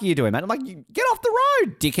the fuck are you doing, man? I'm like, get off the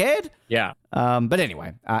road, dickhead. Yeah. But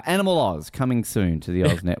anyway, Animal Oz coming soon to the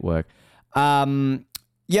Oz Network.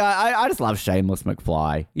 Yeah, I just love Shameless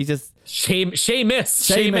McFly. He's just...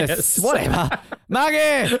 Seamus. Whatever.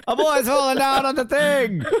 Maggie, a boy's falling down on the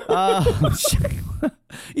thing.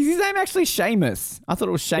 Is his name actually Seamus? I thought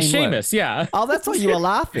it was Shameless. Seamus, yeah. Oh, that's why you were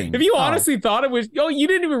laughing. If you honestly thought it was... Oh, you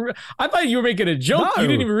didn't even... I thought you were making a joke. No. You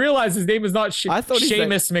didn't even realize his name is not Seamus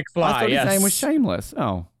McFly. I thought his name was Shameless.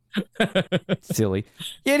 Oh. Silly.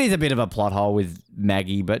 Yeah, it is a bit of a plot hole with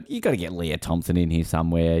Maggie, but you got to get Leah Thompson in here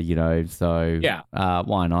somewhere, you know, so yeah,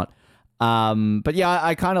 why not? But yeah,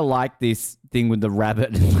 I kind of like this thing with the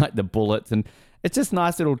rabbit and like the bullets, and it's just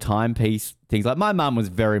nice little timepiece things. Like, my mum was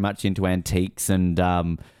very much into antiques, and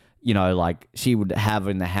you know, like, she would have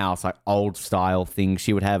in the house like old style things.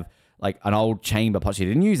 She would have like an old chamber pot. She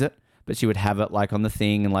didn't use it, but she would have it like on the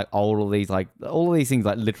thing, and like all of these things,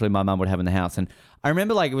 like literally my mum would have in the house. And I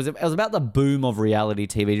remember, like, it was about the boom of reality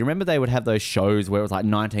TV. Do you remember they would have those shows where it was like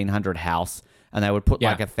 1900 House, and they would put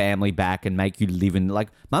Yeah. like a family back and make you live in like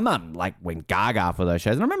my mum like went gaga for those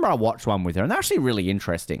shows. And I remember I watched one with her, and they're actually really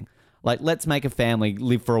interesting. Like, let's make a family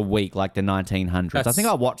live for a week like the 1900s. I think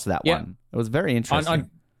I watched that one. It was very interesting.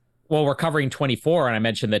 Well, we're covering 24, and I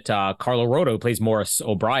mentioned that Carlo Roto, who plays Morris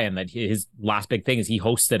O'Brien, that his last big thing is he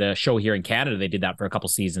hosted a show here in Canada. They did that for a couple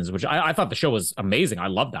seasons, which I thought the show was amazing. I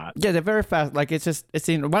love that. Yeah, they're very fast. Like, it's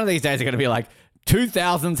in one of these days, they're going to be like,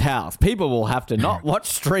 2000's house. People will have to not watch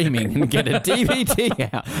streaming and get a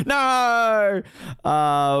DVD out. No.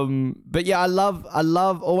 But yeah,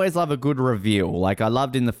 always love a good reveal. Like I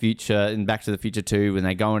loved in Back to the Future 2 when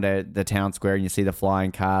they go into the town square and you see the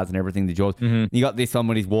flying cars and everything. The Jaws. Mm-hmm. You got this one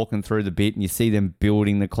when he's walking through the bit and you see them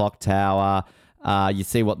building the clock tower. You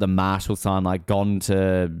see what the marshal sign like gone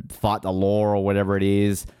to fight the law or whatever it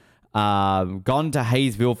is. Gone to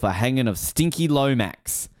Hayesville for hanging of Stinky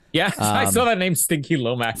Lomax. Yeah, I saw that name, Stinky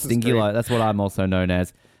Lomax. Stinky Lomax, that's what I'm also known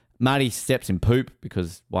as. Marty steps in poop,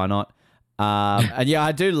 because why not? And yeah,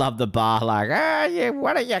 I do love the bar, like, yeah,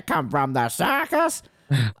 where do you come from, the circus?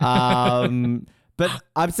 But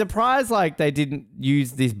I'm surprised, like, they didn't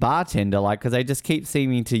use this bartender, like, because they just keep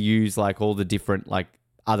seeming to use, like, all the different, like,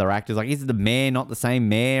 other actors. Like, is the mayor not the same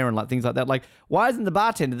mayor and, like, things like that? Like, why isn't the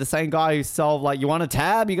bartender the same guy who solved, like, you want a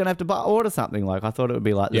tab, you're going to have to order something? Like, I thought it would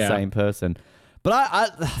be, like, the same person.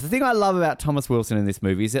 But the thing I love about Thomas Wilson in this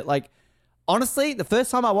movie is that, like, honestly, the first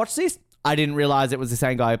time I watched this, I didn't realize it was the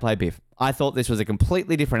same guy who played Biff. I thought this was a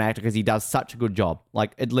completely different actor because he does such a good job.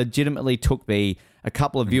 Like, it legitimately took me a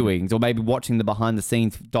couple of viewings or maybe watching the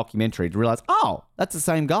behind-the-scenes documentary to realize, oh, that's the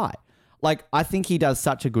same guy. Like, I think he does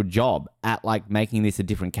such a good job at, like, making this a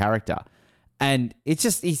different character. And it's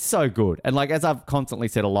just, he's so good. And like, as I've constantly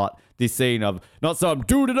said a lot, this scene of not some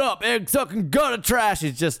dude it up, egg sucking gutter trash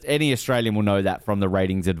is just, any Australian will know that from the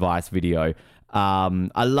ratings advice video.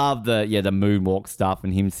 I love the moonwalk stuff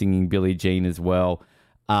and him singing Billie Jean as well.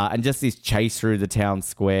 And just this chase through the town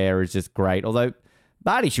square is just great. Although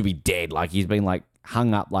Barty should be dead. Like, he's been like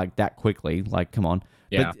hung up like that quickly. Like, come on.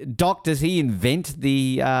 Yeah. But Doc, does he invent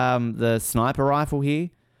the sniper rifle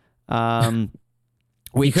here?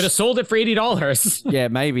 We could have sold it for $80. Yeah,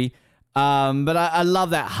 maybe. But I love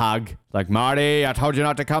that hug. Like, Marty, I told you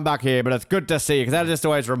not to come back here, but it's good to see you. Because that just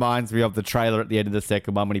always reminds me of the trailer at the end of the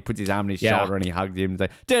second one when he puts his arm on his shoulder and he hugs him. It's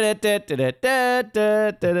like,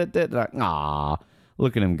 aw,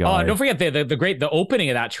 look at him go. Oh, don't forget the opening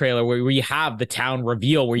of that trailer where you have the town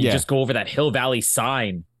reveal where you just go over that Hill Valley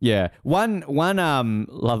sign. Yeah. One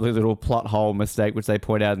lovely little plot hole mistake, which they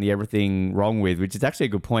point out in the Everything Wrong With, which is actually a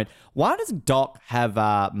good point. Why does Doc have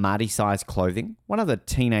Marty-sized clothing? One of the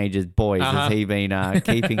teenagers' boys has he been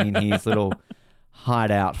keeping in his little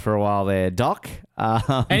hideout for a while there, Doc?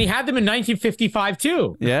 And he had them in 1955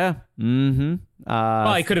 too. Yeah. Mm-hmm.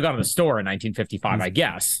 Well, he could have gone to the store in 1955, I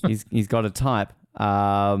guess. He's got a type.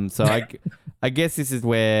 So I guess this is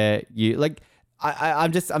where you like.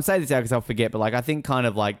 I'm saying this out because I'll forget, but like I think kind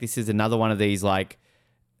of like this is another one of these like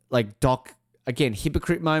Doc again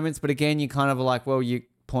hypocrite moments, but again you kind of are like, well, you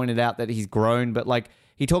pointed out that he's grown, but like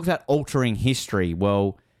he talks about altering history.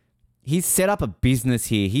 Well, he's set up a business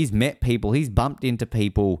here. He's met people. He's bumped into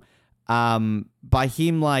people. By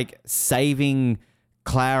him like saving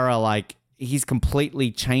Clara, like he's completely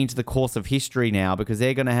changed the course of history now because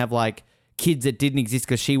they're gonna have like kids that didn't exist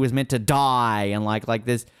because she was meant to die, and like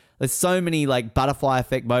there's so many like butterfly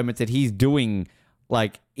effect moments that he's doing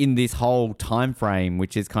like in this whole time frame,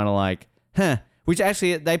 which is kind of like, which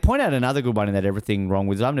actually they point out another good one in that Everything Wrong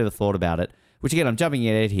With. I've never thought about it, which again, I'm jumping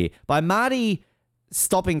ahead here. By Marty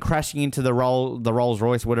stopping crashing into the Rolls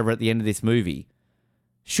Royce, whatever, at the end of this movie,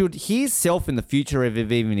 should his self in the future have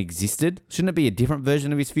even existed? Shouldn't it be a different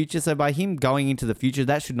version of his future? So by him going into the future,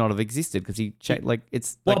 that should not have existed because he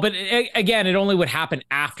it's well, but again, it only would happen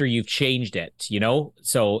after you've changed it, you know.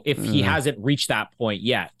 So if he hasn't reached that point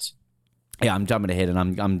yet, yeah, I'm jumping ahead and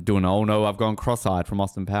I'm doing. Oh no, I've gone cross-eyed from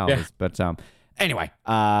Austin Powers. Yeah. But anyway,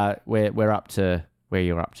 we're up to where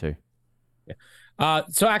you're up to.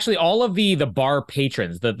 So actually all of the bar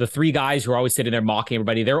patrons, the three guys who are always sitting there mocking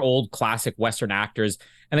everybody, they're old classic Western actors.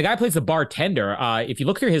 And the guy who plays the bartender. If you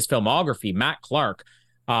look through his filmography, Matt Clark,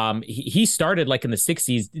 he started like in the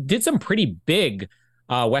 60s, did some pretty big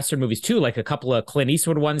Western movies too, like a couple of Clint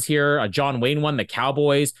Eastwood ones here, a John Wayne one, The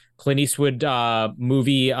Cowboys, Clint Eastwood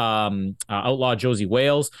movie, Outlaw Josie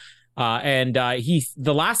Wales. And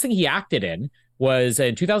the last thing he acted in was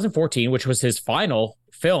in 2014, which was his final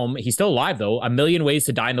film. He's still alive though. A Million Ways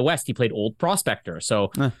to Die in the West. He played Old Prospector.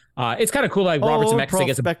 So it's kind of cool. Like Robert Zemeckis, I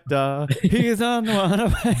guess. Prospector, he's on the one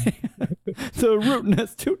away. The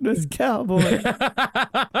rootinest, tootinest cowboy.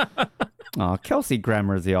 Oh, Kelsey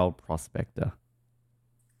Grammer is the old Prospector.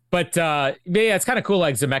 But yeah, it's kind of cool.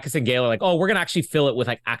 Like Zemeckis and Gale are like, oh, we're gonna actually fill it with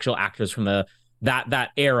like actual actors from that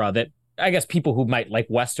era that I guess people who might like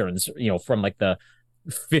westerns, from like the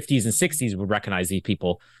 50s and 60s would recognize these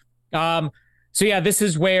people. So yeah, this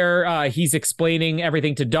is where he's explaining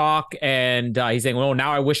everything to Doc, and he's saying, "Oh,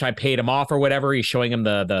 now I wish I paid him off or whatever." He's showing him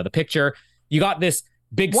the picture. You got this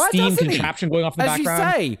big steam contraption going off in the background.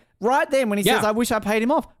 As you say, right then when he says, "I wish I paid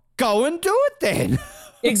him off," go and do it then.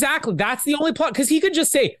 Exactly. That's the only plot, because he could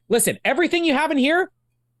just say, "Listen, everything you have in here,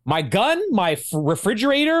 my gun, my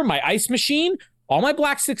refrigerator, my ice machine, all my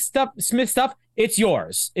blacksmith stuff, it's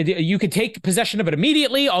yours. You could take possession of it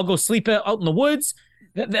immediately. I'll go sleep out in the woods."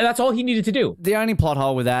 That's all he needed to do. The only plot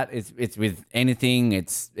hole with that is it's with anything.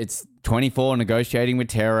 It's 24 negotiating with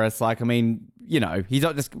terrorists. Like, I mean, he's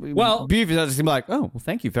not just Buford's not just gonna be like, oh, well,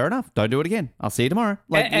 thank you, fair enough. Don't do it again. I'll see you tomorrow.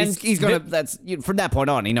 Like, he's gonna. That's from that point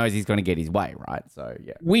on, he knows he's gonna get his way, right? So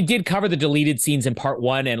yeah. We did cover the deleted scenes in part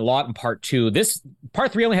 1 and a lot in part 2. This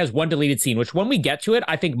part 3 only has one deleted scene, which when we get to it,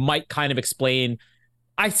 I think might kind of explain.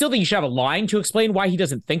 I still think you should have a line to explain why he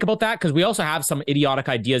doesn't think about that, because we also have some idiotic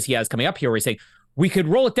ideas he has coming up here where he's saying, we could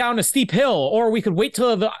roll it down a steep hill, or we could wait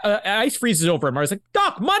till the ice freezes over. And I was like,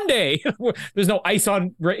 Doc, Monday. There's no ice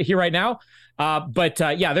on here right now. But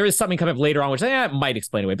there is something coming up later on, which I might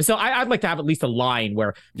explain away. But still, I'd like to have at least a line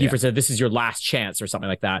where Buford said, this is your last chance or something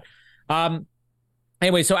like that.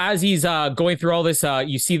 Anyway, so as he's going through all this,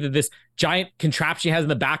 you see that this giant contraption he has in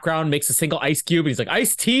the background makes a single ice cube. And he's like,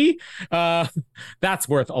 iced tea? That's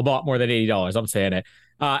worth a lot more than $80. I'm saying it.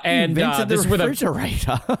 And this is where the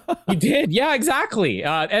refrigerator. He did, yeah, exactly.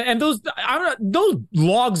 And those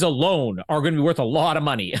logs alone are going to be worth a lot of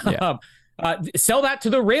money. Yeah. Sell that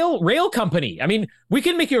to the rail company. I mean, we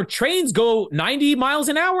can make your trains go 90 miles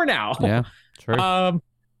an hour now. Yeah, true.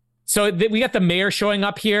 So we got the mayor showing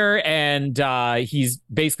up here, and he's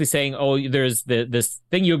basically saying, "Oh, there's this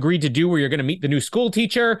thing you agreed to do where you're going to meet the new school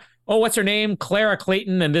teacher. Oh, what's her name? Clara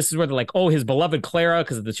Clayton." And this is where they're like, "Oh, his beloved Clara,"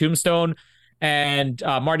 because of the tombstone. And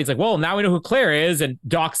Marty's like, well, now we know who Claire is. And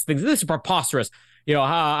Doc thinks, this is preposterous.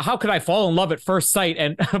 How could I fall in love at first sight?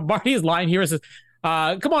 And Marty's line here says,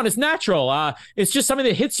 come on, it's natural. It's just something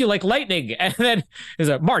that hits you like lightning. And then is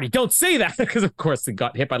like, Marty, don't say that. Because, of course, they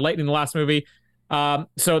got hit by lightning in the last movie.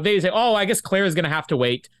 So they say, oh, I guess Claire is going to have to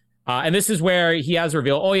wait. And this is where he has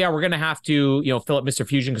revealed, oh, yeah, we're going to have to, fill up Mr.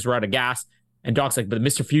 Fusion because we're out of gas. And Doc's like, but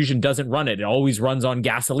Mr. Fusion doesn't run it. It always runs on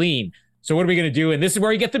gasoline. So what are we going to do? And this is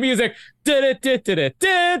where you get the music. I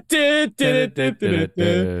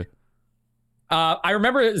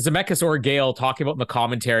remember Zemeckis or Gale talking about in the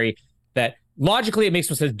commentary that logically it makes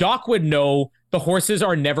no sense. Doc would know the horses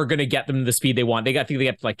are never going to get them the speed they want. I think they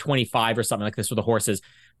get to like 25 or something like this with the horses.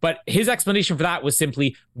 But his explanation for that was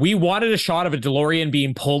simply, we wanted a shot of a DeLorean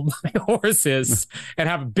being pulled by horses and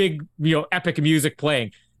have big, epic music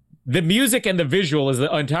playing. The music and the visual is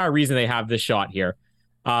the entire reason they have this shot here.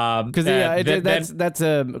 Because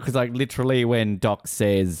because like literally when Doc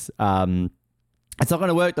says it's not going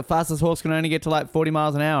to work, the fastest horse can only get to like 40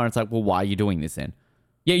 miles an hour. It's like, well, why are you doing this then?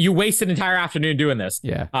 Yeah, you waste an entire afternoon doing this.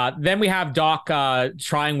 Yeah. Then we have Doc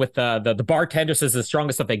trying with the bartender says the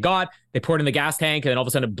strongest stuff they got. They pour it in the gas tank, and then all of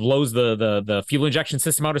a sudden it blows the fuel injection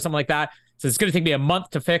system out or something like that. So it's going to take me a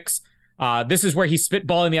month to fix. This is where he's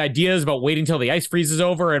spitballing the ideas about waiting till the ice freezes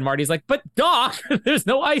over, and Marty's like, but Doc, there's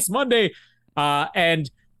no ice Monday.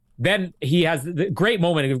 And then he has the great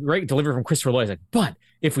moment, a great delivery from Christopher Lloyd. He's like, but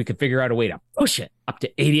if we could figure out a way to push it up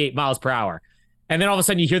to 88 miles per hour. And then all of a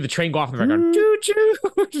sudden you hear the train go off in the background.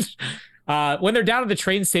 When they're down at the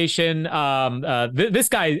train station, this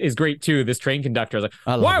guy is great too, this train conductor. I was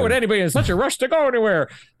like, why would anybody in such a rush to go anywhere?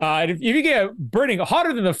 And if you get burning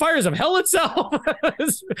hotter than the fires of hell itself,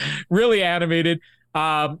 it's really animated.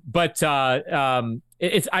 It's not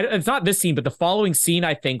this scene, but the following scene,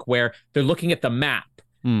 I think, where they're looking at the map.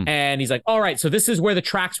 And he's like, all right, so this is where the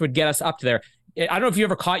tracks would get us up to there. I don't know if you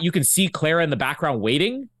ever caught, you can see Clara in the background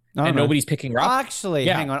waiting and nobody's picking her up. Actually,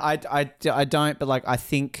 hang on. I don't, but like, I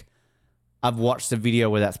think I've watched a video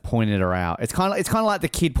where that's pointed her out. It's kind of like the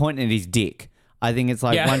kid pointing at his dick. I think it's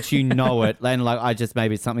like once you know it, then like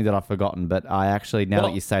maybe it's something that I've forgotten, but I actually, now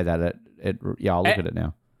that you say that, I'll look at it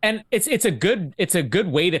now. And it's a good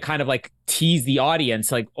way to kind of like tease the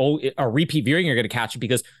audience, like, oh, a repeat viewing, you're going to catch it,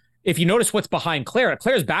 because if you notice what's behind Clara,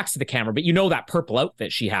 Clara's back's to the camera, but you know that purple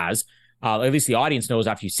outfit she has. At least the audience knows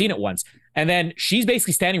after you've seen it once. And then she's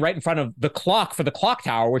basically standing right in front of the clock for the clock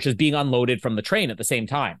tower, which is being unloaded from the train at the same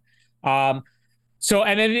time. And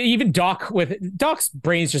then even Doc's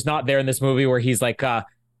brain's just not there in this movie, where he's like,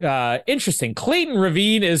 interesting. Clayton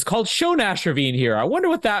Ravine is called Shonash Ravine here. I wonder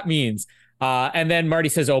what that means. And then Marty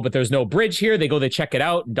says, oh, but there's no bridge here. They check it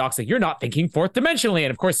out. And Doc's like, you're not thinking fourth dimensionally.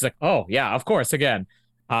 And of course, he's like, oh, yeah, of course, again.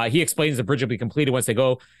 He explains the bridge will be completed once they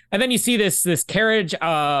go. And then you see this carriage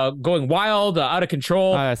going wild, out of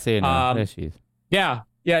control. Oh, I see it now. There she is. Yeah.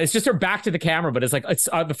 Yeah, it's just her back to the camera. But it's like, it's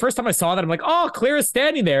the first time I saw that, I'm like, oh, Claire is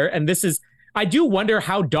standing there. And this is, I do wonder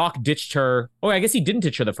how Doc ditched her. Oh, I guess he didn't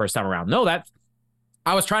ditch her the first time around. No,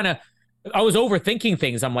 I was overthinking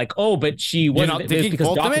things. I'm like, oh, but she wasn't. You're not thinking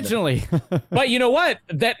fourth dimensionally. But you know what?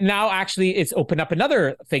 That now actually it's opened up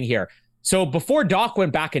another thing here. So before Doc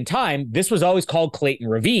went back in time, this was always called Clayton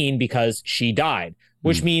Ravine because she died,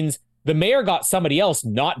 which means the mayor got somebody else,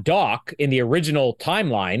 not Doc, in the original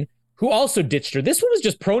timeline, who also ditched her. This one was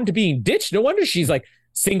just prone to being ditched. No wonder she's like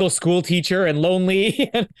single school teacher and lonely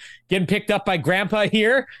and getting picked up by grandpa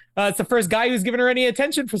here. It's the first guy who's given her any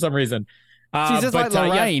attention for some reason. She's just like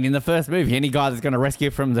Lorraine in the first movie. Any guy that's going to rescue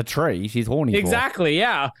her from the tree, she's horny exactly, for.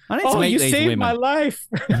 Yeah. I need to meet you these saved women. my life.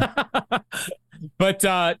 But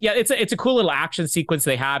yeah, it's a cool little action sequence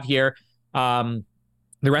they have here. The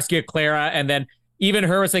rescue of Clara, and then even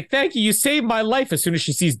her was like, "Thank you, you saved my life." As soon as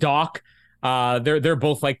she sees Doc, they're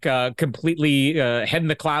both like completely head in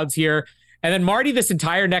the clouds here. And then Marty, this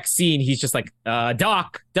entire next scene, he's just like,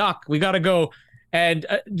 "Doc, we gotta go." And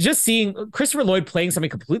just seeing Christopher Lloyd playing something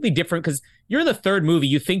completely different, because you're in the third movie,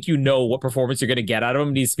 you think you know what performance you're going to get out of him,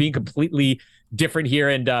 and he's being completely different here.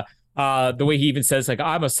 And the way he even says, like,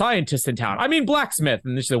 I'm a scientist in town. I mean, blacksmith.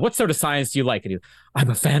 And she's like, what sort of science do you like? And he's, I'm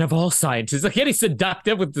a fan of all sciences. Like, getting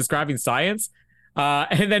seductive with describing science.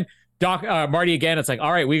 And then Doc, Marty again, it's like,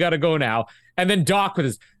 all right, we got to go now. And then Doc with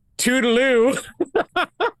his toodaloo.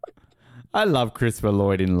 I love Christopher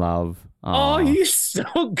Lloyd in Love. Oh, he's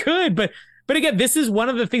so good. But again, this is one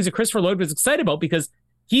of the things that Christopher Lloyd was excited about, because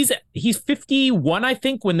he's 51, I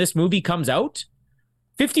think, when this movie comes out.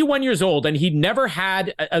 51 years old, and he'd never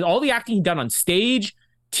had all the acting he'd done on stage,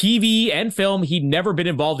 TV, and film. He'd never been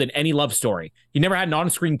involved in any love story. He never had an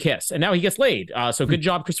on-screen kiss, and now he gets laid. So good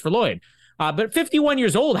job, Christopher Lloyd. But 51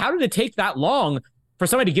 years old, how did it take that long for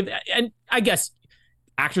somebody to give? And I guess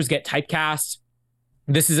actors get typecast.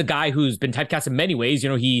 This is a guy who's been typecast in many ways. You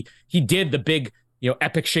know, he did the big,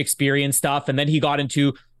 epic Shakespearean stuff, and then he got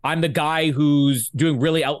into, I'm the guy who's doing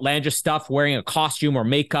really outlandish stuff, wearing a costume or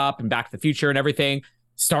makeup, and Back to the Future and everything.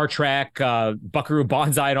 Star Trek, Buckaroo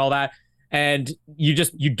Banzai and all that. And you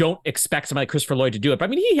don't expect somebody like Christopher Lloyd to do it. But I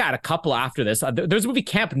mean, he had a couple after this. There's a movie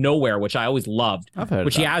Camp Nowhere, which I always loved,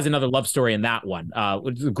 which he has another love story in that one.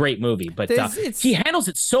 It's a great movie, but he handles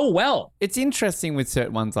it so well. It's interesting with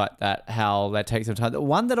certain ones like that, how that takes some time. The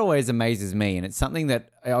one that always amazes me, and it's something that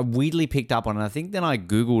I weirdly picked up on, and I think then I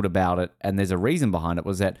Googled about it, and there's a reason behind it,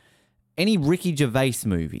 was that any Ricky Gervais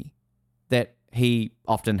movie that he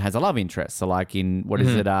often has a love interest. So like in, what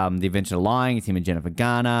is it? The Adventure of Lying, it's him and Jennifer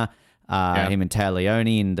Garner, him and Taylor Leone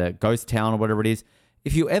in the Ghost Town or whatever it is.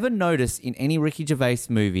 If you ever notice in any Ricky Gervais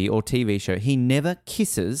movie or TV show, he never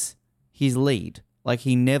kisses his lead. Like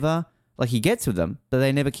he gets with them, but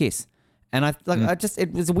they never kiss. And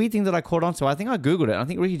it was a weird thing that I caught on to. I think I Googled it. I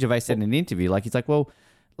think Ricky Gervais said in an interview, like, he's like, well,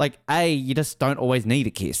 like, you just don't always need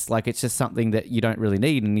a kiss. Like, it's just something that you don't really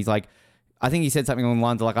need. And he's like, I think he said something along the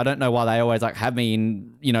lines of, like, I don't know why they always like have me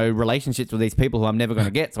in, relationships with these people who I'm never going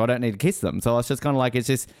to get, so I don't need to kiss them. So it's just kind of like, it's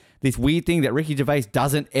just this weird thing that Ricky Gervais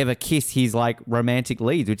doesn't ever kiss his like romantic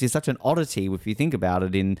leads, which is such an oddity if you think about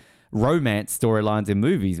it in romance storylines in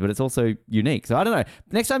movies, but it's also unique. So I don't know.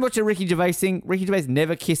 Next time I watch a Ricky Gervais thing, Ricky Gervais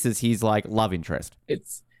never kisses his like love interest.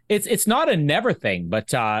 It's not a never thing,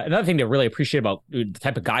 but another thing to really appreciate about the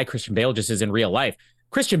type of guy Christian Bale just is in real life.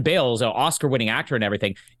 Christian Bale is an Oscar-winning actor and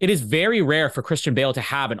everything. It is very rare for Christian Bale to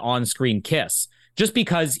have an on-screen kiss, just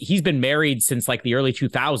because he's been married since like the early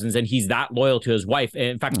 2000s and he's that loyal to his wife.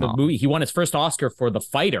 In fact, the movie, he won his first Oscar for The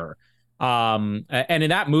Fighter. And in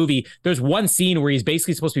that movie, there's one scene where he's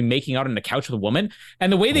basically supposed to be making out on the couch with a woman.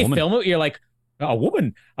 And the way they film it, you're like, a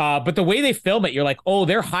woman. But the way they film it, you're like, oh,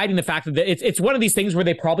 they're hiding the fact that it's one of these things where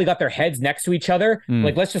they probably got their heads next to each other.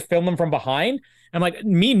 Like, let's just film them from behind. And like,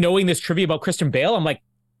 me knowing this trivia about Christian Bale, I'm like,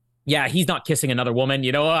 yeah, he's not kissing another woman,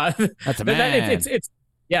 That's a man.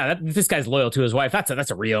 This guy's loyal to his wife.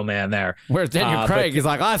 That's a real man there. Whereas Daniel Craig is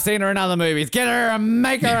like, I've seen her in other movies. Get her and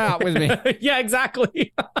make her out with me. Yeah,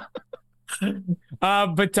 exactly.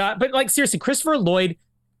 But like, seriously, Christopher Lloyd,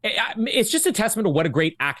 it's just a testament to what a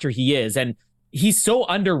great actor he is. And he's so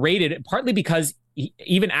underrated, partly because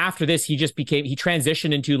even after this, he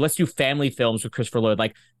transitioned into, let's do family films with Christopher Lloyd,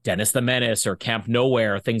 like Dennis the Menace or Camp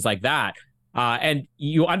Nowhere, or things like that. And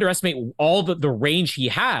you underestimate all the range he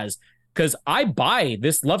has, because I buy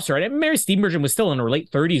this love story. And Mary Steenburgen was still in her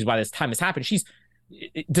late 30s by this time this happened. She's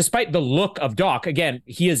despite the look of Doc, again,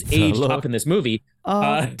 he is aged up in this movie.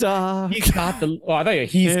 Doc. He's got the. Oh, I thought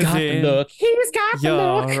he's got the look. He's got the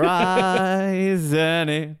look. Your eyes and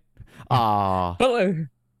it. Ah.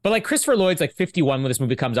 But like Christopher Lloyd's like 51 when this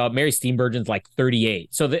movie comes out. Mary Steenburgen's like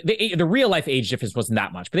 38. So the real life age difference wasn't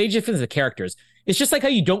that much. But the age difference of the characters, it's just like how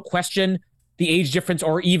you don't question the age difference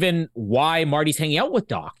or even why Marty's hanging out with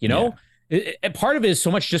Doc, you know? Part of it is so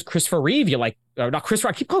much just Christopher Reeve. You're like, not Christopher.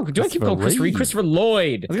 I keep calling Christopher Reeve? Christopher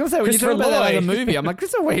Lloyd. I was going to say, when you talk about that other movie, I'm like,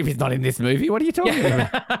 Christopher Reeve is not in this movie. What are you talking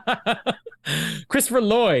about? Christopher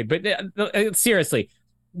Lloyd. But seriously,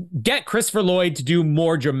 get Christopher Lloyd to do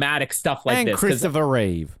more dramatic stuff like this. And Christopher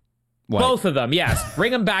Reeve. Both of them, yes.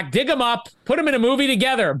 Bring them back, dig them up, put them in a movie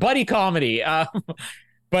together. Buddy comedy.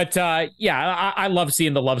 But I love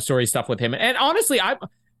seeing the love story stuff with him. And honestly, I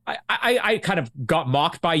kind of got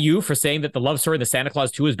mocked by you for saying that the love story of the Santa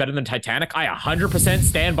Claus 2 is better than Titanic. I 100%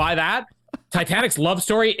 stand by that. Titanic's love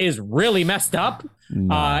story is really messed up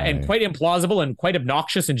and quite implausible and quite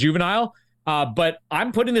obnoxious and juvenile. But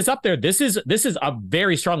I'm putting this up there. This is a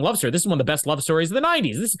very strong love story. This is one of the best love stories of the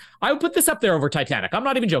 90s. I would put this up there over Titanic. I'm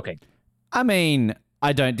not even joking. I mean,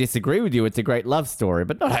 I don't disagree with you. It's a great love story,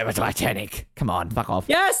 but not over Titanic. Come on, fuck off.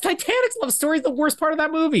 Yes, Titanic's love story is the worst part of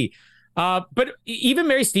that movie. But even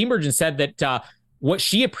Mary Steenburgen said that what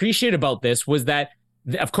she appreciated about this was that,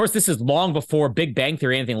 of course, this is long before Big Bang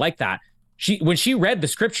Theory or anything like that. When she read the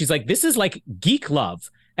script, she's like, this is like geek love.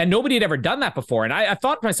 And nobody had ever done that before. And I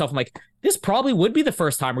thought to myself, I'm like, this probably would be the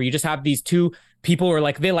first time where you just have these two people who are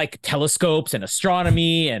like, they like telescopes and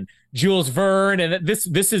astronomy and Jules Verne. And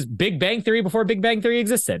this is Big Bang Theory before Big Bang Theory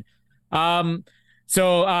existed.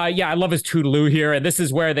 So I love his toodaloo here. And this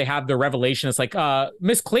is where they have the revelation. It's like,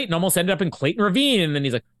 Miss Clayton almost ended up in Clayton Ravine. And then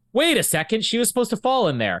he's like, wait a second, she was supposed to fall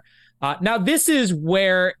in there. Now, this is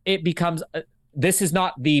where it becomes, this is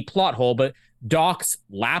not the plot hole, but Doc's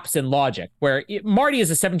lapse in logic, where Marty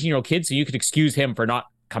is a 17-year-old kid, so you could excuse him for not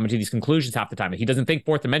coming to these conclusions half the time. He doesn't think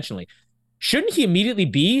fourth dimensionally. Shouldn't he immediately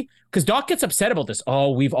be? Because Doc gets upset about this.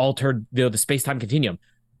 Oh, we've altered the space-time continuum.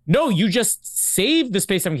 No, you just saved the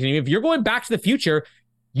space-time continuum. If you're going back to the future,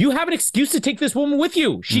 you have an excuse to take this woman with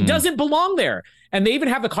you. She doesn't belong there. And they even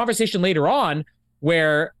have the conversation later on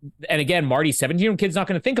where, and again, Marty's 17-year-old kid's not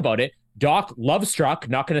going to think about it. Doc, love struck,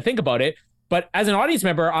 not going to think about it. But as an audience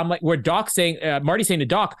member, I'm like, where Doc's saying, Marty's saying to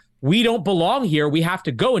Doc, we don't belong here. We have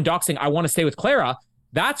to go. And Doc's saying, I want to stay with Clara.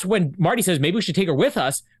 That's when Marty says, maybe we should take her with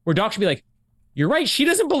us. Where Doc should be like, you're right. She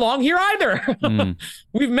doesn't belong here either.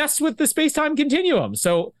 We've messed with the space-time continuum.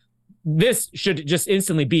 So this should just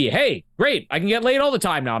instantly be, hey, great. I can get laid all the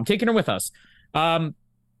time now. I'm taking her with us.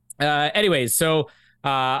 Anyways, so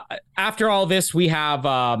after all this, we have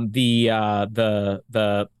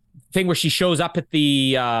the thing where she shows up at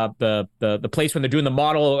the place when they're doing the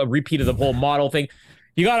model, a repeat of the whole model thing.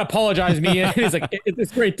 You gotta apologize to me. And he's like,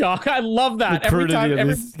 it's great, Doc. I love that. Every time,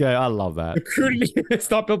 I love that. The crudity, it's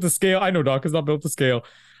not built to scale. I know, Doc, it's not built to scale.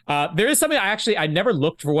 There is something I never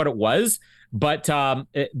looked for what it was, but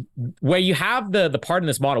where you have the part in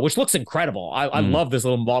this model, which looks incredible. I love this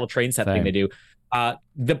little model train set thing they do.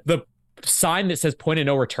 The sign that says point of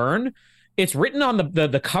no return, it's written on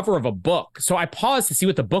the cover of a book. So I paused to see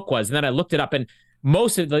what the book was, and then I looked it up, and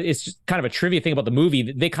most of it's just kind of a trivia thing about the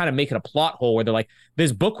movie. They kind of make it a plot hole where they're like,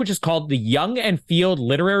 this book, which is called The Young and Field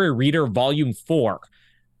Literary Reader Volume 4,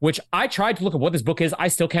 which I tried to look at what this book is. I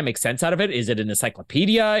still can't make sense out of it. Is it an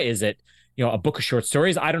encyclopedia? Is it, a book of short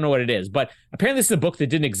stories? I don't know what it is, but apparently this is a book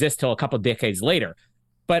that didn't exist till a couple of decades later.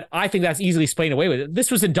 But I think that's easily explained away with it. This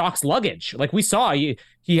was in Doc's luggage. Like we saw, he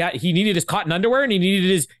needed his cotton underwear and he needed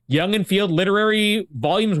his Young and Field Literary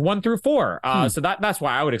Volumes 1 through 4. So that's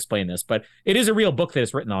why I would explain this. But it is a real book that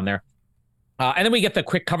is written on there. And then we get the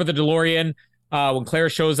quick cover of the DeLorean when Clara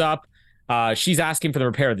shows up. She's asking for the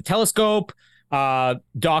repair of the telescope.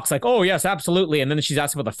 Doc's like, oh, yes, absolutely. And then she's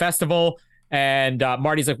asking about the festival. And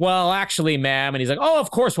Marty's like, well, actually, ma'am. And he's like, oh, of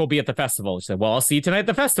course we'll be at the festival. She said, well, I'll see you tonight at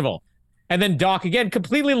the festival. And then Doc, again,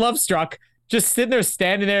 completely love-struck, just sitting there,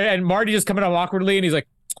 standing there, and Marty just coming up awkwardly, and he's like,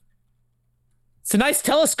 it's a nice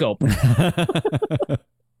telescope.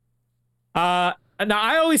 Now,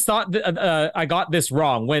 I always thought that I got this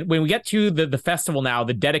wrong. When we get to the festival now,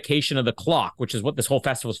 the dedication of the clock, which is what this whole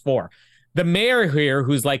festival is for, the mayor here,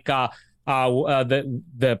 who's like,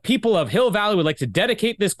 the people of Hill Valley would like to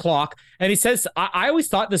dedicate this clock. And he says, I always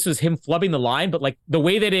thought this was him flubbing the line, but like the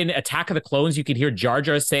way that in Attack of the Clones, you could hear Jar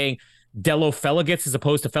Jar saying, Dello Feligates as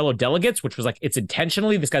opposed to fellow delegates, which was like, it's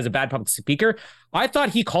intentionally, this guy's a bad public speaker. I thought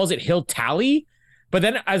he calls it Hill Tally, but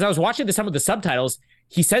then as I was watching some of the subtitles,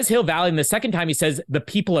 he says Hill Valley, and the second time he says the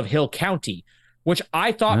people of Hill County. which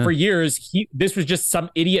I thought for years this was just some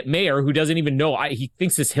idiot mayor who doesn't even know. He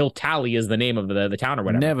thinks this Hill Tally is the name of the town or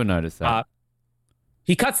whatever. Never noticed that.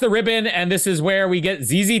 He cuts the ribbon, and this is where we get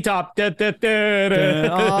ZZ Top. Oh,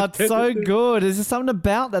 it's so good. There's just something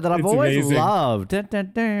about that I've always amazing. loved.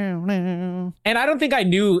 And I don't think I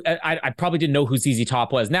knew, I probably didn't know who ZZ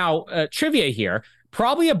Top was. Now, trivia here,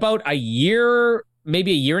 probably about a year,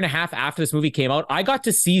 maybe a year and a half after this movie came out, I got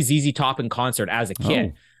to see ZZ Top in concert as a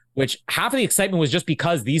kid, which half of the excitement was just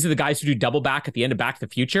because these are the guys who do double back at the end of Back to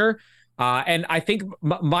the Future. And I think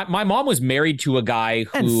my mom was married to a guy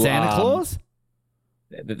who... And Santa Claus?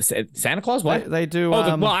 Santa Claus? What? They do.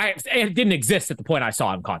 It didn't exist at the point I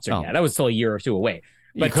saw him in concert. Yeah, that was still a year or two away.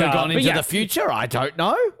 But you could have gone into the future. I don't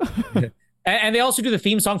know. and they also do the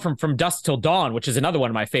theme song from Dusk Till Dawn, which is another one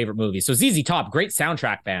of my favorite movies. So ZZ Top, great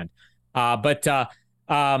soundtrack band. My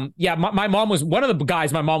mom was one of the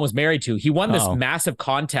guys my mom was married to. He won this massive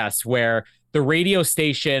contest where the radio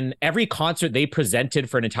station, every concert they presented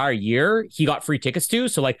for an entire year, he got free tickets to.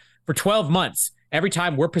 So like for 12 months. Every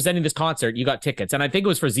time we're presenting this concert, you got tickets. And I think it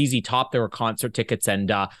was for ZZ Top, there were concert tickets.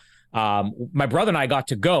 And my brother and I got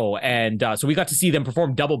to go. And so we got to see them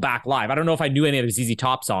perform Double Back live. I don't know if I knew any of the ZZ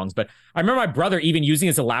Top songs, but I remember my brother even using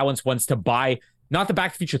his allowance once to buy, not the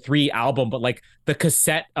Back to the Future 3 album, but like the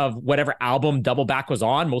cassette of whatever album Double Back was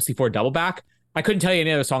on, mostly for Double Back. I couldn't tell you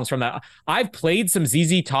any other songs from that. I've played some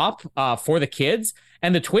ZZ Top for the kids,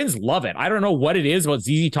 and the twins love it. I don't know what it is about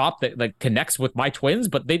ZZ Top that like connects with my twins,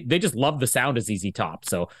 but they just love the sound of ZZ Top.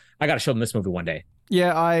 So I got to show them this movie one day.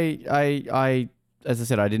 Yeah, I as I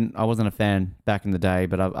said, I wasn't a fan back in the day,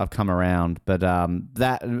 but I've come around. But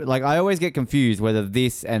that, like, I always get confused whether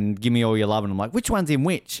this and Give Me All Your Love, and I'm like, which one's in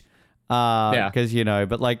which? Because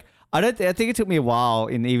but like. I think it took me a while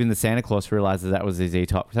in even the Santa Claus to realize that was ZZ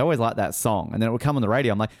Top, because I always liked that song. And then it would come on the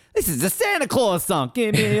radio. I'm like, this is the Santa Claus song.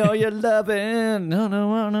 Give me all your loving.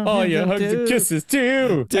 No. All your hugs and kisses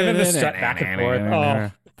too. And then the strut back and forth.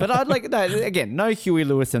 Oh. But I'd like, no, again, no Huey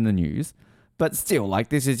Lewis and the News. But still, like,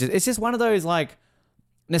 it's just one of those, like,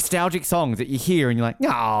 nostalgic songs that you hear and you're like,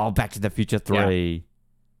 oh, Back to the Future 3.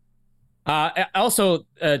 Yeah. Also,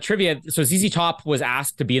 trivia. So ZZ Top was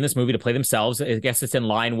asked to be in this movie to play themselves. I guess it's in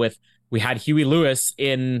line with, we had Huey Lewis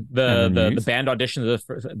in the band audition,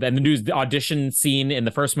 and the news audition scene in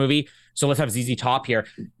the first movie. So let's have ZZ Top here.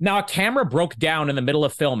 Now, a camera broke down in the middle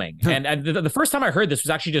of filming. and the first time I heard this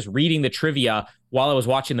was actually just reading the trivia while I was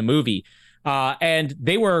watching the movie. And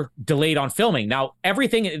they were delayed on filming. Now,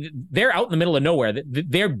 they're out in the middle of nowhere.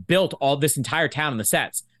 They're built all this entire town in the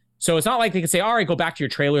sets. So it's not like they can say, all right, go back to your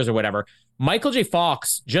trailers or whatever. Michael J.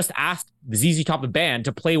 Fox just asked the ZZ Top, the band,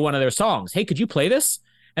 to play one of their songs. Hey, could you play this?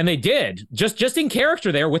 And they did, just in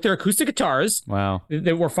character there with their acoustic guitars. Wow.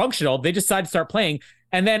 They were functional. They decided to start playing.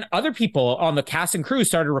 And then other people on the cast and crew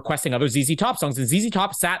started requesting other ZZ Top songs. And ZZ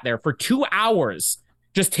Top sat there for 2 hours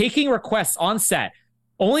just taking requests on set,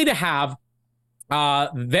 only to have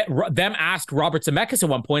them ask Robert Zemeckis at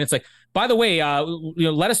one point. It's like, by the way,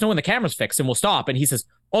 let us know when the camera's fixed and we'll stop. And he says,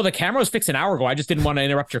 oh, the camera was fixed an hour ago. I just didn't want to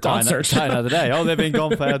interrupt your concert. Die another day. Oh, they've been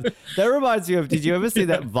gone for... That reminds me of, did you ever see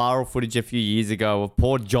that viral footage a few years ago of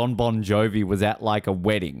poor John Bon Jovi was at like a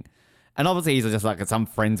wedding? And obviously he's just like at some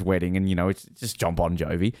friend's wedding and, it's just John Bon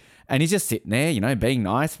Jovi. And he's just sitting there, being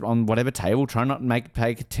nice on whatever table, trying not to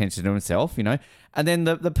pay attention to himself, And then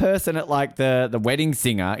the person at like the wedding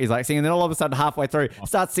singer is like singing, and then all of a sudden halfway through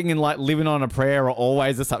starts singing like Living on a Prayer or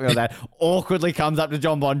Always or something like that. Awkwardly comes up to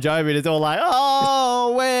John Bon Jovi and it's all like,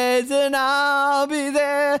 always and I'll be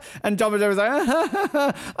there. And John Bon Jovi's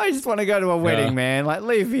like, I just want to go to a wedding, man. Like,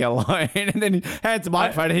 leave me alone. And then he hands the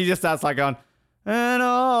microphone and he just starts like going, and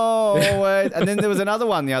always. And then there was another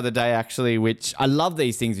one the other day, actually, which I love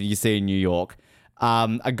these things that you see in New York.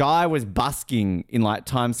 A guy was busking in like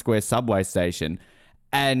Times Square subway station,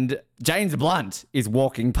 and James Blunt is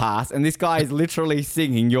walking past, and this guy is literally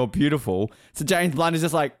singing "You're Beautiful." So James Blunt is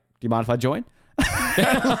just like, "Do you mind if I join?"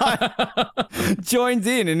 Joins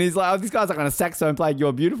in, and he's like, "Oh, this guy's like on a saxophone playing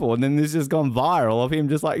 "You're Beautiful," and then this just gone viral of him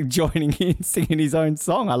just like joining in, singing his own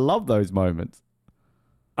song. I love those moments.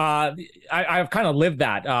 I've kind of lived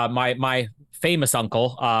that. My famous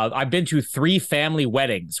uncle, I've been to 3 family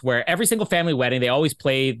weddings where every single family wedding, they always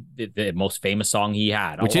play the most famous song he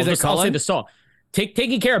had. Which is it, I'll say the song.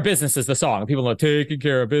 Taking Care of Business is the song. People are taking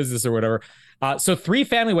care of business or whatever. So 3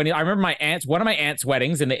 family weddings. I remember one of my aunt's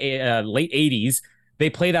weddings in the late 80s, they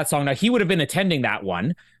play that song. Now, he would have been attending that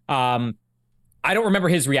one. I don't remember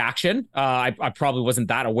his reaction. I probably wasn't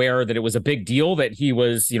that aware that it was a big deal that he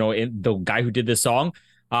was, the guy who did this song.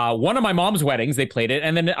 One of my mom's weddings, they played it.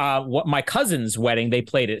 And then my cousin's wedding, they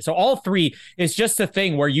played it. So all three is just a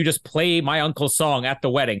thing where you just play my uncle's song at the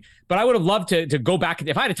wedding. But I would have loved to go back.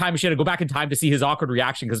 If I had a time machine, I'd go back in time to see his awkward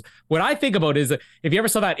reaction. Because what I think about is, if you ever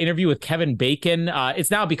saw that interview with Kevin Bacon, it's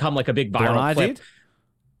now become like a big viral clip.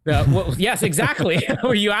 Well, yes, exactly.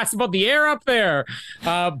 Where you asked about the air up there.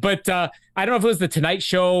 But I don't know if it was the Tonight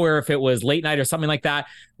Show or if it was Late Night or something like that,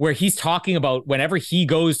 where he's talking about whenever he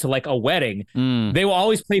goes to like a wedding, they will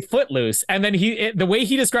always play Footloose. And then the way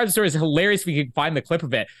he describes the story is hilarious if you can find the clip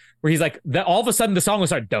of it, where he's like, all of a sudden the song will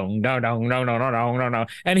start, dong, dong, dong, no, no, no, no, no, no.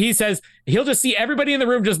 And he says, he'll just see everybody in the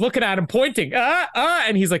room just looking at him, pointing,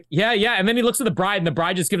 and he's like, yeah, yeah. And then he looks at the bride, and the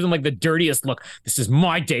bride just gives him like the dirtiest look. This is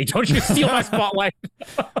my day. Don't you steal my spotlight.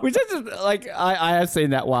 Which is just, like, I have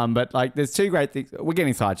seen that one, but like, there's two great things. We're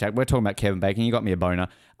getting sidetracked. We're talking about Kevin Bacon. You got me a boner.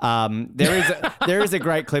 There is a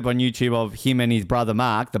great clip on YouTube of him and his brother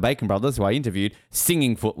Mark, the Bacon brothers, who I interviewed,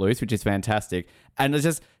 singing Footloose, which is fantastic. And it's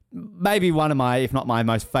just maybe one of my, if not my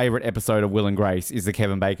most favorite episode of Will and Grace is the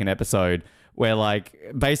Kevin Bacon episode, where like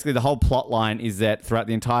basically the whole plot line is that throughout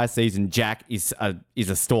the entire season, Jack is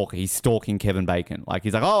a stalker. He's stalking Kevin Bacon. Like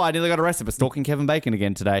he's like, oh, I nearly got arrested for stalking Kevin Bacon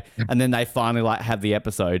again today. And then they finally like have the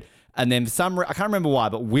episode. And then I can't remember why,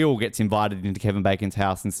 but Will gets invited into Kevin Bacon's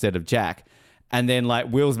house instead of Jack. And then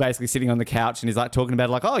like Will's basically sitting on the couch and he's like talking about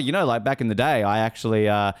like, oh, you know, like back in the day, I actually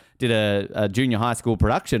did a junior high school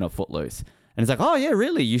production of Footloose. And he's like, oh, yeah,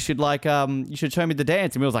 really? You should like, you should show me the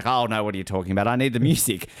dance. And Will's like, oh, no, what are you talking about? I need the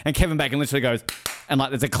music. And Kevin Bacon literally goes, and like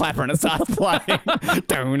there's a clapper and it starts playing.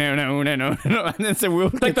 No. And then so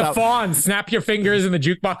Will like the Fawn, snap your fingers in the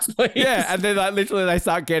jukebox plays. Yeah, and then like literally they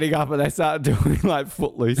start getting up and they start doing like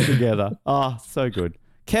Footloose together. Oh, so good.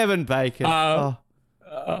 Kevin Bacon. Now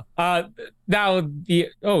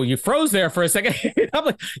you froze there for a second. I'm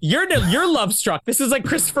like, you're love struck. This is like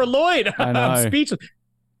Christopher Lloyd. I know. I'm speechless.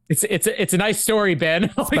 It's a nice story,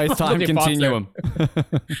 Ben. Space-time continuum.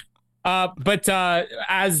 But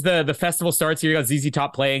as the festival starts here, you got ZZ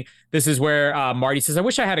Top playing. This is where Marty says, I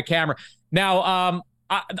wish I had a camera. Now,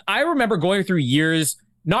 I remember going through years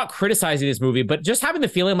not criticizing this movie, but just having the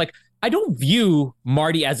feeling like I don't view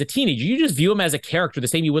Marty as a teenager. You just view him as a character, the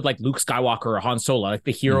same you would like Luke Skywalker or Han Solo, like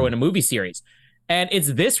the hero in a movie series. And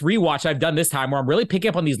it's this rewatch I've done this time where I'm really picking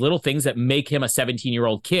up on these little things that make him a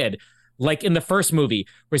 17-year-old kid. Like in the first movie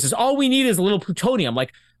where he says, all we need is a little plutonium.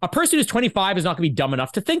 Like a person who's 25 is not going to be dumb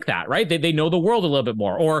enough to think that, right? They know the world a little bit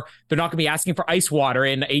more, or they're not going to be asking for ice water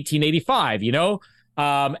in 1885, you know?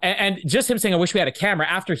 And just him saying, I wish we had a camera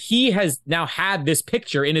after he has now had this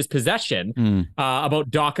picture in his possession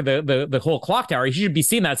about Doc of the whole clock tower. He should be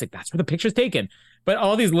seeing that. It's like, that's where the picture's taken. But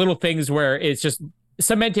all these little things where it's just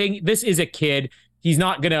cementing, this is a kid. He's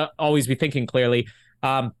not going to always be thinking clearly.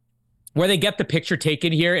 Where they get the picture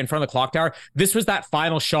taken here in front of the clock tower. This was that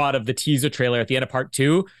final shot of the teaser trailer at the end of part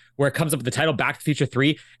 2, where it comes up with the title Back to the Future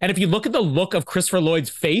 3. And if you look at the look of Christopher Lloyd's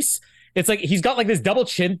face, it's like he's got like this double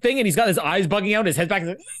chin thing and he's got his eyes bugging out, his head's back.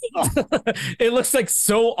 It looks like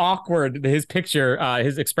so awkward, his picture,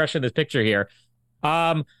 his expression in this picture here.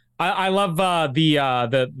 I love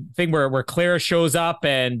the thing where Claire shows up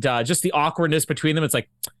and just the awkwardness between them. It's like,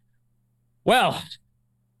 well,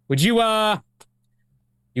 would you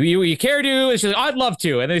You care to? And she's like, I'd love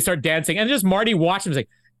to. And then they start dancing. And just Marty watches him. He's like,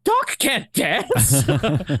 Doc can't dance.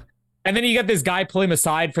 And then you get this guy pulling him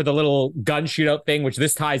aside for the little gun shootout thing, which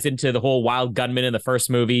this ties into the whole wild gunman in the first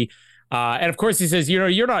movie. And of course he says, you know,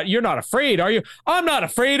 you're not afraid, are you? I'm not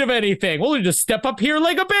afraid of anything. We'll just step up here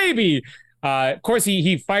like a baby. Of course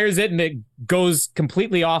he fires it and it goes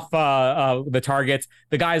completely off the targets.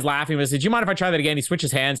 The guy's laughing. He says, do you mind if I try that again? He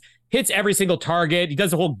switches hands, hits every single target. He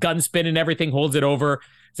does the whole gun spin and everything, holds it over.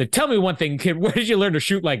 So tell me one thing, kid, where did you learn to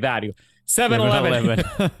shoot like that? He goes, 7-Eleven.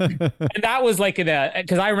 And that was like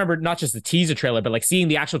because I remember not just the teaser trailer, but like seeing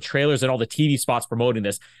the actual trailers and all the TV spots promoting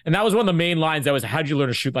this. And that was one of the main lines that was, how'd you learn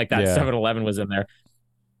to shoot like that? Yeah. 7-Eleven was in there.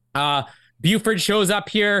 Buford shows up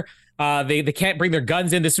here. They can't bring their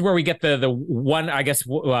guns in. This is where we get the one, I guess,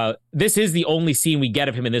 this is the only scene we get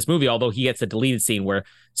of him in this movie, although he gets a deleted scene where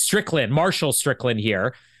Marshall Strickland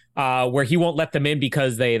here, where he won't let them in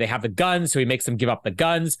because they have the guns, so he makes them give up the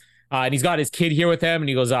guns. And he's got his kid here with him, and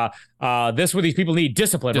he goes, this is where these people need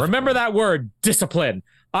discipline. Remember that word, discipline.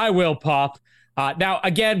 I will, Pop. Now,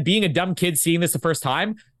 again, being a dumb kid seeing this the first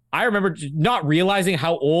time, I remember not realizing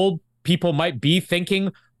how old people might be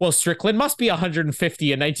thinking, well, Strickland must be 150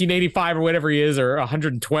 in 1985 or whatever he is, or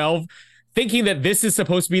 112, thinking that this is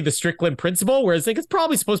supposed to be the Strickland principal, whereas like it's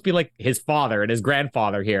probably supposed to be like his father and his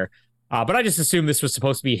grandfather here. But I just assumed this was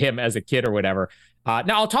supposed to be him as a kid or whatever. Now,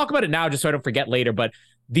 I'll talk about it now just so I don't forget later, but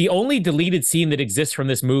the only deleted scene that exists from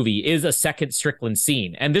this movie is a second Strickland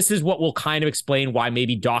scene. And this is what will kind of explain why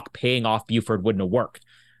maybe Doc paying off Buford wouldn't have worked.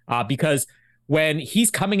 Because when he's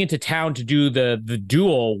coming into town to do the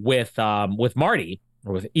duel with Marty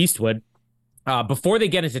or with Eastwood, before they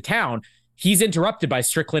get into town, he's interrupted by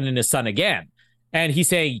Strickland and his son again. And he's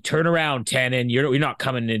saying, turn around, Tannen. You're not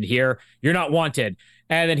coming in here. You're not wanted.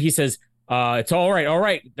 And then he says, it's all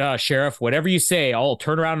right, Sheriff, whatever you say, I'll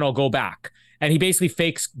turn around and I'll go back. And he basically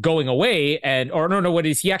fakes going away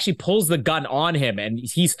he actually pulls the gun on him and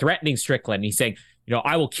he's threatening Strickland. He's saying,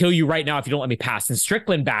 I will kill you right now if you don't let me pass. And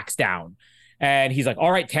Strickland backs down and he's like,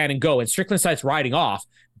 all right, Tannen, go. And Strickland starts riding off.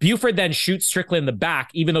 Buford then shoots Strickland in the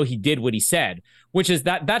back, even though he did what he said, which is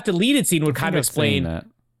that deleted scene would kind of explain that.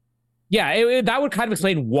 Yeah, that would kind of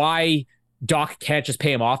explain why Doc can't just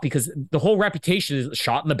pay him off, because the whole reputation is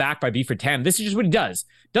shot in the back by Buford Tannen. This is just what he does.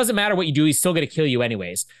 Doesn't matter what you do, he's still going to kill you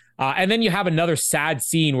anyways. And then you have another sad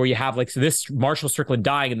scene where you have like this Marshall Strickland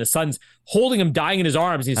dying and the son's holding him dying in his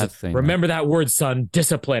arms. He says, remember that word, son,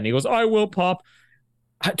 discipline. He goes, I will, Pop.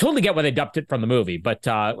 I totally get why they dubbed it from the movie, but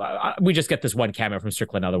we just get this one cameo from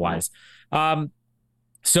Strickland otherwise.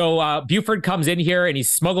 So Buford comes in here and he's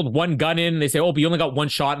smuggled one gun in. They say, oh, but you only got one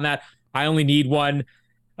shot in that. I only need one.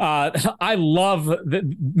 I love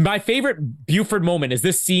my favorite Buford moment is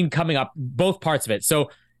this scene coming up, both parts of it.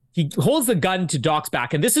 So he holds the gun to Doc's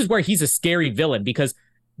back, and this is where he's a scary villain, because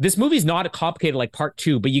this movie's not complicated like part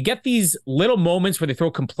 2, but you get these little moments where they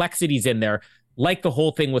throw complexities in there, like the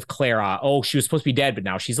whole thing with Clara. Oh, she was supposed to be dead, but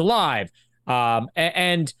now she's alive.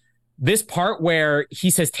 And this part where he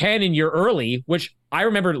says, Tannen, you're early, which I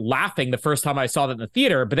remember laughing the first time I saw that in the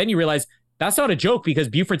theater, but then you realize that's not a joke, because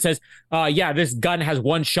Buford says, this gun has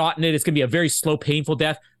one shot in it. It's going to be a very slow, painful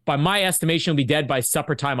death. By my estimation, he'll be dead by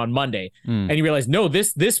supper time on Monday. And you realize, no,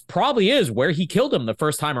 this probably is where he killed him the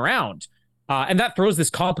first time around. And that throws this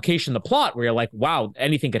complication in the plot where you're like, wow,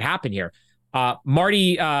 anything could happen here.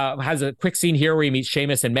 Marty has a quick scene here where he meets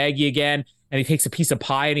Seamus and Maggie again, and he takes a piece of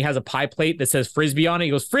pie and he has a pie plate that says Frisbee on it.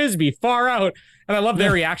 He goes, Frisbee, far out. And I love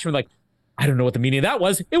their reaction. Like, I don't know what the meaning of that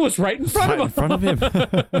was. It was right in front of him.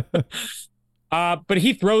 But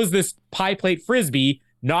he throws this pie plate Frisbee,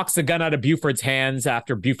 knocks the gun out of Buford's hands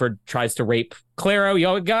after Buford tries to rape Clara.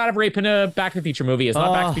 You gotta have rape in a Back to the Future movie. It's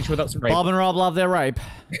not Back to the Future without some rape. Bob and Rob love their rape.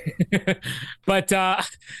 But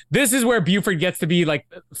this is where Buford gets to be like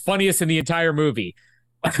funniest in the entire movie.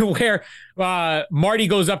 Where Marty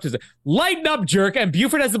goes up to the lighten up, jerk, and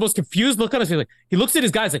Buford has the most confused look on his face. Like, he looks at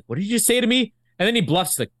his guys like, what did you just say to me? And then he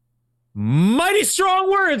bluffs. He's like, mighty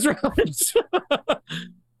strong words, right?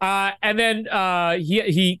 And then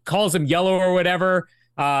he calls him yellow or whatever.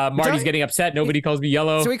 Marty's getting upset. Nobody calls me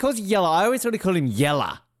yellow. So he calls you yellow. I always thought he called him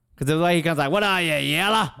Yeller. Because the way he comes like, what are you,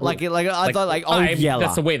 Yeller? Like I thought like old Yeller.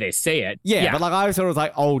 That's the way they say it. Yeah, but like I always thought it was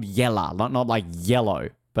like old Yeller, not like yellow.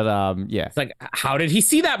 But yeah. It's like, how did he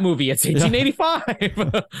see that movie? It's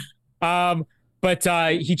 1885. But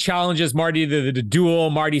he challenges Marty to the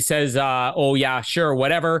duel. Marty says, oh yeah, sure,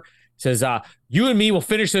 whatever. Says, you and me will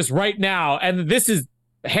finish this right now. And this is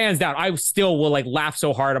hands down, I still will like laugh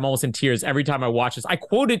so hard. I'm almost in tears every time I watch this. I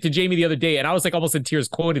quoted to Jamie the other day and I was like almost in tears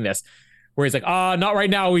quoting this, where he's like, not right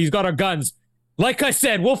now. He's got our guns. Like I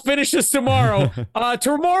said, we'll finish this tomorrow.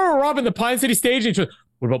 Tomorrow we're robbing the Pine City stage. And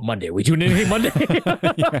what about Monday? Are we doing anything Monday?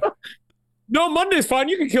 No, Monday's fine.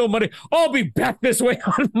 You can kill Monday. I'll be back this way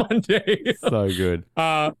on Monday. So good.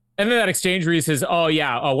 And then that exchange where he says, oh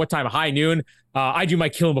yeah, what time? High noon. I do my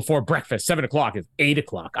killing before breakfast. 7 o'clock is 8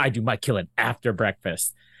 o'clock. I do my killing after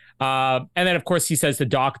breakfast. And then, of course, he says to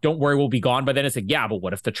Doc, don't worry, we'll be gone. But then it's like, yeah, but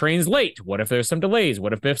what if the train's late? What if there's some delays?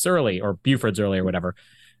 What if Biff's early or Buford's early or whatever?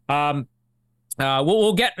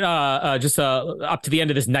 We'll get just up to the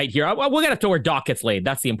end of this night here. We'll get up to where Doc gets laid.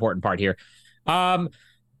 That's the important part here.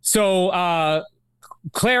 So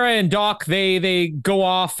Clara and Doc, they go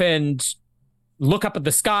off and look up at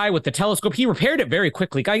the sky with the telescope. He repaired it very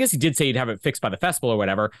quickly. I guess he did say he'd have it fixed by the festival or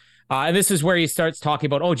whatever. And this is where he starts talking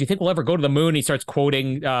about, oh, do you think we'll ever go to the moon? He starts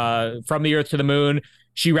quoting from the Earth to the moon.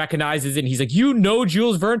 She recognizes it. And he's like, you know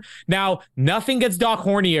Jules Verne? Now, nothing gets Doc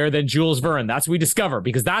hornier than Jules Verne. That's what we discover,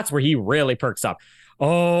 because that's where he really perks up.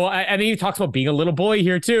 Oh, and he talks about being a little boy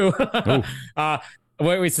here, too.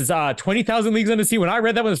 Where he says, 20,000 Leagues Under the Sea. When I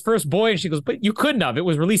read that when I was first boy, and she goes, but you couldn't have. It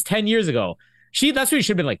was released 10 years ago. That's what he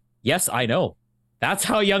should have been like, yes, I know. That's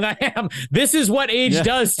how young I am. This is what age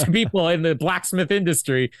does to people in the blacksmith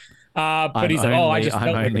industry. But he's like,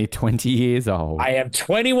 I'm only 20 years old. I am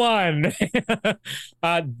 21.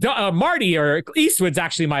 Marty or Eastwood's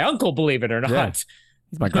actually my uncle, believe it or not. Yeah.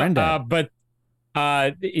 He's my granddad. But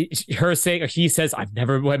Her saying, he says, I've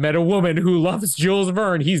never met a woman who loves Jules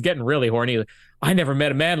Verne. He's getting really horny. I never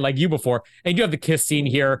met a man like you before. And you have the kiss scene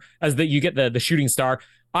here as you get the shooting star.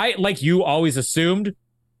 I, like you, always assumed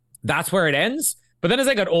that's where it ends. But then as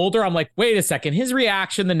I got older, I'm like, wait a second. His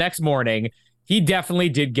reaction the next morning, he definitely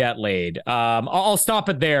did get laid. I'll stop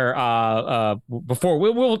it there. Before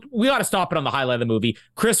we got to stop it on the highlight of the movie.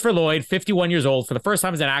 Christopher Lloyd, 51 years old, for the first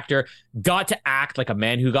time as an actor, got to act like a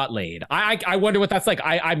man who got laid. I wonder what that's like.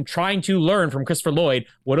 I'm trying to learn from Christopher Lloyd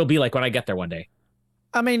what it'll be like when I get there one day.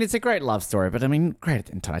 I mean, it's a great love story, but I mean, great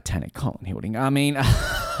in Titanic, Colin Hilding. I mean,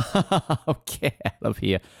 get out of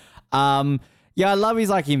here. Yeah, I love his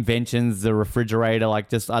like inventions, the refrigerator, like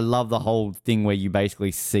just I love the whole thing where you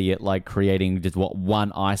basically see it like creating just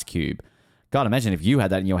one ice cube. God, imagine if you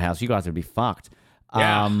had that in your house, you guys would be fucked.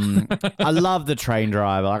 Yeah. I love the train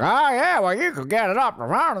driver. Like, oh yeah, well you could get it up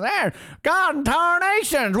around there. God and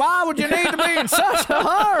tarnations, why would you need to be in such a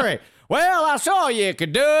hurry? Well, I saw you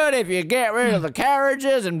could do it if you get rid of the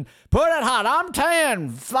carriages and put it hot. I'm telling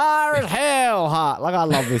you, fire as hell hot. Like, I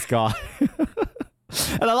love this guy.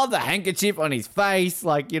 And I love the handkerchief on his face,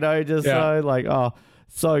 like, you know, just so like, oh,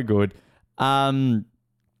 so good. But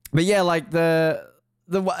yeah, like the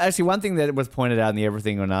actually one thing that was pointed out in the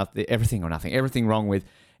everything wrong with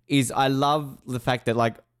is I love the fact that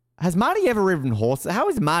like, has Marty ever ridden horses? How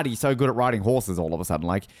is Marty so good at riding horses all of a sudden?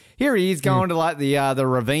 Like here he is going to like the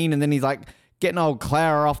ravine, and then he's like getting old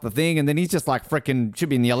Clara off the thing, and then he's just like freaking should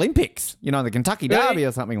be in the Olympics, you know, the Kentucky Derby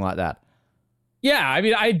or something like that. Yeah, I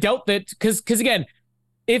mean, I doubt that because again,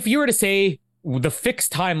 if you were to say the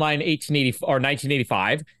fixed timeline 1880 or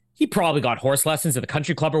 1985, he probably got horse lessons at the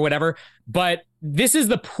country club or whatever. But this is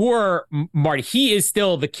the poor Marty. He is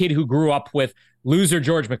still the kid who grew up with loser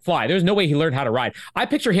George McFly. There's no way he learned how to ride. I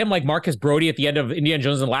picture him like Marcus Brody at the end of Indiana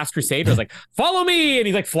Jones and the Last Crusade. It was like, follow me. And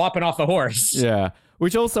he's like flopping off the horse. Yeah.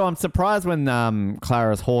 Which also, I'm surprised when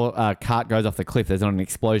Clara's cart goes off the cliff, there's not an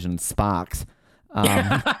explosion and sparks.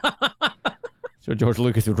 So George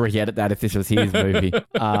Lucas would re-edit that if this was his movie.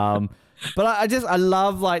 But I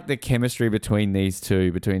love like the chemistry between these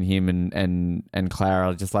two, between him and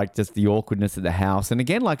Clara, just the awkwardness of the house. And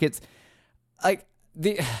again, like it's like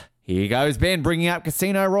here goes Ben bringing up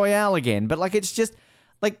Casino Royale again. But like it's just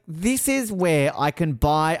like this is where I can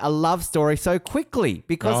buy a love story so quickly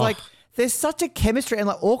because like there's such a chemistry and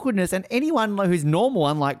like awkwardness, and anyone who's normal,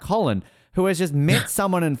 unlike Colin, who has just met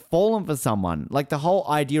someone and fallen for someone. Like the whole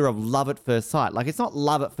idea of love at first sight. Like it's not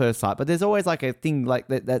love at first sight, but there's always like a thing like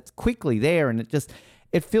that's quickly there, and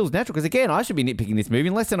it feels natural. Because again, I should be nitpicking this movie.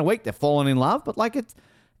 In less than a week, they're falling in love, but like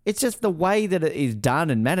it's just the way that it is done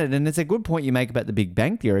and mannered. And it's a good point you make about the Big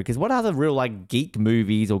Bang Theory, because what other real like geek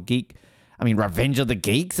movies or Revenge of the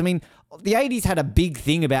Geeks? I mean, the 80s had a big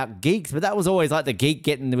thing about geeks, but that was always like the geek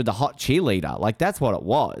getting with the hot cheerleader. Like that's what it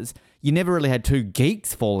was. You never really had two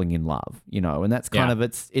geeks falling in love, you know, and that's kind of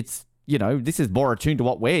it's you know, this is more attuned to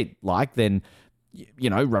what we're like than, you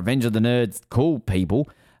know, Revenge of the Nerds, cool people.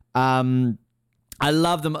 I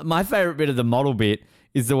love them. My favorite bit of the model bit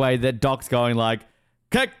is the way that Doc's going like,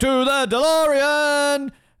 kick to the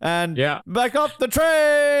DeLorean and back off the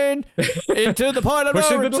train into the point of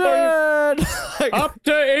no return. Like, up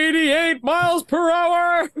to 88 miles per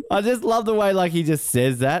hour. I just love the way like he just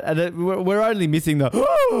says that, and we're only missing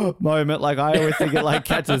the moment. Like I always think it like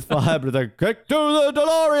catches fire, but it's like kick to the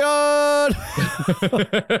DeLorean.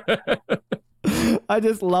 I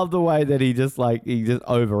just love the way that he just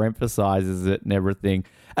overemphasizes it and everything.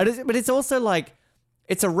 But it's also like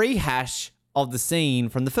it's a rehash of the scene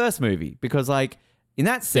from the first movie, because like in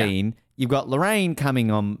that scene you've got Lorraine coming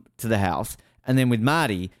on to the house, and then with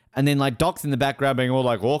Marty, and then like Doc's in the background being all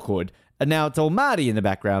like awkward, and now it's all Marty in the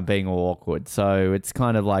background being all awkward. So it's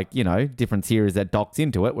kind of like, you know, difference here is that Doc's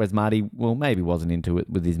into it, whereas Marty, well, maybe wasn't into it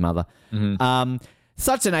with his mother. Mm-hmm.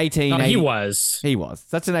 Such an 1880... He was.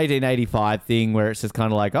 Such an 1885 thing where it's just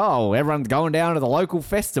kind of like, oh, everyone's going down to the local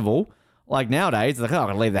festival. Like nowadays, it's like, oh, I'm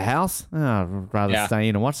going to leave the house. Oh, I'd rather stay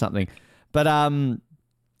in and watch something. But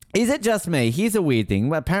is it just me? Here's a weird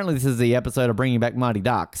thing. Apparently, this is the episode of Bringing Back Mighty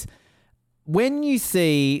Ducks. When you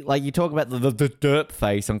see, like you talk about the derp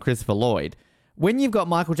face on Christopher Lloyd, when you've got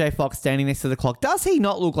Michael J. Fox standing next to the clock, does he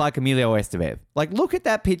not look like Emilio Estevez? Like, look at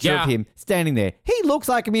that picture of him standing there. He looks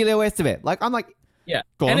like Emilio Estevez. Like, I'm like... Yeah,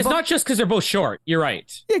 and it's not just because they're both short. You're right.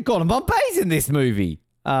 Yeah, Gordon Bombay's in this movie.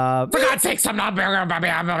 For God's sake, I'm not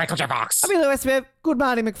Michael J. Fox. Emilio Estevez, good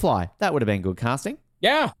Marty McFly. That would have been good casting.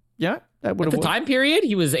 Yeah. Yeah, that would have... At the time period,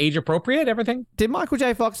 he was age appropriate, everything. Did Michael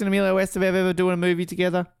J. Fox and Emilio Estevez ever do a movie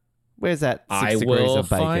together? Where's that? 6 degrees of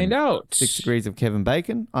bacon. Find out. 6 degrees of Kevin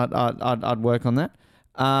Bacon. I'd work on that.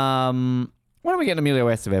 When are we getting Emilio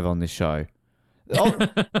Estevez on this show?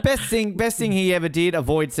 best thing he ever did,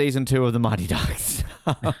 avoid season 2 of the Mighty Ducks.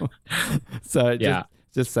 So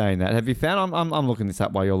just saying that. Have you found? I'm looking this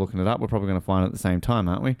up while you're looking it up. We're probably going to find it at the same time,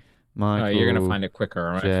 aren't we? Michael You're going to find it quicker,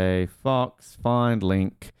 right? J. Fox, find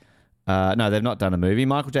link. No, they've not done a movie.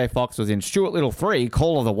 Michael J. Fox was in Stuart Little 3,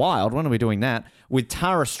 Call of the Wild. When are we doing that? With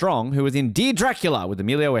Tara Strong, who was in Dear Dracula with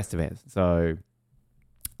Emilio Estevez. So,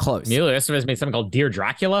 close. Emilio Estevez made something called Dear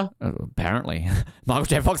Dracula? Apparently. Michael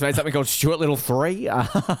J. Fox made something called Stuart Little 3.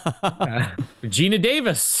 Gina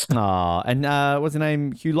Davis. Oh, and what's his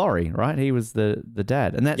name? Hugh Laurie, right? He was the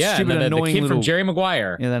dad. And that stupid, and annoying the kid little... from Jerry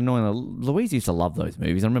Maguire. Yeah, that annoying... Louise used to love those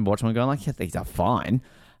movies. I remember watching them and going like, yeah, these are fine.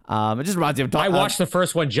 It just reminds me of... I watched the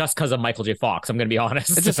first one just because of Michael J. Fox, I'm going to be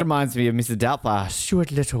honest. It just reminds me of Mrs. Doubtfire.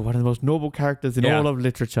 Stuart Little, one of the most noble characters in all of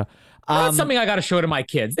literature. That's something I got to show to my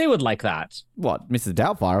kids. They would like that. What, Mrs.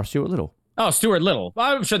 Doubtfire or Stuart Little? Oh, Stuart Little.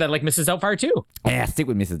 I'm sure they'd like Mrs. Doubtfire too. Yeah, stick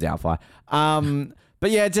with Mrs. Doubtfire.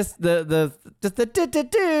 But yeah, just the I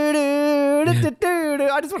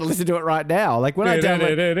just want to listen to it right now. Like when I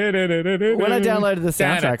downloaded the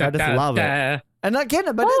soundtrack, I just love it. And I get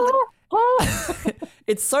it, but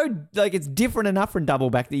it's so like it's different enough from Double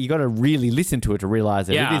Back that you got to really listen to it to realize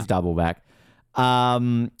that it is Double Back.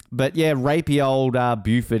 But yeah, rapey old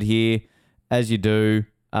Buford here, as you do.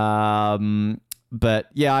 But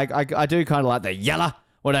yeah, I do kind of like the yella.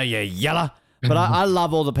 What are you, yella? But I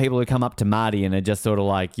love all the people who come up to Marty and are just sort of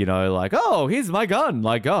like, you know, like, oh, here's my gun.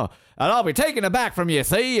 Like, oh, and I'll be taking it back from you,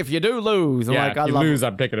 see, if you do lose. And like, if you lose,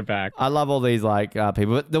 I'm taking it back. I love all these, like,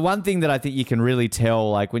 people. But the one thing that I think you can really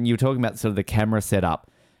tell, like, when you're talking about sort of the camera setup,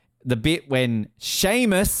 the bit when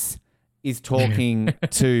Seamus is talking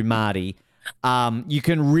to Marty, you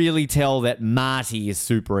can really tell that Marty is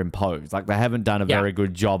superimposed. Like, they haven't done a very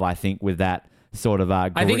good job, I think, with that sort of... I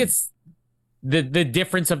think it's the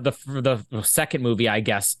difference of the second movie, I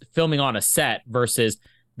guess, filming on a set versus...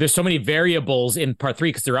 There's so many variables in part 3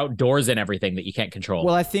 because they're outdoors and everything that you can't control.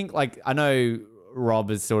 Well, I think, like, I know Rob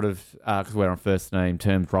is sort of, because we're on first name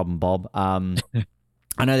terms, Rob and Bob. I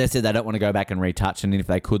know they said they don't want to go back and retouch, and if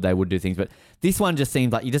they could, they would do things. But this one just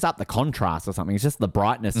seems like you just up the contrast or something. It's just the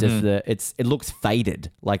brightness, it looks faded.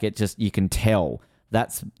 Like it just, you can tell.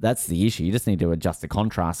 That's the issue. You just need to adjust the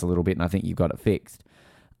contrast a little bit, and I think you've got it fixed.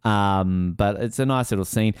 But it's a nice little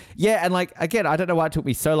scene. Yeah, and like, again, I don't know why it took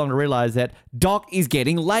me so long to realize that Doc is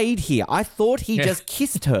getting laid here. I thought he just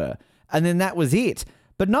kissed her and then that was it.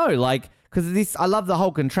 But no, like, because this, I love the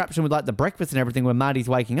whole contraption with like the breakfast and everything when Marty's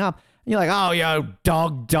waking up. And you're like, oh, yo,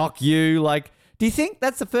 Doc, you. Like, do you think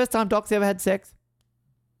that's the first time Doc's ever had sex?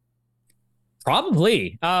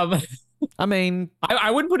 Probably. I mean, I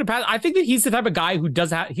wouldn't put it past. I think that he's the type of guy who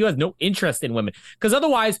he has no interest in women, because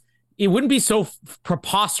otherwise it wouldn't be so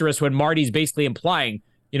preposterous when Marty's basically implying,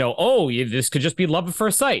 you know, this could just be love at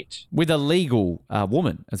first sight. With a legal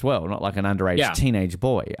woman as well, not like an underage teenage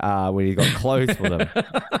boy where he got clothes for them.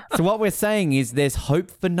 So what we're saying is there's hope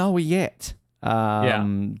for Noah yet,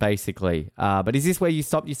 basically. But is this where you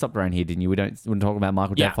stopped? You stopped around here, didn't you? We don't talk about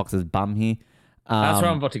Michael J. Fox's bum here. That's what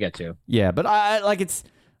I'm about to get to. Yeah, but I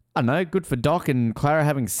don't know, good for Doc and Clara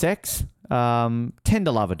having sex.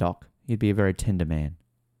 Tender lover Doc. He'd be a very tender man.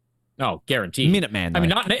 Oh, guaranteed. Minuteman, though. I mean,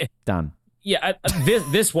 not... Done. Yeah,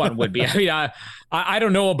 this one would be. I mean, I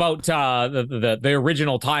don't know about the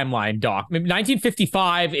original timeline, Doc.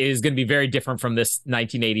 1955 is going to be very different from this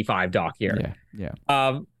 1985 Doc here. Yeah.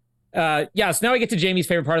 So now we get to Jamie's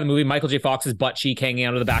favorite part of the movie, Michael J. Fox's butt cheek hanging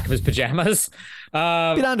out of the back of his pajamas.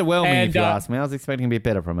 A bit underwhelming, if you ask me. I was expecting a bit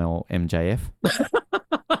better from MJF.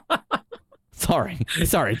 Sorry,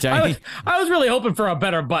 Jamie. I was really hoping for a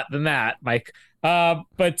better butt than that, Mike.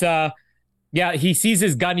 Yeah, he sees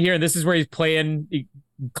his gun here, and this is where he's playing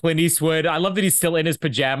Clint Eastwood. I love that he's still in his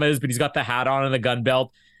pajamas, but he's got the hat on and the gun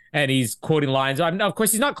belt, and he's quoting lines. Of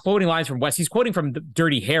course, he's not quoting lines from West. He's quoting from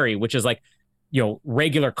Dirty Harry, which is like, you know,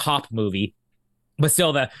 regular cop movie. But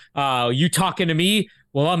still, you talking to me?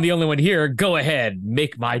 Well, I'm the only one here. Go ahead,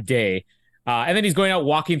 make my day. And then he's going out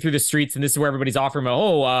walking through the streets, and this is where everybody's offering him,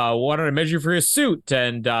 why don't I measure for your suit?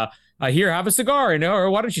 And here, have a cigar, or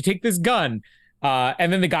why don't you take this gun?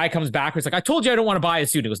 And then the guy comes back. He's like, I told you I don't want to buy a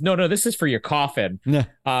suit. He goes, no, this is for your coffin. Yeah.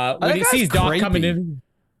 When he sees Doc coming in,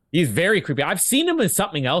 he's very creepy. I've seen him in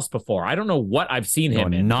something else before. I don't know what I've seen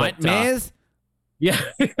him in. Nightmares? Yeah.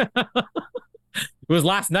 was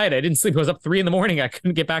last night. I didn't sleep. I was up 3 a.m. I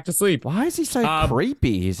couldn't get back to sleep. Why is he so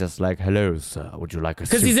creepy? He's just like, hello, sir. Would you like a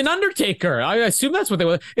suit? Because he's an Undertaker. I assume that's what they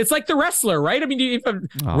were. It's like the wrestler, right? I mean, if a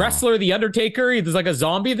wrestler, the Undertaker, there's like a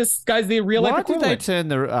zombie. This guy's the real life equivalent. Why did they turn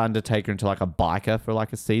the Undertaker into like a biker for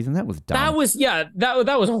like a season? That was dumb.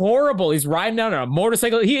 That was horrible. He's riding down on a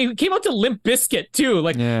motorcycle. He came out to Limp Bizkit too.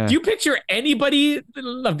 Like, do you picture anybody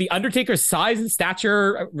of the Undertaker's size and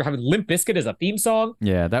stature having Limp Bizkit as a theme song?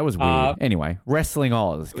 Yeah, that was weird. Anyway, Wrestling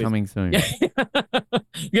Oz coming soon. You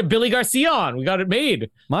get Billy Garcia on. We got it made.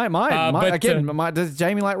 Does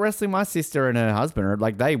Jamie like wrestling? My sister and her husband are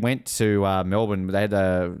like, they went to Melbourne. They had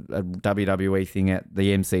a WWE thing at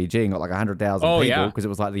the MCG and got like 100,000 people because it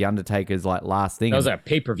was like the Undertaker's like last thing. That was a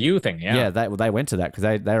pay-per-view thing. Yeah, they went to that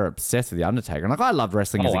because they were obsessed with the Undertaker. And like, I loved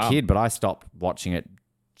wrestling as a kid, but I stopped watching it.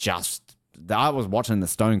 I was watching the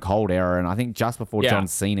Stone Cold era, and I think just before John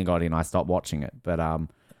Cena got in, I stopped watching it. But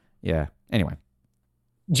anyway.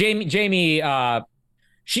 Jamie,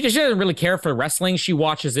 she doesn't really care for wrestling. She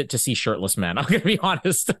watches it to see shirtless men. I'm going to be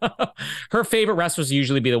honest. Her favorite wrestlers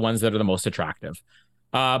usually be the ones that are the most attractive.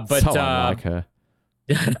 But so unlike her.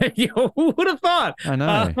 Who would have thought? I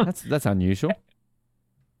know. That's unusual.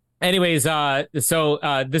 Anyways, so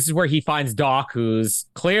this is where he finds Doc, who's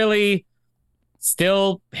clearly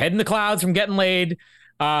still head in the clouds from getting laid.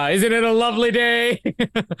 Isn't it a lovely day?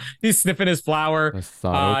 He's sniffing his flower. The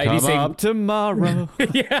sun will come up tomorrow.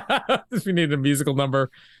 Yeah, we need a musical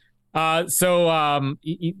number. So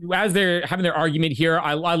as they're having their argument here,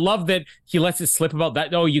 I love that he lets it slip about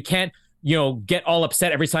that. Oh, you can't, get all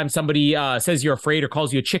upset every time somebody says you're afraid or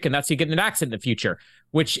calls you a chicken. That's how you get in an accident in the future,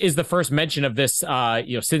 which is the first mention of this,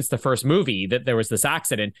 since the first movie that there was this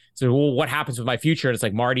accident. So, well, what happens with my future? And it's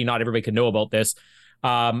like, Marty, not everybody can know about this.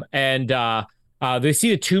 They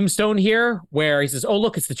see the tombstone here where he says, oh,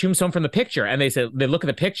 look, it's the tombstone from the picture. And they look at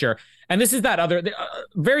the picture. And this is that other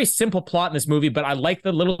very simple plot in this movie. But I like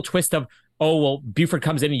the little twist of, oh, well, Buford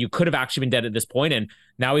comes in and you could have actually been dead at this point. And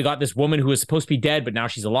now we got this woman who is supposed to be dead, but now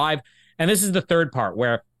she's alive. And this is the third part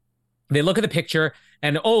where they look at the picture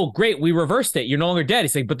and, oh, great, we reversed it. You're no longer dead.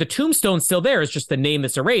 He's like, but the tombstone's still there. It's just the name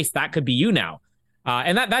that's erased. That could be you now.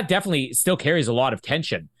 And that definitely still carries a lot of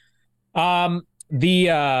tension. He's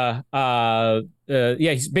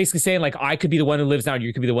basically saying like, I could be the one who lives now.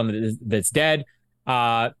 You could be the one that's dead.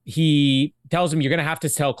 He tells him, you're going to have to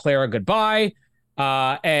tell Clara goodbye.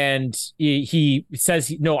 And he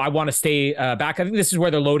says, no, I want to stay back. I think this is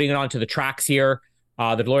where they're loading it onto the tracks here.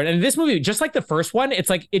 The DeLorean. And this movie, just like the first one, it's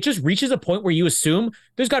like, it just reaches a point where you assume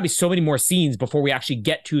there's got to be so many more scenes before we actually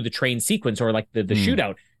get to the train sequence or like the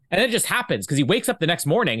shootout. And then it just happens because he wakes up the next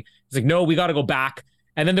morning. He's like, no, we got to go back.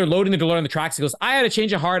 And then they're loading the DeLorean on the tracks. He goes, I had a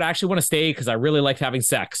change of heart. I actually want to stay because I really liked having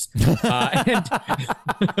sex. Women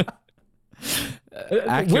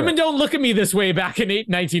don't look at me this way back in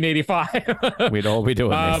 1985. We'd all be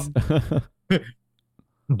doing this.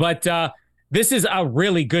 But this is a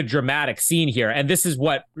really good dramatic scene here. And this is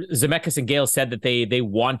what Zemeckis and Gale said that they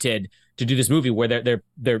wanted to do this movie where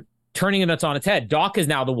they're turning it on its head. Doc is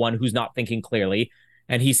now the one who's not thinking clearly.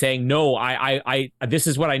 And he's saying, no, I this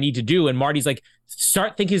is what I need to do. And Marty's like,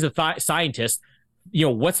 start thinking as a scientist.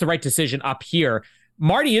 What's the right decision up here?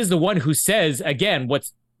 Marty is the one who says, again,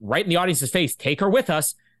 what's right in the audience's face, take her with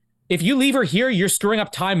us. If you leave her here, you're screwing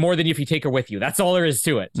up time more than if you take her with you. That's all there is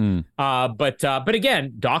to it. But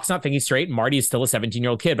again, Doc's not thinking straight. And Marty is still a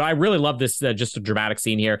 17-year-old kid. But I really love this, just a dramatic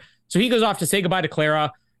scene here. So he goes off to say goodbye to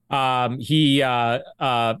Clara. He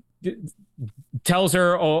tells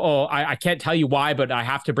her, I can't tell you why, but I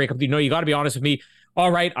have to break up with you. No, you got to be honest with me. All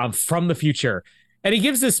right, I'm from the future. And he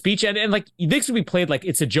gives this speech, and like, this would be played like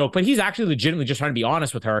it's a joke, but he's actually legitimately just trying to be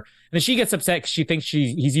honest with her. And then she gets upset because she thinks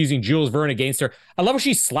he's using Jules Verne against her. I love how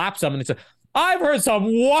she slaps him, and it's I've heard some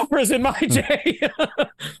whoppers in my day.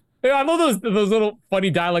 I love those little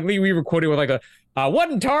funny dialogue. We recorded with like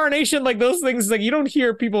what in tarnation, like those things. Like, you don't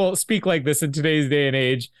hear people speak like this in today's day and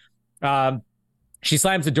age. She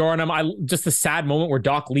slams the door on him. Just the sad moment where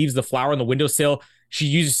Doc leaves the flower on the windowsill.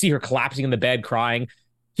 You see her collapsing in the bed, crying.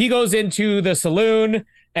 He goes into the saloon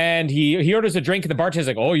and he orders a drink, and the bartender's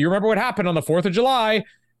like, oh, you remember what happened on the 4th of July?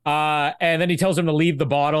 And then he tells him to leave the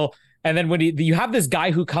bottle. And then when you have this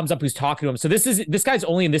guy who comes up who's talking to him. So this guy's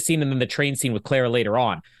only in this scene and then the train scene with Clara later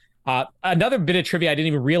on. Another bit of trivia I didn't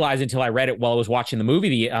even realize until I read it while I was watching the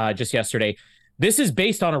movie just yesterday. This is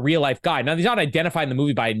based on a real life guy. Now, he's not identified in the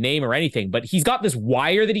movie by name or anything, but he's got this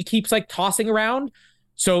wire that he keeps like tossing around.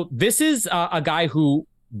 So this is a guy who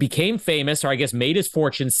became famous, or I guess made his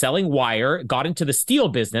fortune selling wire, got into the steel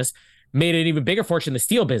business, made an even bigger fortune in the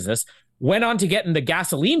steel business, went on to get in the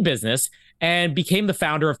gasoline business, and became the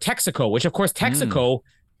founder of Texaco, which of course Texaco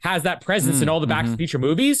has that presence in all the Back to the Future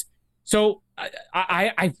movies. So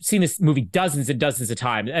I've seen this movie dozens and dozens of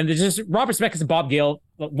times, and there's just Robert Zemeckis and Bob Gale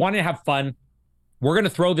wanting to have fun. We're going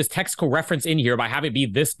to throw this Texaco reference in here by having it be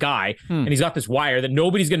this guy, and he's got this wire that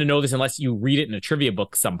nobody's going to know this unless you read it in a trivia book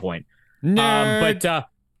at some point. Nerd.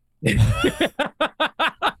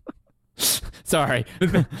 Sorry.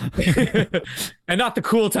 And not the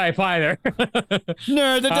cool type either.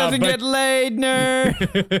 Nerd that doesn't get laid,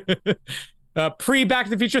 nerd. Pre-Back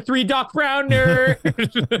to the Future 3 Doc Brown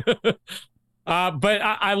nerd. But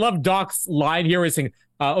I love Doc's line here where he's saying,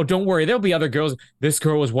 oh, don't worry, there'll be other girls. This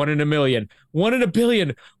girl was 1 in a million, 1 in a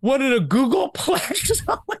billion, 1 in a Googleplex.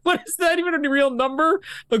 What is that even a real number?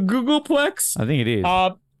 A Googleplex? I think it is.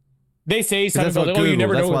 They say something about Google. You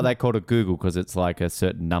never that's know. why they called it Google, because it's like a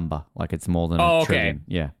certain number, like it's more than a trillion.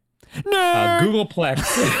 Yeah. Googleplex.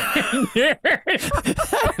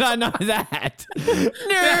 I know that.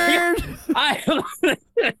 Nerd.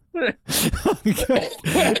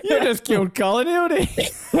 You just killed Colin Hildy.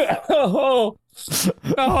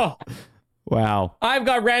 Wow. I've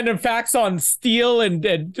got random facts on steel and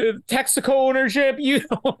Texaco ownership. You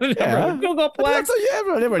don't Googleplex.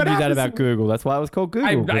 Everyone knew that about Google. That's why it was called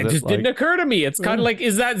Google. I just didn't occur to me. It's kind of like,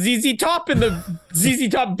 is that ZZ Top in the ZZ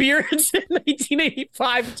Top beards in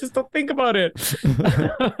 1985? Just don't think about it.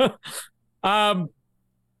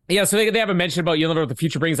 Yeah, so they have a mention about, you know what the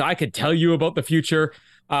future brings. I could tell you about the future.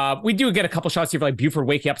 We do get a couple shots here of like Buford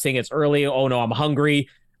waking up saying it's early. Oh no, I'm hungry.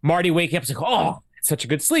 Marty waking up saying, oh, such a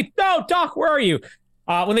good sleep. No, Doc, where are you?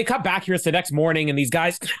 When they cut back here, it's the next morning, and these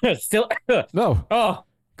guys still. No. Oh,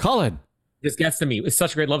 Colin. This gets to me. It's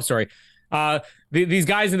such a great love story. These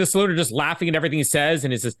guys in the saloon are just laughing at everything he says,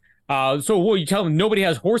 and it's just, so what, you tell them nobody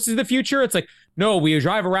has horses in the future? It's like, no, we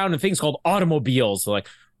drive around in things called automobiles. So like,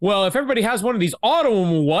 well, if everybody has one of these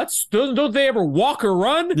automobiles, don't they ever walk or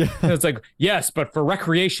run? Yeah. And it's like, yes, but for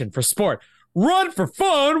recreation, for sport. Run for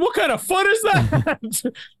fun? What kind of fun is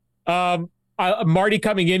that? Marty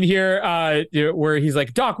coming in here where he's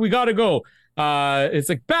like, Doc, we gotta go. It's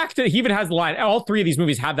like he even has the line. All three of these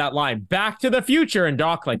movies have that line, Back to the Future. And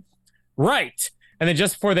Doc like, right. And then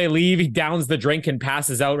just before they leave, he downs the drink and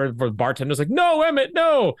passes out. Or the bartender's like, no, Emmett,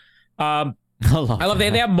 no. I love they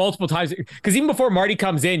have multiple times. Because even before Marty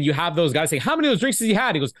comes in, you have those guys saying, how many of those drinks has he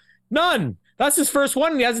had? He goes, none. That's his first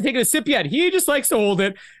one. And he hasn't taken a sip yet. He just likes to hold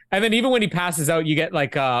it. And then even when he passes out, you get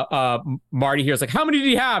like Marty here is like, how many did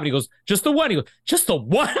he have? And he goes, just the one. He goes, just the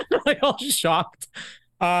one? Like all shocked.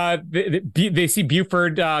 They see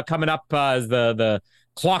Buford coming up as the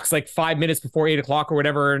clock's like 5 minutes before 8 o'clock or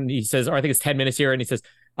whatever. And he says, or I think it's 10 minutes here. And he says,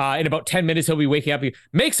 in about 10 minutes, he'll be waking up.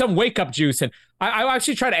 Make some wake up juice. And I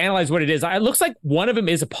actually try to analyze what it is. It looks like one of them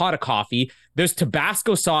is a pot of coffee. There's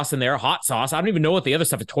Tabasco sauce in there, hot sauce. I don't even know what the other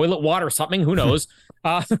stuff is, toilet water or something. Who knows?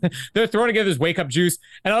 They're throwing together this wake up juice.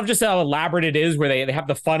 And I love just how elaborate it is where they have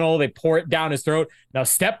the funnel, they pour it down his throat. Now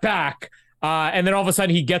step back. And then all of a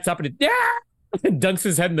sudden he gets up and dunks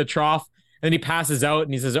his head in the trough. And then he passes out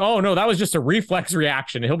and he says, oh no, that was just a reflex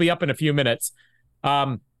reaction. He'll be up in a few minutes.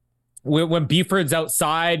 When Buford's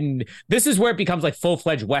outside, and this is where it becomes like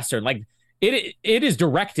full-fledged Western. Like it is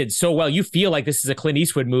directed so well. You feel like this is a Clint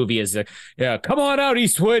Eastwood movie. Come on out,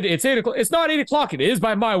 Eastwood. It's 8 o'clock. It's not 8 o'clock. It is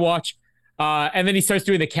by my watch. And then he starts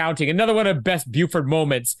doing the counting. Another one of the best Buford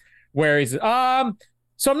moments where he's, so I'm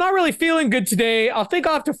not really feeling good today. I think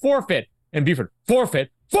I'll have to forfeit. And Buford, forfeit.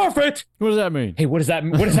 What does that mean? Hey, what does that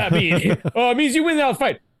mean? Oh, it means you win the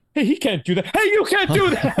fight. Hey, he can't do that. Hey, you can't do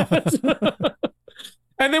that.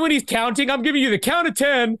 And then when he's counting, I'm giving you the count of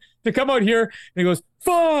 10 to come out here. And he goes,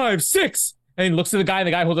 5, 6. And he looks at the guy, and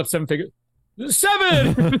the guy holds up 7 figures.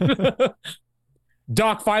 7!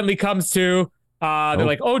 Doc finally comes to. They're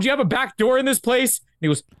like, oh, do you have a back door in this place? And he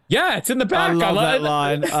goes, yeah, it's in the back. I love that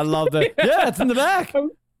line. I love that. Yeah, it's in the back.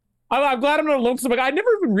 I'm glad I'm not alone. Like, I never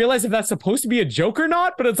even realized if that's supposed to be a joke or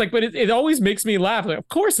not, but it's like, but it always makes me laugh. Like, of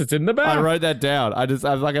course it's in the back. I wrote that down. I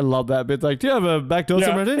love that bit. It's like, do you have a back door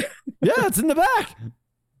somewhere? Yeah, it's in the back.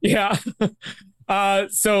 Yeah.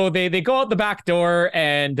 So they go out the back door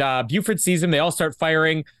and Buford sees him. They all start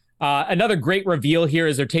firing. Another great reveal here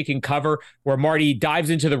is they're taking cover where Marty dives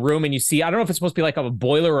into the room and you see, I don't know if it's supposed to be like a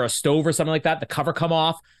boiler or a stove or something like that. The cover come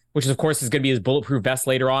off, which is, of course, is going to be his bulletproof vest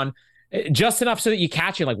later on. Just enough so that you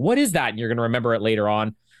catch it. Like, what is that? And you're going to remember it later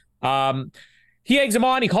on. He eggs him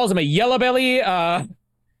on. He calls him a yellow belly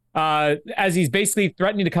as he's basically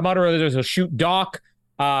threatening to come out or others will shoot Doc.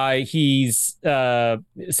 He's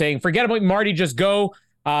saying, forget about Marty, just go.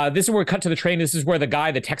 This is where we cut to the train. This is where the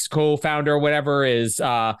guy, the Texaco founder or whatever, is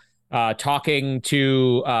talking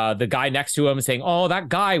to the guy next to him saying, oh, that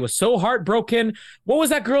guy was so heartbroken. What was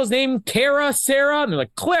that girl's name? Sarah? And they're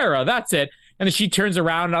like, Clara, that's it. And then she turns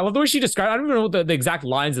around. I love the way she described. I don't even know what the exact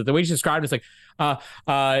lines are. The way she described it is like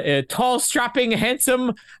a tall, strapping,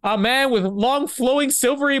 handsome man with long, flowing,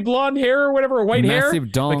 silvery blonde hair or whatever, or white hair.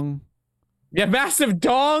 Massive dong. Like, yeah, massive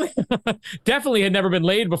dong. Definitely had never been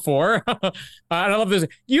laid before. And I love this.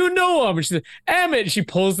 You know him. And she says, Emmett. She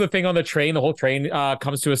pulls the thing on the train. The whole train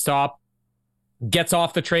comes to a stop. Gets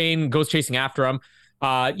off the train. Goes chasing after him.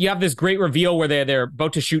 You have this great reveal where they're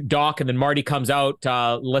about to shoot Doc, and then Marty comes out.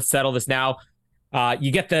 Let's settle this now.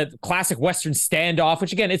 You get the classic Western standoff,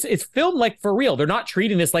 which again, it's filmed like for real. They're not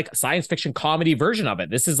treating this like a science fiction comedy version of it.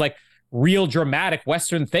 This is like real dramatic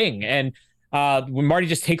Western thing. And when Marty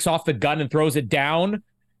just takes off the gun and throws it down,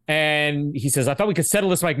 and he says, "I thought we could settle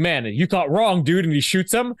this like men." And you thought wrong, dude. And he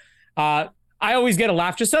shoots him. I always get a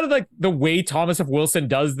laugh just out of like the way Thomas F. Wilson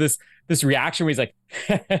does this reaction where he's like,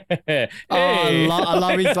 hey. I love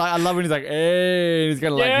when he's like, hey, he's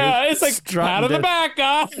gonna like, yeah, it's like pat on the back,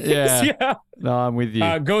 yeah. Yeah. No, I'm with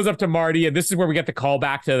you. Goes up to Marty, and this is where we get the call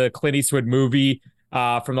back to the Clint Eastwood movie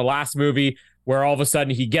from the last movie, where all of a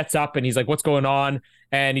sudden he gets up and he's like, "What's going on?"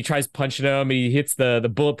 And he tries punching him, and he hits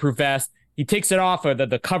the bulletproof vest. He takes it off, or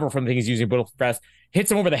the cover from the thing he's using, bulletproof vest,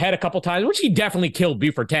 hits him over the head a couple times, which he definitely killed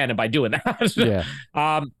Buford Tannen by doing that. Yeah.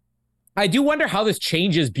 I do wonder how this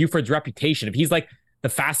changes Buford's reputation. If he's like the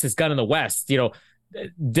fastest gun in the West, you know,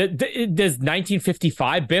 does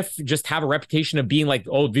 1955 Biff just have a reputation of being like,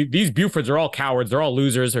 oh, these Bufords are all cowards, they're all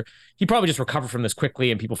losers, or he probably just recovered from this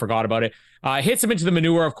quickly and people forgot about it. Hits him into the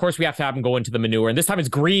manure. Of course, we have to have him go into the manure, and this time it's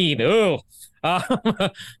green. Oh,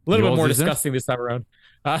 a little bit more disgusting this time around.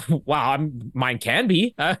 Wow, mine can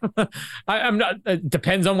be. I'm not.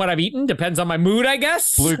 Depends on what I've eaten. Depends on my mood, I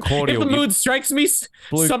guess. Blue cordial. If the mood strikes me,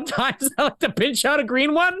 sometimes I like to pinch out a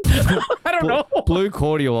green one. I don't know. Blue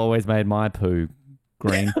cordial always made my poo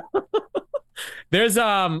green. There's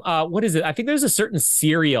what is it? I think there's a certain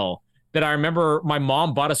cereal that I remember my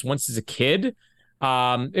mom bought us once as a kid. It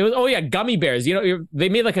was gummy bears. You know, they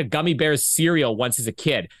made like a gummy bears cereal once as a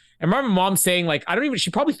kid. I remember mom saying, like,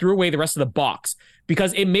 she probably threw away the rest of the box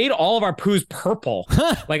because it made all of our poos purple.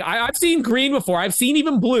 Like, I've seen green before. I've seen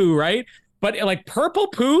even blue, right? But like purple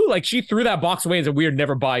poo, like she threw that box away and said, we're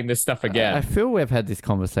never buying this stuff again. I feel we've had this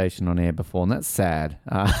conversation on air before, and that's sad.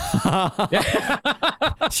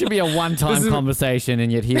 Should be a one-time conversation,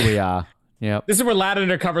 and yet here we are. Yep. This is where Lad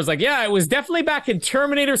Undercover's like, yeah, it was definitely back in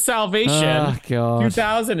Terminator Salvation,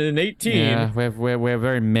 2018. Yeah, we're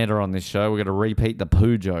very meta on this show. We're going to repeat the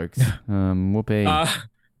poo jokes. Whoopee.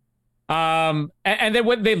 And then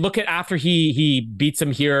when they look at after he beats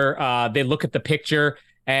him here, they look at the picture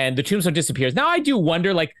and the tombstone disappears. Now I do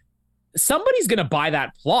wonder, like, somebody's going to buy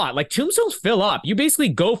that plot. Like, tombstones fill up. You basically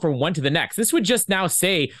go from one to the next. This would just now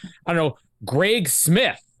say, I don't know, Greg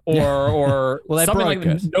Smith. Or well, something like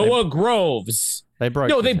Noah Groves. They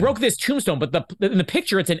broke this tombstone, but in the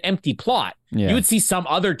picture it's an empty plot. Yeah. You would see some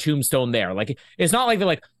other tombstone there. Like, it's not like they're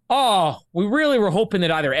like, oh, we really were hoping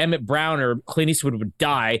that either Emmett Brown or Clint Eastwood would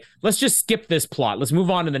die. Let's just skip this plot. Let's move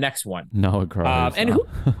on to the next one. Noah Groves. And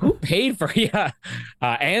who paid for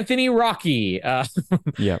Anthony Rocky.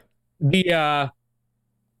 Yeah.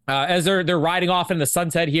 As they're riding off in the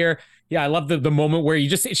sunset here. Yeah, I love the moment where you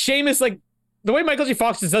just Seamus, like, the way Michael J.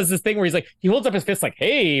 Fox just does this thing where he's like, he holds up his fist like,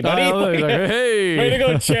 hey, buddy. Hey. Way to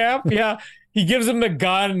go, champ. Yeah. He gives him the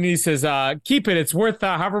gun and he says, keep it. It's worth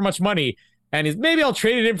however much money. And he's, maybe I'll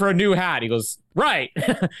trade it in for a new hat. He goes, right.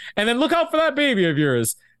 And then look out for that baby of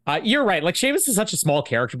yours. You're right. Like, Seamus is such a small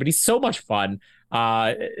character, but he's so much fun.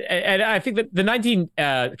 And I think that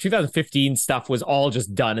the 2015 stuff was all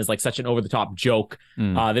just done as like such an over-the-top joke.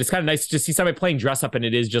 That it's kind of nice to just see somebody playing dress up, and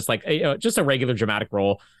it is just like just a regular dramatic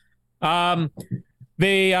role.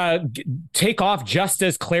 They take off just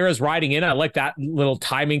as Clara's riding in. I like that little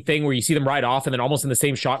timing thing where you see them ride off, and then almost in the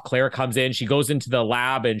same shot, Clara comes in. She goes into the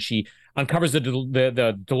lab and she uncovers the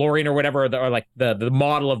DeLorean or whatever, or like the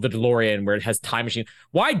model of the DeLorean where it has time machine.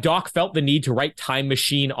 Why Doc felt the need to write time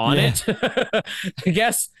machine on it, I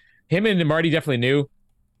guess him and Marty definitely knew.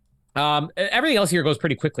 Everything else here goes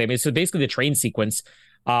pretty quickly. I mean, so basically the train sequence.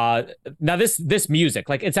 Now this music,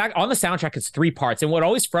 like, it's on the soundtrack, it's 3 parts, and what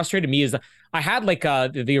always frustrated me is that I had like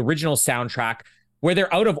the original soundtrack where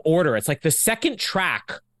they're out of order. It's like the second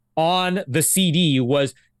track on the CD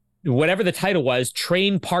was whatever the title was,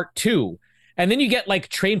 Train Part 2, and then you get like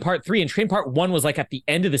Train Part 3, and Train Part 1 was like at the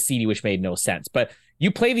end of the CD, which made no sense. But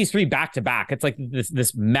you play these 3 back to back, it's like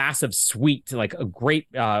this massive suite, like a great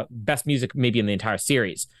best music maybe in the entire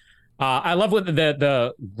series. I love what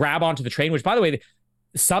the grab onto the train, which, by the way,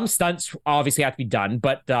 some stunts obviously have to be done,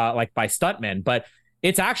 but like by stuntmen, but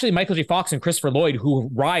it's actually Michael J. Fox and Christopher Lloyd who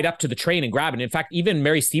ride up to the train and grab it. In fact, even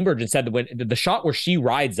Mary Steenburgen said that when the shot where she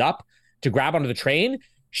rides up, to grab onto the train.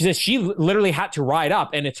 She says she literally had to ride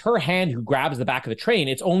up, and it's her hand who grabs the back of the train.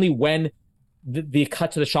 It's only when the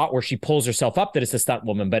cut to the shot where she pulls herself up that it's a stunt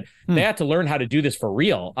woman, but they had to learn how to do this for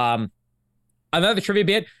real. Another trivia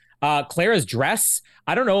bit, Clara's dress,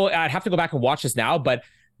 I don't know, I'd have to go back and watch this now, but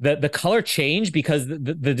the color changed because the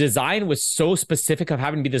design was so specific of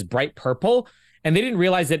having to be this bright purple, and they didn't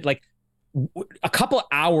realize that like a couple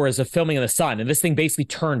hours of filming in the sun, and this thing basically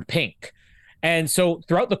turned pink. And so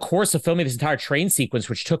throughout the course of filming this entire train sequence,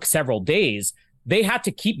 which took several days, they had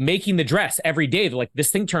to keep making the dress every day. They're like,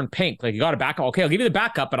 this thing turned pink. Like, you got to back up. Okay, I'll give you the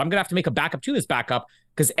backup, but I'm going to have to make a backup to this backup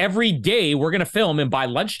because every day we're going to film, and by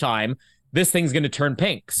lunchtime, this thing's going to turn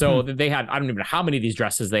pink. So they had, I don't even know how many of these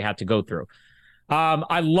dresses they had to go through.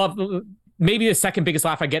 I love, maybe the second biggest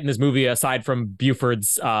laugh I get in this movie, aside from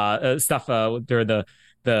Buford's stuff during the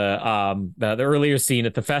earlier scene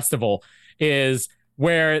at the festival, is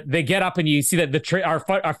where they get up and you see that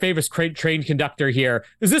our famous train conductor here,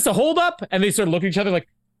 is this a holdup? And they sort of look at each other like,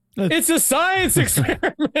 it's a science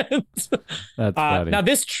experiment. That's funny. Now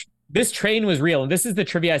this train was real, and this is the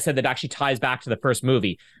trivia I said that actually ties back to the first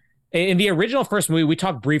movie. In the original first movie, we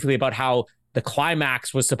talked briefly about how the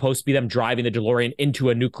climax was supposed to be them driving the DeLorean into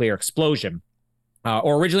a nuclear explosion,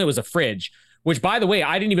 or originally it was a fridge. Which, by the way,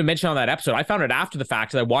 I didn't even mention on that episode. I found it after the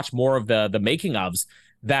fact, as I watched more of the making ofs,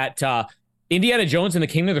 that Indiana Jones and the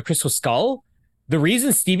Kingdom of the Crystal Skull, the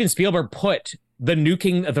reason Steven Spielberg put the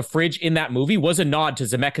nuking of the fridge in that movie was a nod to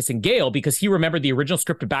Zemeckis and Gale, because he remembered the original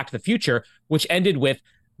script of Back to the Future, which ended with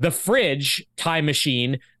the fridge time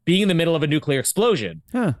machine being in the middle of a nuclear explosion.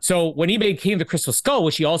 So when he made Kingdom of the Crystal Skull,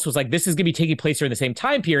 which he also was like, this is going to be taking place during the same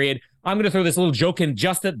time period, I'm going to throw this little joke in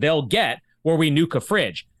just that they'll get where we nuke a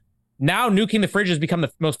fridge. Now nuking the fridge has become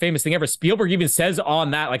the most famous thing ever. Spielberg even says on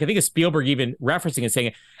that, like I think it's Spielberg even referencing and saying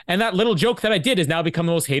it. And that little joke that I did has now become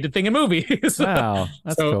the most hated thing in movies. Wow,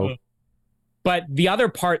 that's cool. But the other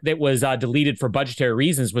part that was deleted for budgetary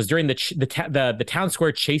reasons was during the town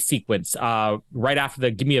square chase sequence, right after the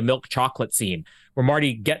 "Give Me a Milk Chocolate" scene, where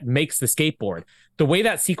Marty makes the skateboard. The way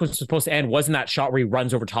that sequence was supposed to end wasn't that shot where he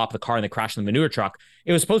runs over top of the car and they crash in the manure truck.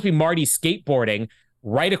 It was supposed to be Marty skateboarding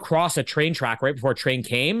right across a train track right before a train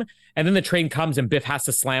came, and then the train comes and Biff has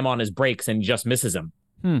to slam on his brakes and he just misses him.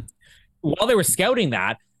 While they were scouting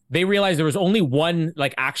that, they realized there was only one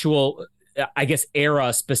like actual, I guess,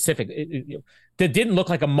 era specific that didn't look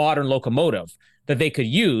like a modern locomotive that they could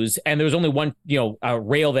use, and there was only one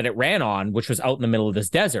rail that it ran on, which was out in the middle of this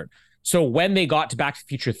desert. So when they got to Back to the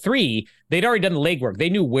Future 3, they'd already done the legwork. They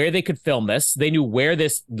knew where they could film this. They knew where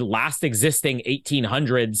this last existing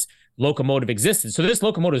 1800s locomotive existed. So this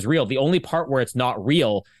locomotive is real. The only part where it's not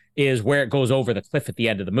real is where it goes over the cliff at the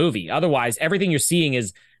end of the movie. Otherwise, everything you're seeing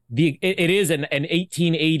is it is an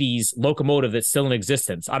 1880s locomotive that's still in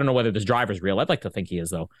existence. I don't know whether this driver's real. I'd like to think he is,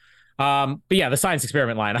 though. But yeah, the science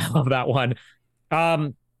experiment line, I love that one.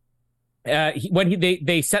 When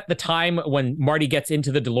they set the time when Marty gets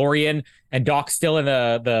into the DeLorean and Doc's still in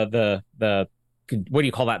the what do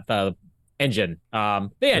you call that, the engine,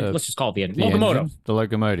 let's just call it the engine. Locomotive. Engine? The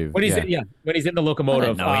locomotive. When he's in the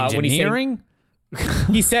locomotive, when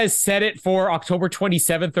he says set it for October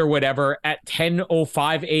 27th or whatever at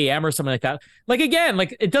 10:05 a.m. or something like that. Like, again,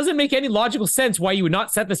 like, it doesn't make any logical sense why you would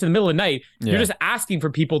not set this in the middle of the night. You're just asking for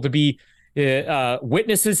people to be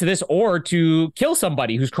witnesses to this or to kill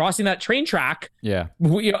somebody who's crossing that train track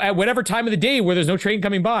at whatever time of the day where there's no train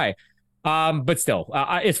coming by. But still,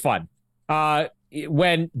 it's fun.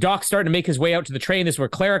 When Doc's starting to make his way out to the train, this is where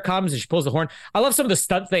Clara comes and she pulls the horn. I love some of the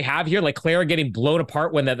stunts they have here, like Clara getting blown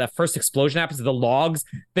apart when the first explosion happens, the logs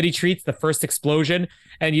that he treats, the first explosion,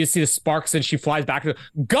 and you see the sparks and she flies back to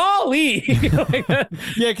golly.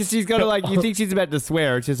 Because she's got to, you think she's about to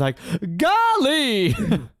swear, and she's like, golly.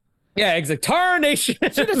 Yeah, exactly. Tarnation.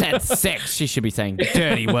 She just had sex. She should be saying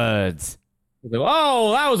dirty words.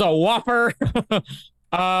 Oh, that was a whopper.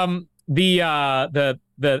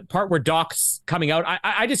 The part where Doc's coming out,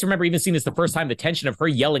 I just remember even seeing this the first time, the tension of her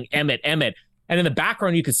yelling Emmett, Emmett. And in the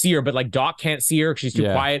background, you could see her, but like Doc can't see her because she's too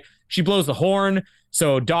quiet. She blows the horn.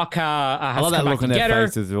 So Doc has to come back to get her.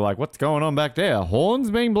 Faces. They're like, what's going on back there?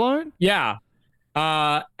 Horns being blown? Yeah.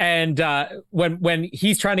 And when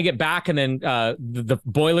he's trying to get back and then the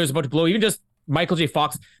boiler's about to blow, even just Michael J.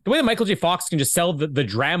 Fox, the way that Michael J. Fox can just sell the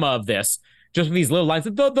drama of this, just with these little lines,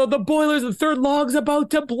 the boiler's, the third log's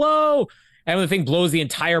about to blow. And when the thing blows, the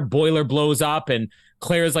entire boiler blows up and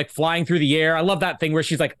Claire's like flying through the air. I love that thing where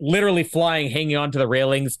she's like literally flying, hanging onto the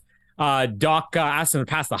railings. Doc asks him to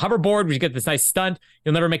pass the hoverboard. We get this nice stunt.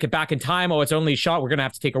 You'll never make it back in time. Oh, it's only a shot. We're going to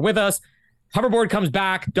have to take her with us. Hoverboard comes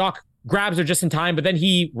back. Doc grabs her just in time, but then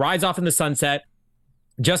he rides off in the sunset.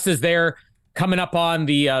 Just as they're coming up on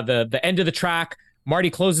the end of the track. Marty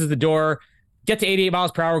closes the door, get to 88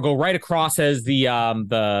 miles per hour, go right across as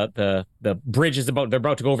the bridge is they're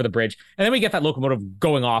about to go over the bridge. And then we get that locomotive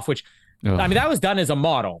going off, which, Ugh. I mean, that was done as a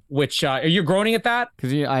model, which, are you groaning at that?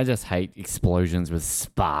 Because I just hate explosions with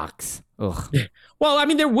sparks. Ugh. Well, I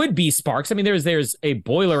mean, there would be sparks. I mean, there's a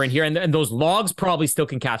boiler in here, and those logs probably still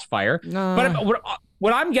can catch fire. No. But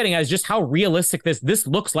what I'm getting at is just how realistic this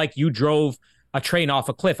looks like you drove a train off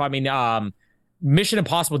a cliff. I mean, Mission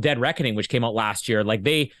Impossible Dead Reckoning, which came out last year, like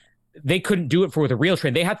they couldn't do it with a real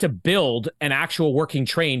train. They had to build an actual working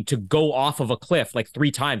train to go off of a cliff like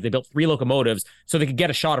 3 times. They built 3 locomotives so they could get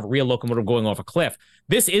a shot of a real locomotive going off a cliff.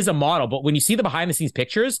 This is a model, but when you see the behind the scenes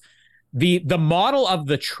pictures, the model of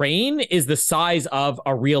the train is the size of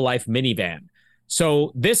a real life minivan.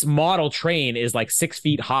 So this model train is like 6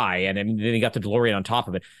 feet high, and then you got the DeLorean on top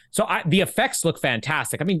of it. So the effects look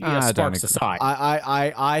fantastic. I mean, sparks aside.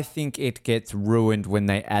 I think it gets ruined when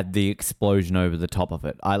they add the explosion over the top of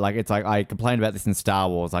it. I complained about this in Star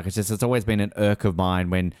Wars. Like it's always been an irk of mine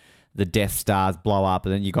when the Death Stars blow up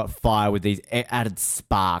and then you got fire with these added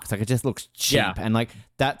sparks. Like it just looks cheap. Yeah. And like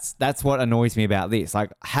that's what annoys me about this.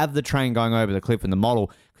 Like have the train going over the cliff in the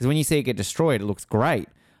model, because when you see it get destroyed, it looks great.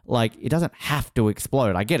 Like, it doesn't have to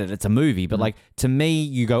explode. I get it. It's a movie. But, like, to me,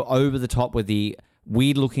 you go over the top with the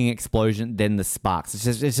weird-looking explosion, then the sparks.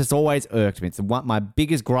 It's just always irked me. It's my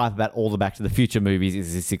biggest gripe about all the Back to the Future movies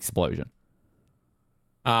is this explosion.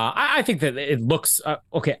 I think that it looks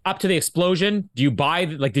okay up to the explosion. Do you buy?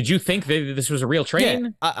 Like, did you think that this was a real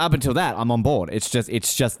train? Yeah, up until that, I'm on board. It's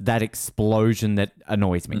just that explosion that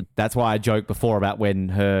annoys me. That's why I joked before about when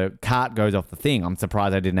her cart goes off the thing. I'm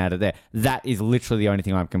surprised I didn't add it there. That is literally the only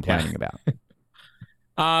thing I'm complaining about.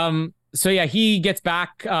 So yeah, he gets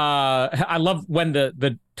back. I love when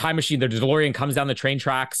the time machine, the DeLorean, comes down the train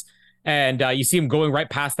tracks. And you see him going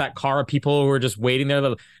right past that car of people who are just waiting there.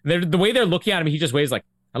 The way they're looking at him, he just waves like,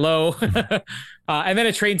 hello. And then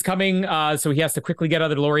a train's coming, so he has to quickly get out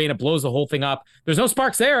of the DeLorean. It blows the whole thing up. There's no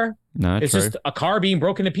sparks there. No, it's true. just a car being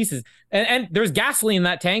broken to pieces. And there's gasoline in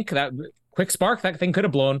that tank. That quick spark, that thing could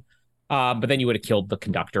have blown. But then you would have killed the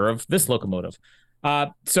conductor of this locomotive.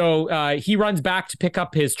 So he runs back to pick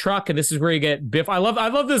up his truck, and this is where you get Biff. I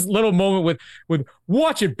love this little moment with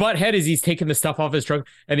watch it, Butthead, as he's taking the stuff off his truck,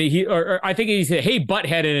 and I think he said, "Hey,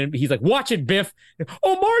 Butthead," and he's like, "Watch it, Biff."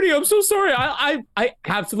 Oh, Marty, I'm so sorry. I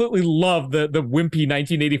absolutely love the wimpy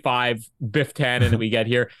 1985 Biff Tannen that we get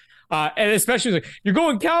here. And especially like, you're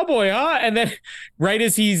going cowboy, huh? And then right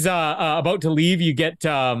as he's about to leave, you get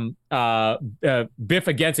Biff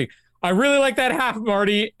again saying, "I really like that half,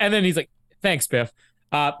 Marty," and then he's like, "Thanks, Biff."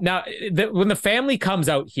 Now, when the family comes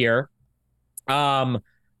out here, I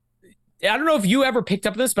don't know if you ever picked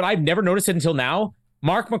up this, but I've never noticed it until now.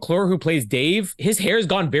 Mark McClure, who plays Dave, his hair has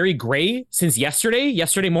gone very gray since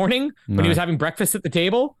yesterday morning when he was having breakfast at the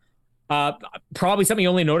table. Probably something you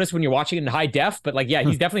only notice when you're watching it in high def, but like, yeah,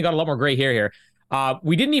 he's definitely got a lot more gray hair here.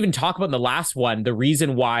 We didn't even talk about in the last one the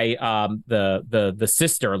reason why the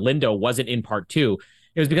sister, Linda, wasn't in part 2.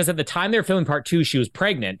 It was because at the time they were filming part 2, she was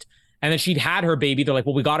pregnant. And then she'd had her baby. They're like,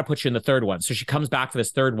 well, we got to put you in the third one. So she comes back for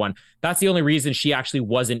this third one. That's the only reason she actually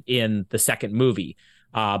wasn't in the second movie.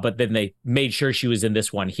 But then they made sure she was in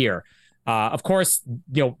this one here. Of course,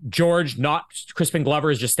 George, not Crispin Glover,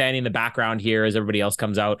 is just standing in the background here as everybody else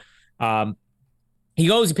comes out.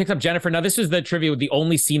 He picks up Jennifer. Now, this was the trivia with the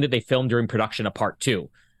only scene that they filmed during production of part 2.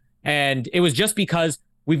 And it was just because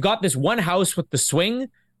we've got this one house with the swing.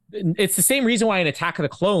 It's the same reason why in Attack of the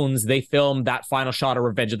Clones, they filmed that final shot of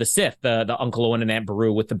Revenge of the Sith, the Uncle Owen and Aunt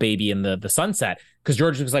Beru with the baby in the sunset. Because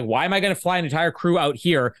George was like, why am I going to fly an entire crew out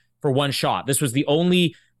here for one shot? This was the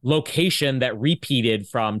only location that repeated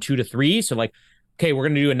from 2 to 3. So like, okay, we're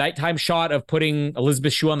going to do a nighttime shot of putting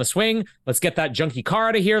Elizabeth Shue on the swing. Let's get that junky car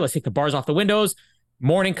out of here. Let's take the bars off the windows.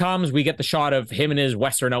 Morning comes, we get the shot of him in his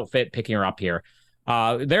Western outfit picking her up here.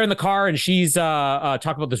 They're in the car, and she's talking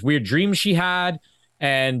about this weird dream she had.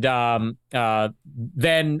 And then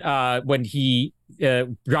when he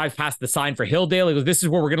drives past the sign for Hilldale, he goes, "This is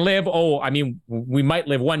where we're going to live." Oh, I mean, we might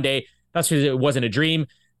live one day. That's because it wasn't a dream.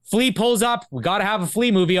 Flea pulls up. We got to have a Flea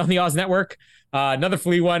movie on the Oz Network. Another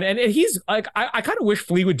Flea one. And he's like, I kind of wish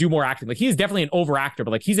Flea would do more acting. Like, he's definitely an over actor, but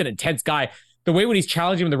like, he's an intense guy. The way when he's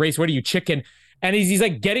challenging him in the race, what are you, chicken? And he's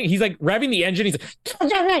like revving the engine. He's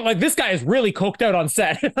like this guy is really coked out on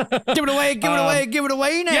set. Give it away, give it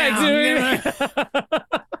away now. Yeah,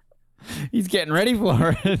 he's getting ready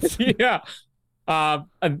for it. Yeah.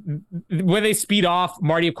 When they speed off,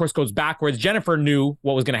 Marty, of course, goes backwards. Jennifer knew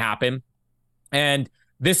what was going to happen. And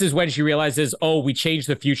this is when she realizes, oh, we changed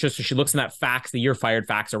the future. So she looks in that fax, the year fired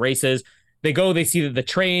fax erases. they see that the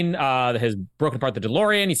train has broken apart the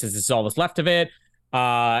DeLorean. He says this is all that's left of it.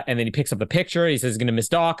 And then he picks up the picture. He says he's going to miss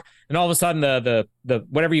Doc. And all of a sudden, the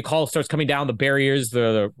whatever you call it starts coming down, the barriers,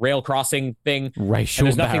 the rail crossing thing. Racial and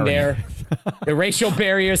there's nothing barrier. there. The racial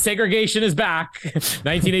barrier, segregation is back.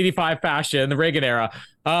 1985 fashion, the Reagan era.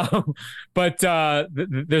 But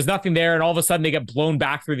there's nothing there. And all of a sudden, they get blown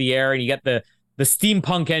back through the air. And you get the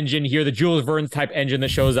steampunk engine here, the Jules Verne's type engine that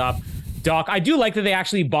shows up. Doc, I do like that they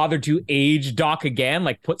actually bothered to age Doc again,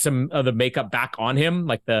 like put some of the makeup back on him,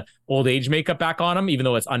 like the old age makeup back on him, even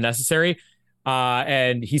though it's unnecessary.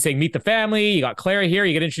 And he's saying, meet the family. You got Clara here.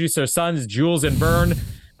 You get introduced to her sons, Jules and Vern.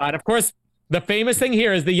 And of course, the famous thing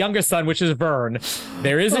here is the younger son, which is Vern.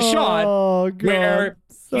 There is a shot where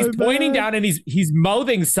he's pointing down and he's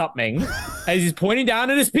mouthing something as he's pointing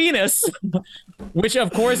down at his penis, which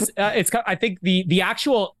of course, I think the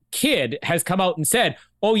actual kid has come out and said,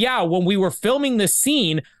 oh yeah, when we were filming this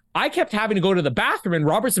scene, I kept having to go to the bathroom, and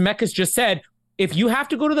Robert Zemeckis just said, if you have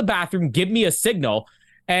to go to the bathroom, give me a signal.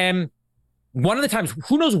 And one of the times,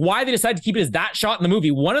 who knows why they decided to keep it as that shot in the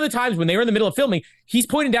movie, one of the times when they were in the middle of filming, he's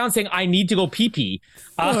pointing down saying, I need to go pee-pee.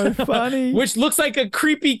 So funny. Which looks like a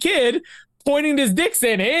creepy kid pointing his dick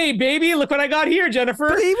saying, hey, baby, look what I got here, Jennifer.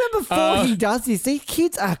 But even before he does this, these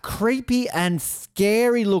kids are creepy and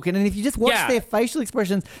scary looking. And if you just watch their facial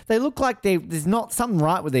expressions, they look like there's not something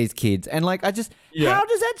right with these kids. And like, how does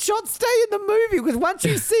that shot stay in the movie? Because once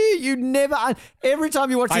you see it, you never, every time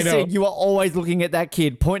you watch the scene, you are always looking at that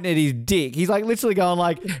kid pointing at his dick. He's like literally going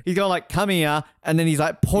like, come here. And then he's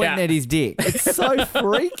like pointing at his dick. It's so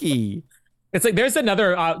freaky. It's like there's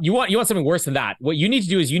another. You want something worse than that. What you need to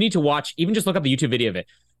do is you need to watch. Even just look up the YouTube video of it.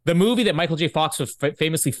 The movie that Michael J. Fox was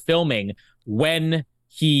famously filming when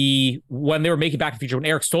they were making Back to the Future, when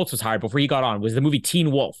Eric Stoltz was hired before he got on, was the movie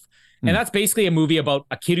Teen Wolf, and that's basically a movie about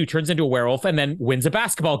a kid who turns into a werewolf and then wins a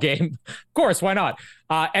basketball game. Of course, why not?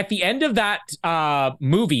 At the end of that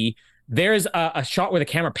movie, there's a shot where the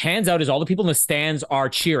camera pans out as all the people in the stands are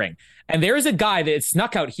cheering, and there is a guy that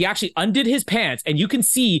snuck out. He actually undid his pants, and you can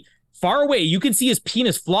see. Far away, you can see his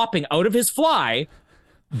penis flopping out of his fly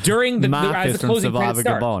during as the closing credits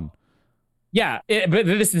start. Yeah, but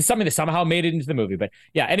this is something that somehow made it into the movie. But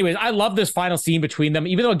yeah, anyways, I love this final scene between them,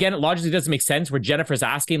 even though, again, it logically doesn't make sense, where Jennifer's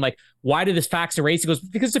asking, like, why did this fax erase? He goes,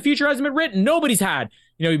 because the future hasn't been written. Nobody's had.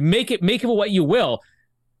 Make it what you will.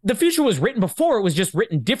 The future was written before. It was just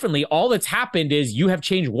written differently. All that's happened is you have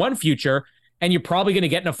changed one future, and you're probably going to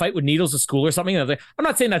get in a fight with Needles at school or something. I'm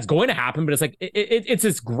not saying that's going to happen, but it's like, it's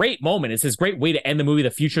this great moment. It's this great way to end the movie.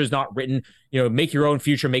 The future is not written, make your own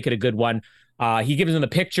future, make it a good one. He gives him the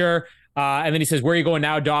picture. And then he says, where are you going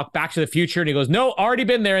now, Doc? Back to the future. And he goes, no, already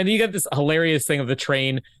been there. And then you get this hilarious thing of the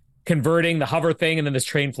train converting the hover thing. And then this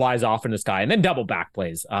train flies off in the sky, and then double back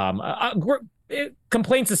plays.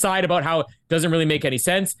 Complaints aside about how it doesn't really make any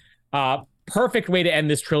sense. Perfect way to end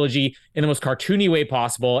this trilogy in the most cartoony way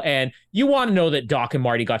possible. And you want to know that Doc and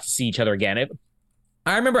Marty got to see each other again.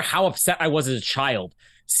 I remember how upset I was as a child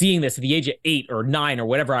seeing this at the age of 8 or 9 or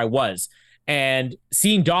whatever I was, and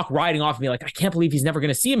seeing Doc riding off of me like, I can't believe he's never going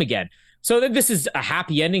to see him again. So this is a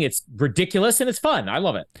happy ending. It's ridiculous and it's fun. I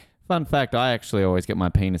love it. Fun fact, I actually always get my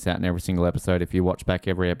penis out in every single episode. If you watch back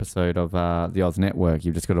every episode of the Oz Network,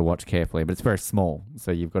 you've just got to watch carefully, but it's very small.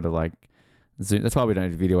 So you've got to like, that's why we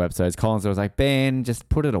don't do video episodes. Collins was like, Ben, just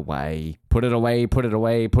put it away. Put it away, put it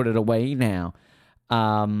away, put it away now.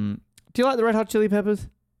 Do you like the Red Hot Chili Peppers?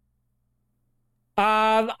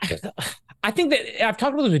 I think that I've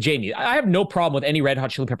talked about this with Jamie. I have no problem with any Red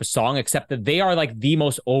Hot Chili Peppers song, except that they are like the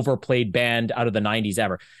most overplayed band out of the 90s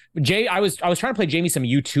ever. I was trying to play Jamie some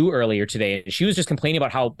U2 earlier today, and she was just complaining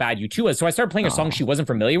about how bad U2 was. So I started playing a song she wasn't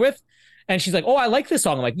familiar with, and she's like, oh, I like this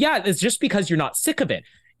song. I'm like, yeah, it's just because you're not sick of it.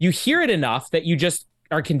 You hear it enough that you just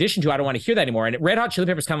are conditioned to, I don't want to hear that anymore. And Red Hot Chili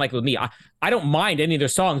Peppers kind of like with me. I don't mind any of their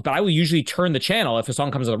songs, but I will usually turn the channel if a song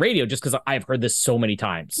comes on the radio just because I've heard this so many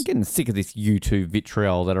times. I'm getting sick of this U2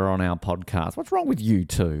 vitriol that are on our podcast. What's wrong with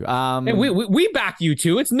U2? And we back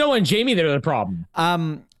U2. It's Noah and Jamie that are the problem.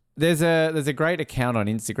 There's a great account on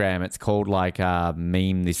Instagram. It's called like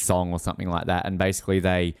Meme This Song or something like that. And basically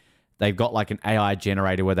they've got like an AI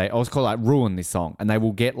generator where it's called like Ruin This Song. And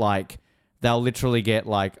they'll literally get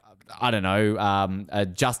like, I don't know, a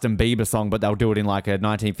Justin Bieber song, but they'll do it in like a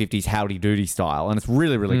 1950s Howdy Doody style. And it's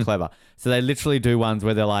really, really clever. So they literally do ones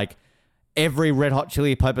where they're like, every Red Hot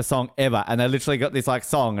Chili Pepper song ever. And they literally got this like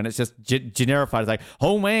song and it's just generified. It's like,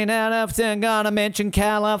 oh, man, out of gonna mention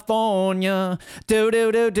California.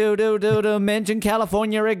 Do, mention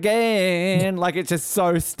California again. Like it's just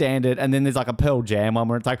so standard. And then there's like a Pearl Jam one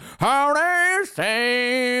where it's like, how they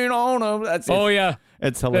sing on a... That's it. Oh, yeah.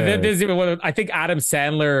 It's hilarious. I think Adam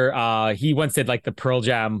Sandler, he once did like the Pearl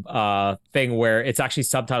Jam thing where it's actually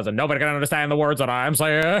subtitles and nobody can understand the words that I'm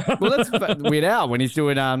saying. Well, that's Weird Al when he's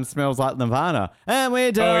doing "Smells Like Nirvana," and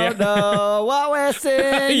we don't know what we're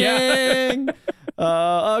singing.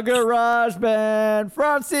 A garage band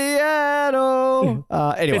from Seattle.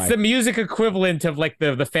 Anyway, it's the music equivalent of like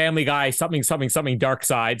the Family Guy something Dark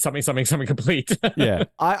Side something complete. Yeah,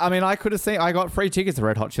 I mean, I could have seen. I got free tickets to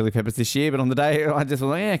Red Hot Chili Peppers this year, but on the day I just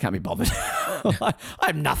was like, I can't be bothered. I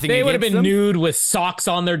have nothing. They would have been them. nude with socks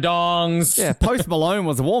on their dongs. Yeah, Post Malone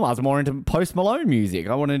was warm. I was more into Post Malone music.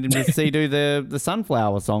 I wanted him to do the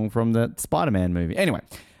Sunflower song from the Spider-Man movie. Anyway,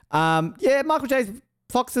 Michael J.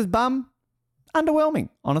 Fox's bum. Underwhelming,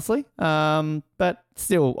 honestly, but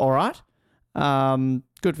still all right.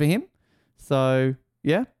 Good for him. So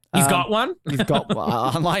yeah, he's got one. He's got.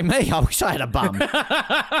 Unlike me, I wish I had a bum.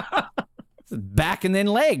 Back and then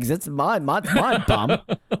legs. It's my bum.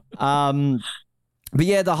 But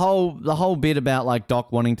yeah, the whole bit about like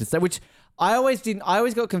Doc wanting to stay, which I always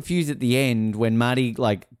got confused at the end when Marty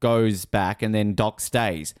like goes back and then Doc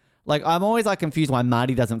stays. Like I'm always like confused why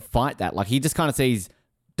Marty doesn't fight that. Like he just kind of sees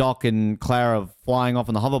Doc and Clara flying off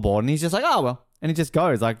on the hoverboard and he's just like, oh well, and he just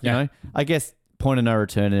goes like, you know, I guess point of no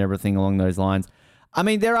return and everything along those lines. I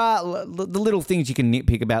mean, there are the little things you can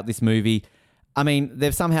nitpick about this movie. I mean,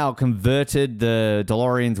 they've somehow converted the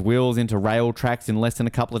DeLorean's wheels into rail tracks in less than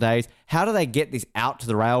a couple of days. How do they get this out to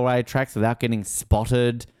the railway tracks without getting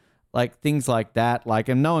spotted? Like things like that. Like,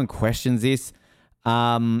 and no one questions this.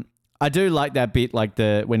 I do like that bit, like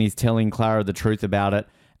when he's telling Clara the truth about it,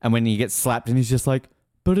 and when he gets slapped, and he's just like,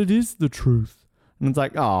 "But it is the truth," and it's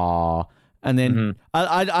like, "Aw." And then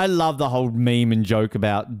I love the whole meme and joke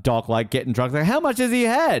about Doc like getting drunk. Like, how much has he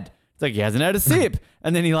had? It's like he hasn't had a sip,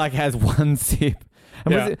 and then he like has one sip.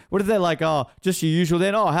 And what is that like? Oh, just your usual.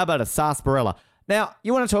 Then how about a sarsaparilla? Now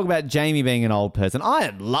you want to talk about Jamie being an old person? I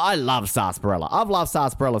love sarsaparilla. I've loved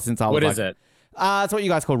sarsaparilla since I was. What is it? It's what you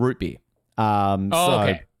guys call root beer.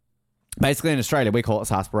 Okay. Basically, in Australia, we call it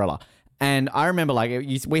sarsaparilla. And I remember,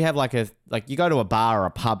 we have you go to a bar or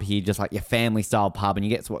a pub here, just like your family style pub, and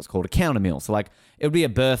you get what's called a counter meal. So, it would be a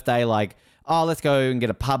birthday, let's go and get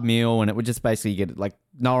a pub meal. And it would just basically get,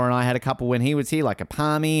 Noah and I had a couple when he was here, like a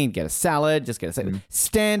palmy, and get a salad,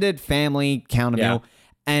 standard family counter meal.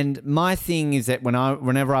 And my thing is that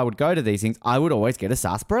whenever I would go to these things, I would always get a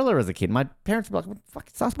sarsaparilla as a kid. My parents would be like, what the fuck,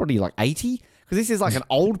 sarsaparilla, are you like 80? Because this is like an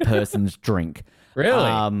old person's drink. Really?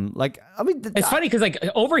 It's funny because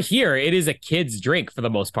over here it is a kid's drink for the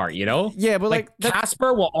most part, you know? Yeah, but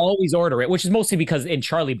Casper will always order it, which is mostly because in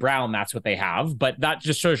Charlie Brown that's what they have. But that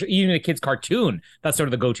just shows even a kid's cartoon, that's sort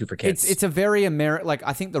of the go-to for kids. It's a very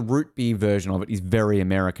I think the root beer version of it is very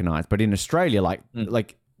Americanized, but in Australia,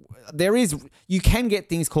 you can get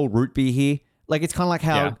things called root beer here. Like it's kind of like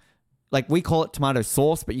how. Like we call it tomato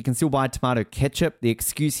sauce, but you can still buy tomato ketchup. The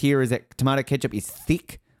excuse here is that tomato ketchup is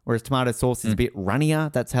thick, whereas tomato sauce is a bit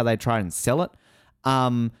runnier. That's how they try and sell it.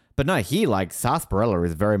 But no, here, sarsaparilla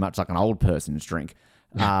is very much like an old person's drink.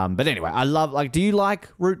 But anyway, I love, do you like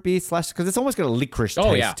root beer / because it's almost got a licorice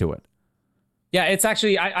taste to it. Yeah, it's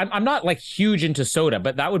actually, I'm not huge into soda,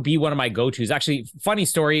 but that would be one of my go-tos. Actually, funny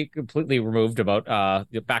story, completely removed about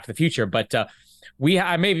Back to the Future, but I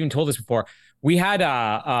may have even told this before. We had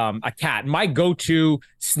a cat. My go-to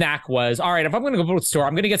snack was, all right, if I'm going to go to the store,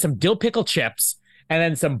 I'm going to get some dill pickle chips and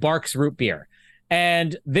then some Barks root beer.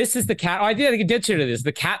 And this is the cat. Oh, I think I did share this.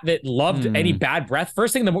 The cat that loved any bad breath.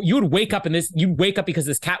 First thing, you would wake up you'd wake up because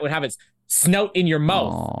this cat would have its snout in your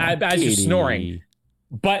mouth as you're snoring.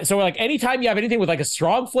 But so anytime you have anything with a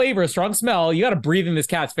strong flavor, a strong smell, you got to breathe in this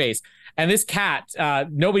cat's face. And this cat,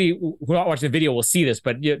 nobody who not watching the video will see this,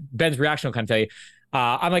 but Ben's reaction will kind of tell you.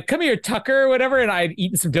 I'm like, come here, Tucker, or whatever. And I'd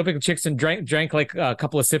eaten some dill pickle chicks and drank a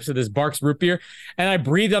couple of sips of this Barks root beer. And I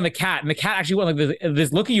breathed on the cat. And the cat actually went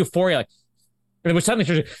this look of euphoria, and it was suddenly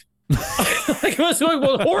it was like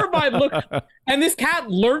a horrified look. And this cat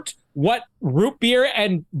learnt what root beer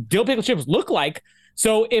and dill pickle chips look like.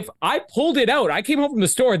 So if I pulled it out, I came home from the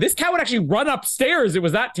store, this cat would actually run upstairs. It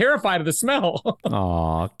was that terrified of the smell.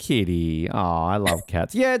 Oh, kitty. Oh, I love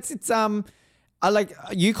cats. Yeah, it's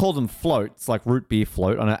you call them floats, like root beer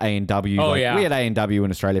float on an A&W. Oh, yeah. We had A&W in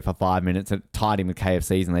Australia for 5 minutes and tied in with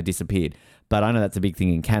KFCs and they disappeared. But I know that's a big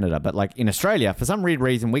thing in Canada. But in Australia, for some weird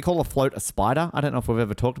reason, we call a float a spider. I don't know if we've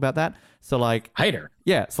ever talked about that. So Hider.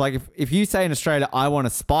 Yeah. So if you say in Australia, I want a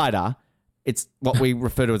spider, it's what we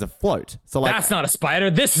refer to as a float. So that's not a spider.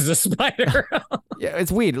 This is a spider. Yeah,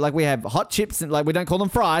 it's weird. Like we have hot chips and like we don't call them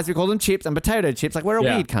fries, we call them chips and potato chips. Like we're a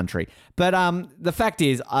weird country. But the fact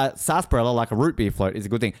is, sarsaparilla, like a root beer float, is a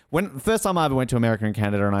good thing. When the first time I ever went to America and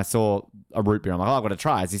Canada and I saw a root beer, I'm like, oh, I've got to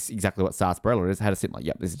try. Is this exactly what sarsaparilla is? I had a sip, like,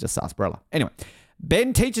 yep, this is just sarsaparilla. Anyway,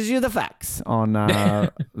 Ben teaches you the facts on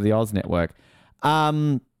the Oz Network.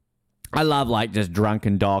 I love like just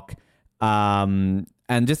Drunken Doc, and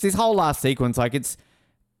just this whole last sequence. Like it's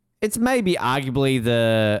maybe arguably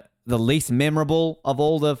the least memorable of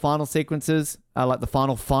all the final sequences, like the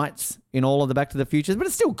final fights in all of the Back to the Futures, but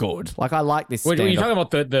it's still good. Like I like this. Wait, are you talking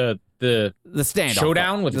about the standoff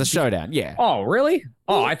showdown with the showdown? Yeah. Oh, really?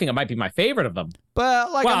 Oh, I think it might be my favorite of them.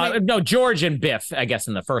 But like, well, no, George and Biff, I guess,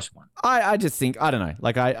 in the first one. I just think, I don't know.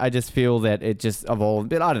 Like I just feel that it just evolved.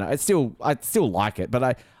 But I don't know. I still like it.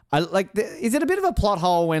 But I like. Is it a bit of a plot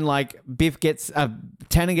hole when like Biff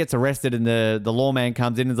Tanner gets arrested and the lawman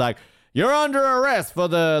comes in and is like, "You're under arrest for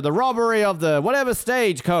the robbery of the whatever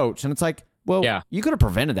stagecoach," and it's like, well, you could have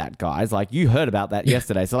prevented that, guys. Like you heard about that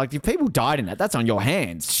yesterday. So like, if people died in that, that's on your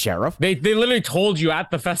hands, Sheriff. They literally told you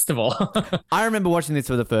at the festival. I remember watching this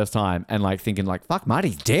for the first time and like thinking like, fuck,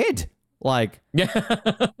 Marty's dead. Like,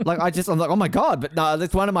 like I'm like, oh my God. But no,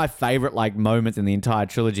 that's one of my favorite like moments in the entire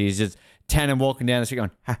trilogy is just Tannen walking down the street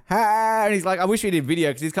going, ha ha. And he's like, I wish we did video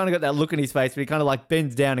because he's kind of got that look in his face, but he kind of like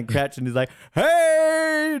bends down and crouches and he's like,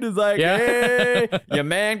 hey. And he's like, hey, your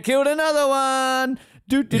man killed another one.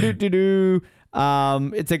 Do, do, do, do, do.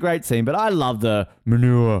 It's a great scene, but I love the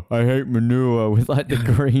manure. I hate manure with like the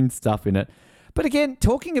green stuff in it. But again,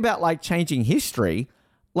 talking about like changing history,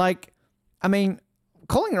 like, I mean,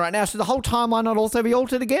 calling it right now, should the whole timeline not also be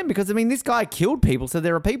altered again? Because, I mean, this guy killed people. So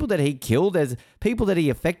there are people that he killed. There's people that he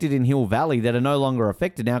affected in Hill Valley that are no longer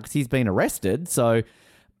affected now because he's been arrested. So,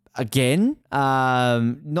 again,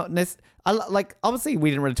 not necessarily. Like, obviously, we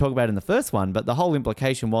didn't really talk about it in the first one, but the whole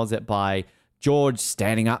implication was that by George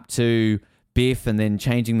standing up to Biff and then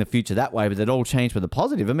changing the future that way, but it all changed for the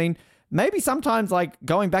positive. I mean, maybe sometimes, like,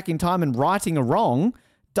 going back in time and righting a wrong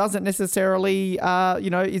doesn't necessarily,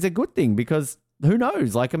 is a good thing because who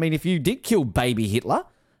knows? Like, I mean, if you did kill baby Hitler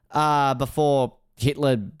before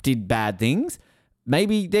Hitler did bad things,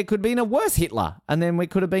 maybe there could have been a worse Hitler and then we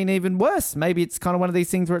could have been even worse. Maybe it's kind of one of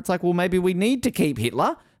these things where it's like, well, maybe we need to keep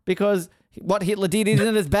Hitler because what Hitler did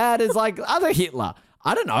isn't as bad as like other Hitler.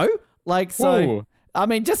 I don't know. Like, so, whoa. I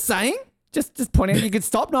mean, just saying, just pointing out you could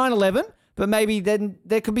stop 9/11, but maybe then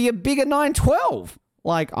there could be a bigger 9/12.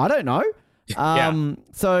 Like, I don't know.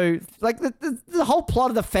 So like the whole plot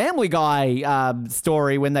of the Family Guy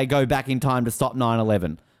story when they go back in time to stop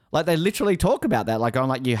 9/11, like they literally talk about that, like,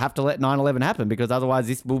 you have to let 9/11 happen because otherwise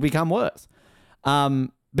this will become worse. But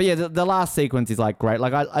yeah, the last sequence is like great.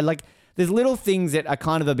 Like I like, there's little things that are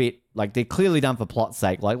kind of a bit like they're clearly done for plot's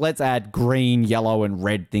sake. Like let's add green, yellow, and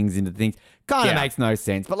red things into things. Kind of makes no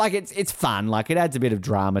sense, but like it's fun. Like it adds a bit of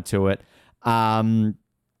drama to it.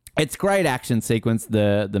 It's great action sequence.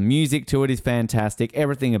 The music to it is fantastic.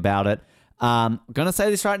 Everything about it. I'm going to say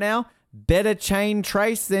this right now. Better chain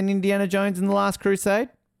trace than Indiana Jones and the Last Crusade.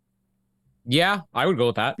 Yeah, I would go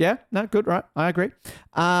with that. Yeah, no, good, right. I agree.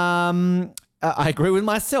 I agree with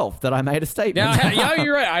myself that I made a statement. Yeah,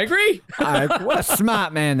 you're right. I agree. What a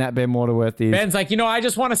smart man that Ben Waterworth is. Ben's like, I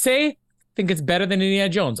just want to say, I think it's better than Indiana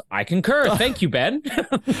Jones. I concur. Thank you, Ben.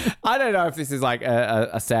 I don't know if this is like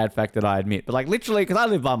a sad fact that I admit, but like literally, because I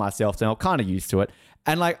live by myself, so I'm kind of used to it.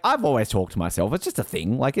 And like, I've always talked to myself. It's just a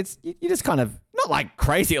thing. Like you just kind of, not like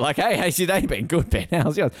crazy, like, hey, how's your day been? Good, Ben.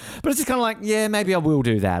 How's yours? But it's just kind of like, yeah, maybe I will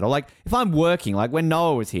do that. Or like, if I'm working, like when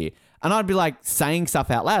Noah was here, and I'd be like saying stuff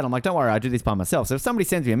out loud. I'm like, don't worry, I do this by myself. So if somebody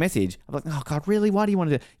sends me a message, I'm like, oh God, really? Why do you want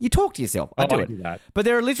to do it? You talk to yourself. I do that. But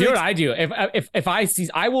there are literally... You know what I do? If I see...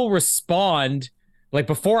 I will respond like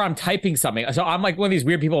before I'm typing something. So I'm like one of these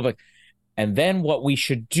weird people like, and then what we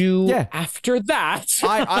should do after that.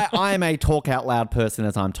 I am a talk out loud person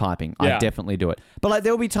as I'm typing. I definitely do it. But like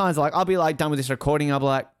there'll be times like I'll be like done with this recording. I'll be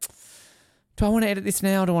like, do I want to edit this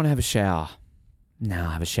now or do I want to have a shower? No,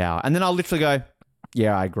 I have a shower. And then I'll literally go...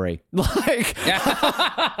 Yeah, I agree. Like,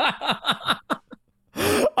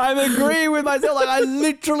 I'm agreeing with myself. Like, I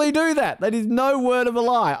literally do that. That is no word of a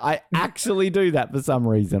lie. I actually do that for some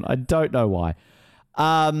reason. I don't know why.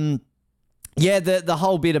 Yeah, the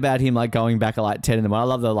whole bit about him like going back at like 10 in the morning. I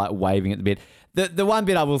love the like waving at the bit. The one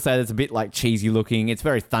bit I will say that's a bit like cheesy looking. It's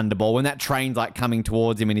very Thunderball when that train's like coming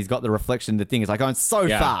towards him and he's got the reflection of the thing. It's like going so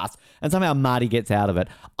fast and somehow Marty gets out of it.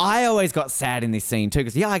 I always got sad in this scene too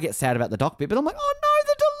because I get sad about the dock bit, but I'm like, oh no,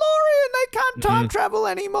 the DeLorean, they can't time travel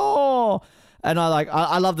anymore. And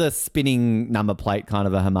I love the spinning number plate, kind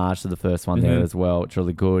of a homage to the first one there as well. It's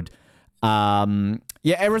really good. Yeah,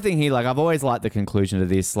 everything here, like I've always liked the conclusion to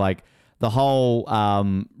this, like the whole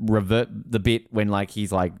revert the bit when like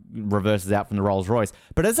he's like reverses out from the Rolls Royce.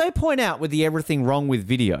 But as they point out with the everything wrong with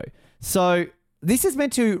video, so this is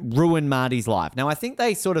meant to ruin Marty's life. Now I think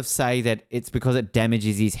they sort of say that it's because it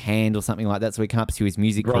damages his hand or something like that, so he can't pursue his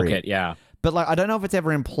music Broke career. it, yeah. But like I don't know if it's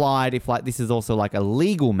ever implied if like this is also like a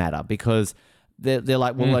legal matter because they're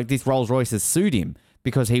like, well, like this Rolls Royce has sued him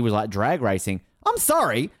because he was like drag racing. I'm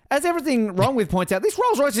sorry, as everything wrong with points out, this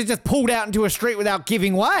Rolls Royce is just pulled out into a street without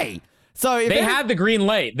giving way. So if They had the green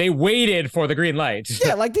light. They waited for the green light.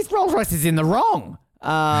 yeah, like this Rolls Royce is in the wrong.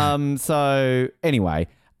 So anyway,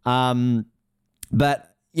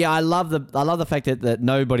 but yeah, I love the fact that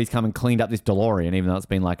nobody's come and cleaned up this DeLorean, even though it's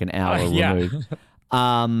been like an hour yeah. removed.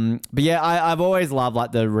 But yeah, I've always loved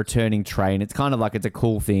like the returning train. It's kind of like it's a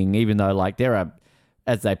cool thing, even though like there are,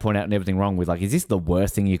 as they point out, and everything wrong with like, is this the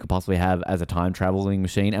worst thing you could possibly have as a time traveling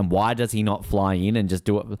machine? And why does he not fly in and just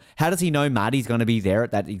do it? How does he know Marty's going to be there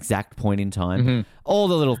at that exact point in time? All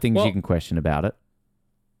the little things you can question about it.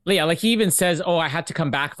 Yeah, like he even says, "Oh, I had to come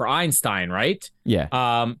back for Einstein," right?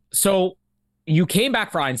 Yeah. So you came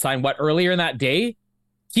back for Einstein, what, earlier in that day?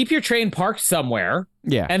 Keep your train parked somewhere.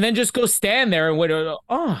 Yeah. And then just go stand there and wait.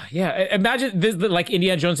 Oh, yeah. Imagine this, like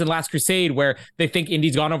Indiana Jones and Last Crusade, where they think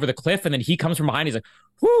Indy's gone over the cliff and then he comes from behind. He's like,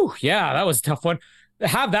 whew, yeah, that was a tough one.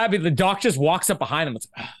 Have that be the Doc just walks up behind him. It's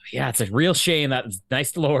yeah, it's a real shame that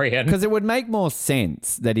nice DeLorean. Because it would make more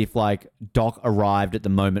sense that if like Doc arrived at the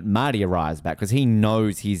moment Marty arrives back, because he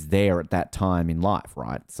knows he's there at that time in life,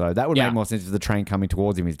 right? So that would make more sense if the train coming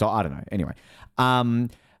towards him is Doc. I don't know. Anyway,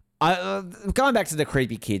 going back to the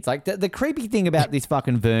creepy kids, like the creepy thing about this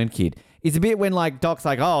fucking Vern kid is a bit when like Doc's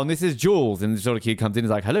like, oh, and this is Jules, and the sort of kid comes in and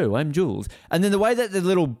is like, hello, I'm Jules. And then the way that the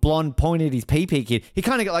little blonde pointed his pee-pee kid, he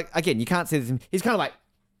kind of got like, again, you can't see this, he's kind of like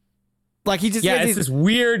he just it's this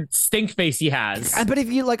weird stink face he has. But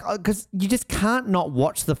if you like, because you just can't not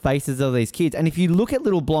watch the faces of these kids, and if you look at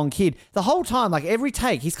little blonde kid the whole time, like every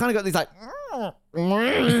take, he's kind of got these like,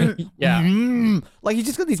 like he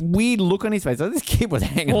just got this weird look on his face. Like this kid was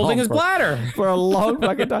hanging holding on his bladder for a long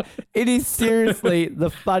fucking time. It is seriously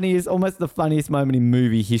the funniest, almost the funniest moment in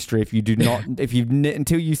movie history. If you do not,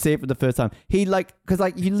 until you see it for the first time, he like, because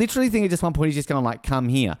like you literally think at just one point he's just going like, come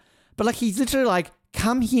here, but like he's literally like,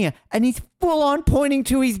 come here, and he's full on pointing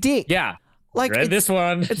to his dick. Yeah. Like this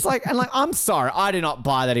one. It's like, and like, I'm sorry, I do not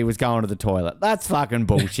buy that he was going to the toilet. That's fucking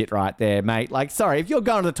bullshit right there, mate. Like, sorry, if you're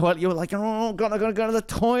going to the toilet, you're like, oh, God, I gotta go to the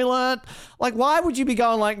toilet. Like, why would you be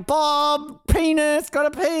going like, Bob, penis,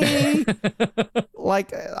 gotta pee?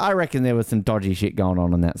 Like, I reckon there was some dodgy shit going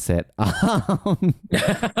on in that set.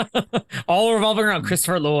 All revolving around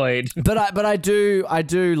Christopher Lloyd. But I do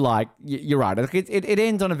like, you're right. It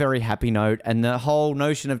ends on a very happy note, and the whole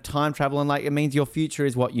notion of time travel and like, it means your future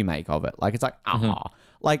is what you make of it. Like, it's like,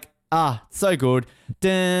 so good.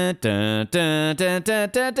 Dun, dun, dun, dun, dun,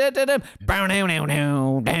 dun, dun, dun, dun. Bow, down, down,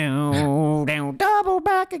 down, down, down, double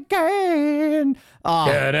back again.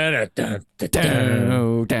 Down,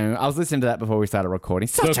 down. I was listening to that before we started recording.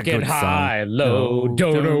 Such a good high, song. low,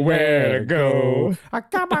 don't know where to go.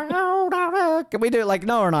 Can we do it like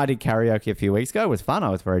Noah and I did karaoke a few weeks ago? It was fun. I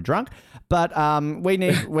was very drunk. But we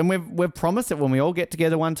need, when we've promised that when we all get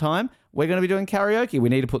together one time, we're going to be doing karaoke. We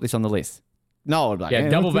need to put this on the list. No,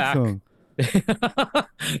 like, double back.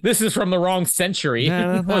 This is from the wrong century.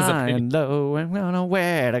 High and low, and we don't know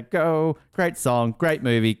where to go. Great song, great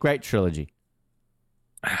movie, great trilogy.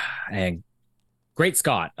 And Great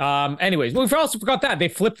Scott. Anyways, we also forgot that they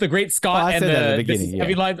flipped the Great Scott I and said that at the this beginning,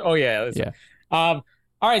 heavy line. Oh yeah. All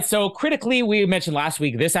right. So critically, we mentioned last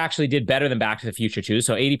week, this actually did better than Back to the Future 2.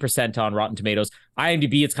 So 80% on Rotten Tomatoes.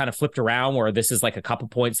 IMDb, it's kind of flipped around where this is like a couple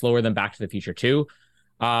points lower than Back to the Future 2.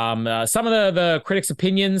 Some of the critics'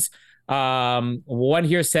 opinions. One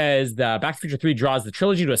here says Back to the Future 3 draws the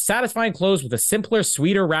trilogy to a satisfying close with a simpler,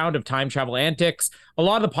 sweeter round of time travel antics. A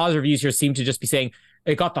lot of the positive reviews here seem to just be saying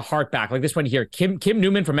it got the heart back. Like this one here, Kim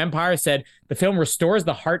Newman from Empire said the film restores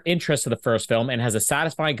the heart interest of the first film and has a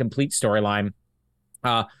satisfying, complete storyline.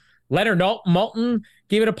 Leonard Maltin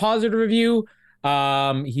gave it a positive review.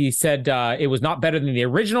 He said it was not better than the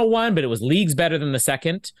original one, but it was leagues better than the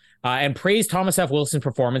second. And praised Thomas F. Wilson's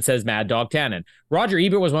performance as Mad Dog Tannen. Roger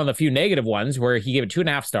Ebert was one of the few negative ones where he gave it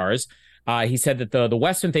 2.5 stars. He said that the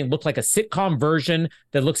Western thing looked like a sitcom version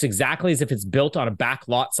that looks exactly as if it's built on a back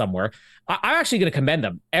lot somewhere. I'm actually going to commend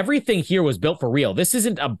them. Everything here was built for real. This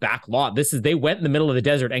isn't a back lot. They went in the middle of the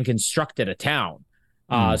desert and constructed a town.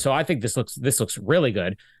 So I think this looks really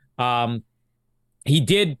good. He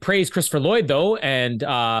did praise Christopher Lloyd though, and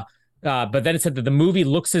but then it said that the movie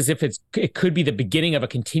looks as if it could be the beginning of a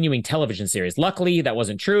continuing television series. Luckily, that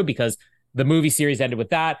wasn't true because the movie series ended with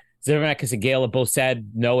that. Zemeckis and Gale have both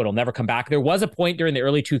said, no, it'll never come back. There was a point during the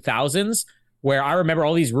early 2000s where I remember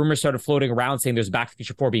all these rumors started floating around saying there's a Back to the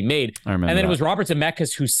Future 4 being made. I remember and then that. it was Robert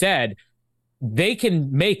Zemeckis who said they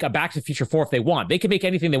can make a Back to the Future 4 if they want. They can make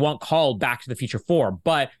anything they want called Back to the Future 4,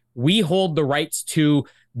 but we hold the rights to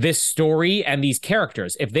this story and these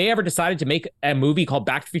characters. If they ever decided to make a movie called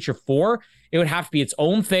Back to the Future 4, it would have to be its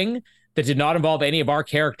own thing that did not involve any of our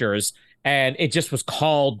characters, and it just was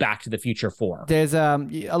called Back to the Future 4. There's a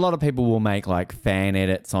lot of people will make like fan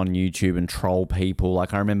edits on YouTube and troll people.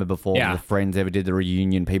 Like I remember before the Friends ever did the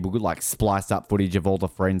reunion, people could like splice up footage of all the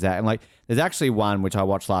Friends out. And like there's actually one which I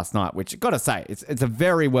watched last night, which gotta say, it's a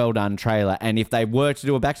very well done trailer. And if they were to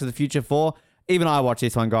do a Back to the Future 4, even I watched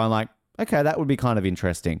this one going like, okay, that would be kind of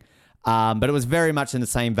interesting. But it was very much in the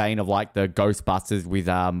same vein of like the Ghostbusters with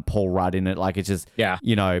Paul Rudd in it. Like it's just,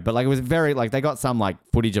 you know, but like it was very like they got some like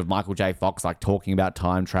footage of Michael J. Fox like talking about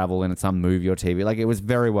time travel in some movie or TV. Like it was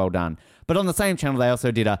very well done. But on the same channel, they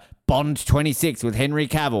also did a Bond 26 with Henry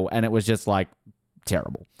Cavill, and it was just like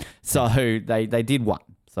terrible. So they did one.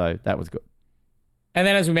 So that was good. And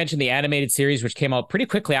then, as we mentioned, the animated series, which came out pretty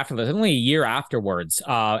quickly after this, only a year afterwards.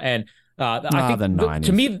 I think the 90s.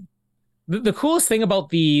 To me, the coolest thing about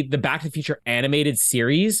the Back to the Future animated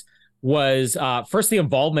series was first the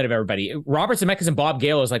involvement of everybody. Robert Zemeckis and Bob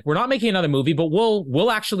Gale was like, we're not making another movie, but we'll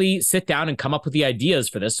actually sit down and come up with the ideas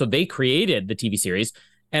for this. So they created the TV series.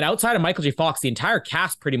 And outside of Michael J. Fox, the entire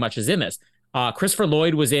cast pretty much is in this. Christopher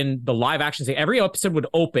Lloyd was in the live action thing. Every episode would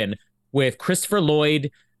open with Christopher Lloyd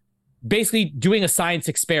basically doing a science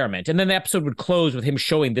experiment. And then the episode would close with him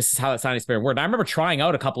showing this is how that science experiment worked. And I remember trying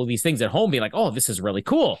out a couple of these things at home, being like, oh, this is really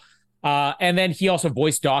cool. And then he also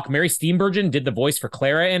voiced Doc. Mary Steenburgen did the voice for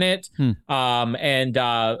Clara in it. And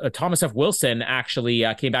Thomas F. Wilson actually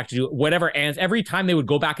came back to do whatever. And every time they would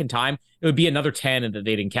go back in time, it would be another 10 that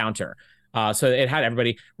they'd encounter. So it had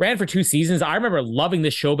everybody. Ran for 2 seasons. I remember loving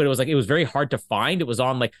this show, but it was very hard to find. It was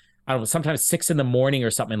on like, I don't know, sometimes 6 a.m. or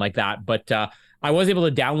something like that. But I was able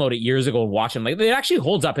to download it years ago and watch it. Like, it actually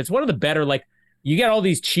holds up. It's one of the better, like, you get all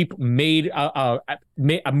these cheap made a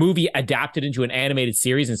movie adapted into an animated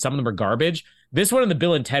series, and some of them are garbage. This one and the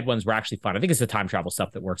Bill and Ted ones were actually fun. I think it's the time travel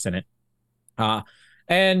stuff that works in it. Let's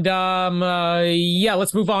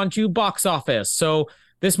move on to box office. So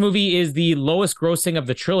this movie is the lowest grossing of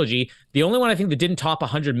the trilogy. The only one I think that didn't top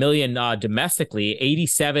 100 million domestically,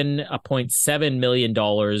 $87.7 million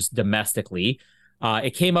domestically.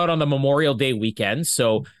 It came out on the Memorial Day weekend.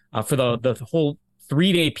 So for the whole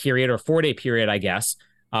 3-day period or 4-day period, I guess,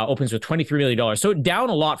 opens with $23 million. So down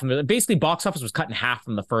a lot from basically box office was cut in half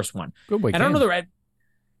from the first one. Good weekend. And I don't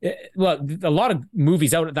know a lot of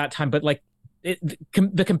movies out at that time, but like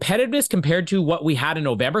the competitiveness compared to what we had in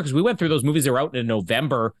November, because we went through those movies that were out in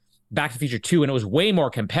November, Back to the Future 2, and it was way more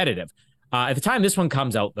competitive. At the time this one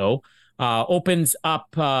comes out, though, opens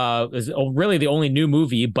up, is really the only new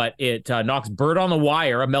movie, but it knocks Bird on the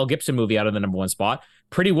Wire, a Mel Gibson movie, out of the number 1 spot.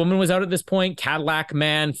 Pretty Woman was out at this point, Cadillac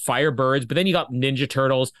Man, Firebirds, but then you got Ninja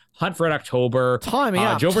Turtles, Hunt for Red October. Time me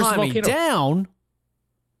up, Joe versus time me Volcano. down.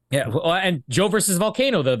 Yeah, and Joe versus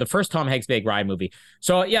Volcano, the first Tom Hanks big ride movie.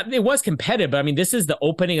 So yeah, it was competitive, but I mean, this is the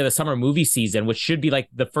opening of the summer movie season, which should be like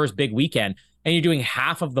the first big weekend, and you're doing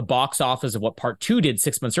half of the box office of what Part 2 did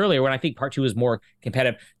 6 months earlier, when I think Part 2 is more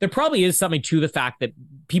competitive. There probably is something to the fact that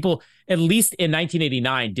people, at least in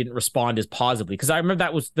 1989, didn't respond as positively, because I remember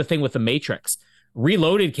that was the thing with The Matrix.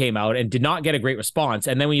 Reloaded came out and did not get a great response,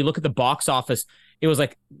 and then when you look at the box office, it was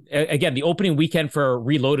like, again, the opening weekend for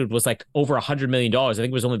Reloaded was like over $100 million. I think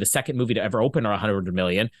it was only the second movie to ever open $100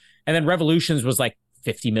 million. And then Revolutions was like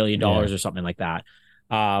 $50 million or something like that,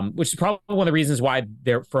 which is probably one of the reasons why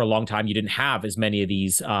there for a long time you didn't have as many of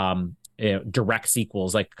these direct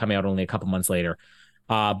sequels, like coming out only a couple months later.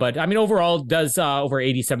 But I mean, overall, it does over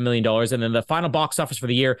 $87 million. And then the final box office for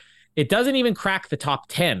the year, it doesn't even crack the top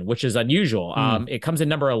 10, which is unusual. It comes in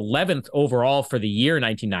number 11th overall for the year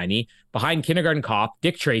 1990, behind Kindergarten Cop,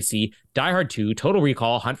 Dick Tracy, Die Hard 2, Total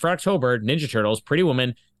Recall, Hunt for October, Ninja Turtles, Pretty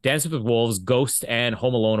Woman, Dances with Wolves, Ghost, and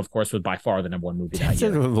Home Alone, of course, was by far the number 1 movie that Dances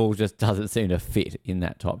year. with Wolves just doesn't seem to fit in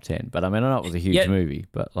that top 10. But I mean, I know it was a huge movie,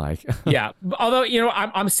 but like... Yeah, although, you know,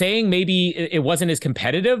 I'm saying maybe it wasn't as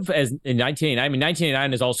competitive as in 1989. I mean,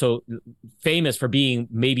 1989 is also famous for being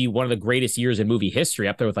maybe one of the greatest years in movie history,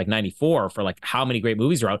 up there with like 94 for like how many great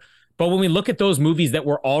movies are out. But when we look at those movies that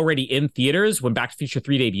were already in theaters when Back to the Future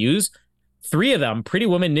 3 debuts, 3 of them, Pretty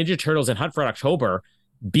Woman, Ninja Turtles, and Hunt for October,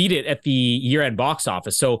 beat it at the year-end box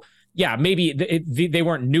office. So yeah, maybe they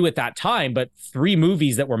weren't new at that time, but 3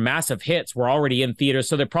 movies that were massive hits were already in theaters,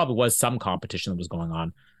 so there probably was some competition that was going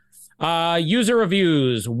on. User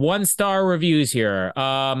reviews, 1-star reviews here.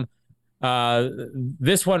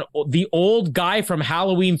 This one, the old guy from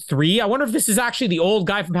Halloween 3. I wonder if this is actually the old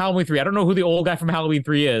guy from Halloween 3. I don't know who the old guy from Halloween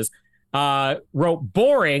 3 is. Wrote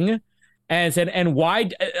boring and said, and why?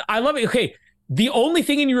 I love it. Okay. The only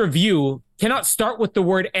thing in your review cannot start with the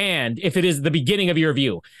word "and" if it is the beginning of your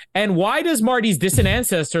review. And why does Marty's distant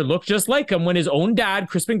ancestor look just like him when his own dad,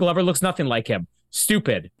 Crispin Glover, looks nothing like him?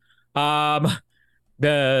 Stupid. This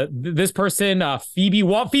person, Phoebe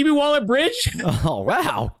Waller-Bridge. Oh,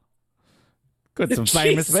 wow. Got some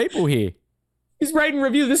famous people here. He's writing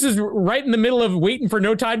reviews. This is right in the middle of waiting for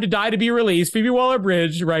No Time to Die to be released. Phoebe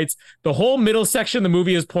Waller-Bridge writes, the whole middle section of the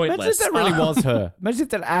movie is pointless. Imagine if that really was her. Imagine if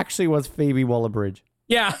that actually was Phoebe Waller-Bridge.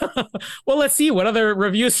 Yeah. Well, let's see what other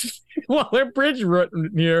reviews Phoebe Waller-Bridge wrote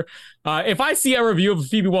here. If I see a review of a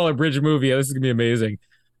Phoebe Waller-Bridge movie, this is going to be amazing.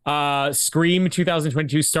 Scream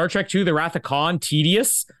 2022, Star Trek 2, The Wrath of Khan,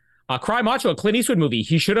 tedious. Cry Macho, a Clint Eastwood movie.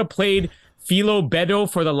 He should have played Philo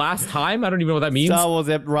Bedo for the last time. I don't even know what that means. Star Wars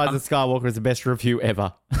Rise of Skywalker is the best review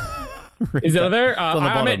ever. Is it there? On the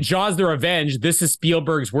I'm at Jaws the Revenge. This is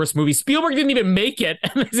Spielberg's worst movie. Spielberg didn't even make it.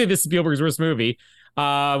 And they say this is Spielberg's worst movie.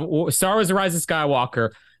 Star Wars The Rise of Skywalker.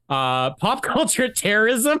 Pop culture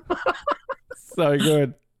terrorism. So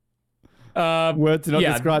good. Words do not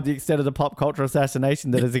describe the extent of the pop culture assassination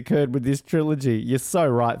that has occurred with this trilogy. You're so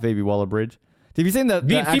right, Phoebe Waller-Bridge. Have you seen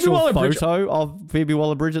the actual photo of Phoebe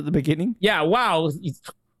Waller-Bridge at the beginning? Yeah, wow.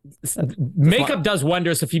 Makeup does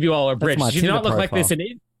wonders to Phoebe Waller-Bridge. She did not look like this.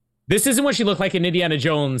 This isn't what she looked like in Indiana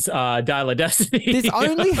Jones, Dial of Destiny. This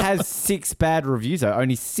only has 6 bad reviews, though.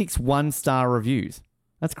 Only 6 one-star reviews.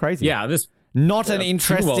 That's crazy. Yeah, Not an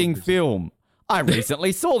interesting film. I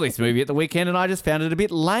recently saw this movie at the weekend and I just found it a bit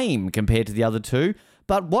lame compared to the other 2.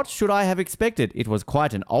 But what should I have expected? It was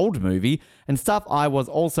quite an old movie and stuff I was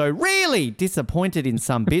also really disappointed in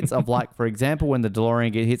some bits of, like, for example, when the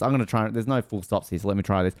DeLorean gets hit. I'm going to try it. There's no full stops here, so let me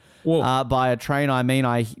try this. By a train, I mean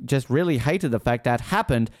I just really hated the fact that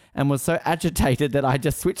happened and was so agitated that I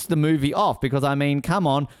just switched the movie off because, I mean, come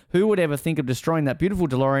on, who would ever think of destroying that beautiful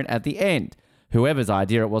DeLorean at the end? Whoever's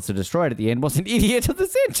idea it was to destroy it at the end was an idiot of the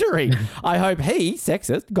century. I hope he,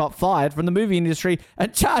 sexist, got fired from the movie industry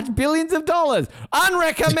and charged billions of dollars.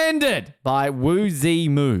 Unrecommended by Woo Zee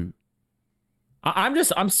Moo.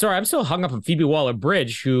 I'm sorry. I'm still hung up on Phoebe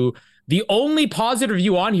Waller-Bridge, who the only positive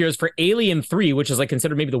review on here is for Alien 3, which is like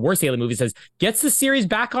considered maybe the worst Alien movie. Says gets the series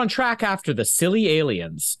back on track after the silly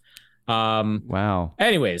aliens. Wow.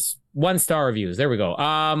 Anyways, 1-star reviews. There we go.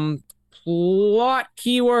 Plot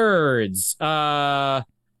keywords.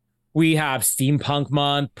 We have Steampunk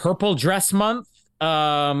Month, Purple Dress Month,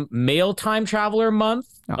 Male Time Traveler Month.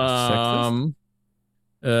 Sexist.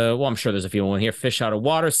 Well, I'm sure there's a few more in here. Fish Out of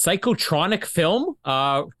Water, Psychotronic Film.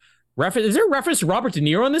 Is there a reference to Robert De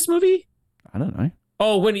Niro in this movie? I don't know.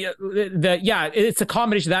 Oh, it's a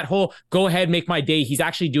combination of that whole "Go Ahead, Make My Day." He's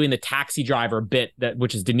actually doing the taxi driver bit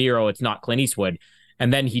which is De Niro. It's not Clint Eastwood.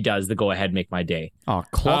 And then he does the "Go Ahead, Make My Day." Oh,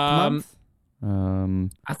 Clock Month.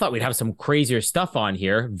 I thought we'd have some crazier stuff on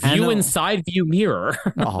here. View Inside View Mirror.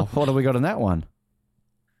 Oh, what have we got in that one?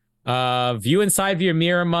 View Inside View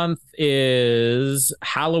Mirror Month is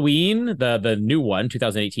Halloween, the new one,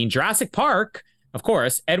 2018. Jurassic Park, of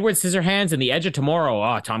course. Edward Scissorhands and The Edge of Tomorrow.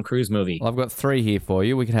 Oh, Tom Cruise movie. Well, I've got 3 here for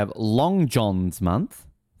you. We could have Long John's Month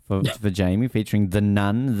for Jamie, featuring The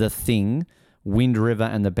Nun, The Thing, Wind River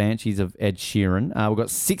and the Banshees of Ed Sheeran. We've got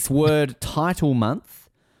 6-word title month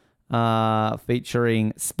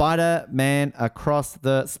featuring Spider-Man Across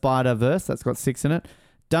the Spider-Verse. That's got 6 in it.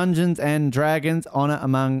 Dungeons and Dragons, Honor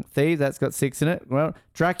Among Thieves. That's got 6 in it. Well,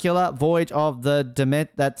 Dracula, Voyage of the Demet.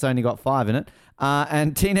 That's only got 5 in it.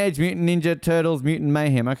 And Teenage Mutant Ninja Turtles, Mutant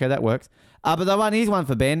Mayhem. Okay, that works. But here's one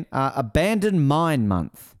for Ben. Abandoned Mine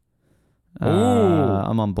Month.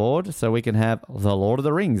 I'm on board, so we can have The Lord of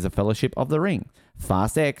the Rings, The Fellowship of the Ring,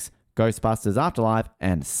 Fast X, Ghostbusters Afterlife,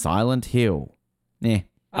 and Silent Hill.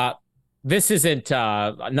 This isn't,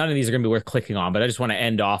 none of these are going to be worth clicking on, but I just want to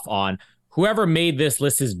end off on whoever made this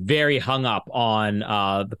list is very hung up on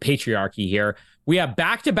the patriarchy here. We have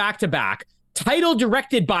back, title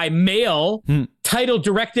directed by male, title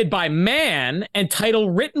directed by man, and title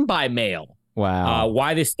written by male. Wow.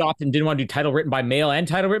 Why they stopped and didn't want to do title written by male and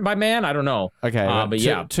title written by man, I don't know. Okay,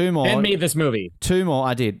 but two more. Ben made this movie. 2 more,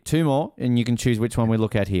 I did. 2 more, and you can choose which one we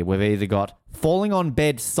look at here. We've either got Falling on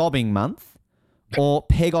Bed Sobbing Month or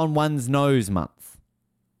Peg on One's Nose Month.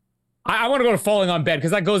 I want to go to Falling on Bed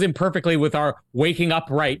because that goes in perfectly with our waking up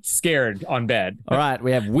right scared on bed. All right,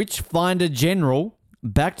 we have Witchfinder General,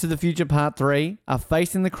 Back to the Future Part 3, A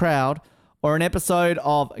Face in the Crowd, or an episode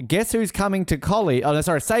of Guess Who's Coming to College? Oh, no,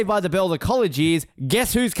 sorry, Saved by the Bell, the college years.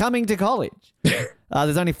 Guess Who's Coming to College?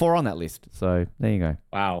 There's only 4 on that list, so there you go.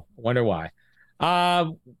 Wow, wonder why.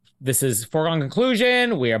 This is foregone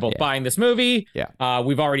conclusion. We are both buying this movie. Yeah.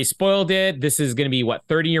 We've already spoiled it. This is going to be what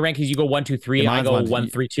 30 in your rankings. You go 1, 2, 3. I go 1,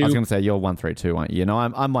 3, 2. I was going to say you're 1, 3, 2, aren't you? No,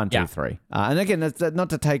 I'm 1, 2, 3. And again, that's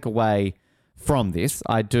not to take away from this.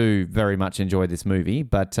 I do very much enjoy this movie,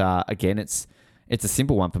 but again, it's a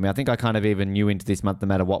simple one for me. I think I kind of even knew into this month, no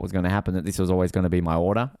matter what was going to happen, that this was always going to be my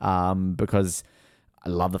order. Because I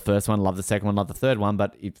love the first one, love the second one, love the third one,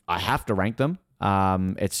 but if I have to rank them.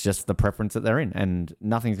 It's just the preference that they're in, and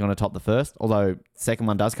nothing's going to top the first, although the second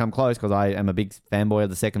one does come close because I am a big fanboy of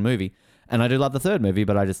the second movie, and I do love the third movie,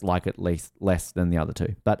 but I just like it less than the other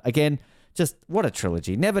two. But again, just what a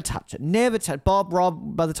trilogy. Never touch it. Never touch Bob,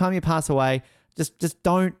 Rob, by the time you pass away, just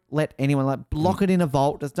don't let anyone lock it in a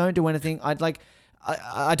vault. Just don't do anything. I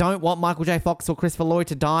don't want Michael J. Fox or Christopher Lloyd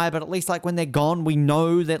to die, but at least when they're gone, we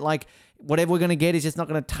know that whatever we're going to get is just not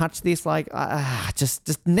going to touch this.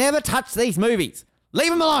 Just never touch these movies.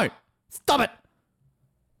 Leave them alone. Stop it.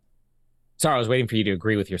 Sorry, I was waiting for you to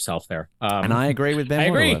agree with yourself there. And I agree with Ben I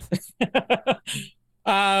agree.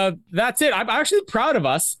 Waterworth. That's it. I'm actually proud of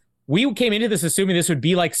us. We came into this assuming this would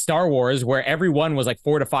be like Star Wars, where every one was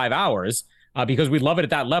 4 to 5 hours, because we love it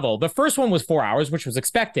at that level. The first one was 4 hours, which was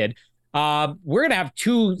expected. We're going to have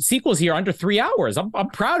 2 sequels here under 3 hours. I'm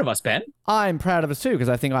proud of us, Ben. I'm proud of us too, because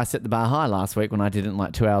I think I set the bar high last week when I did it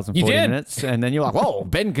in 2 hours and 40 minutes. And then you're like, whoa,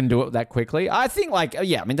 Ben can do it that quickly. I think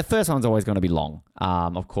the first one's always going to be long.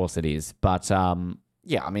 Of course it is. But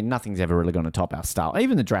nothing's ever really going to top our style.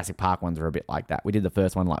 Even the Jurassic Park ones are a bit like that. We did the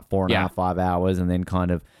first one 4.5, 5 hours, and then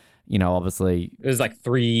kind of, obviously. It was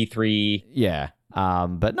 3. Yeah.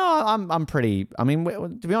 But no, I'm pretty,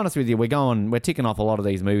 to be honest with you, we're ticking off a lot of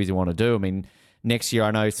these movies we want to do. Next year,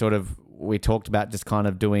 I know we talked about just kind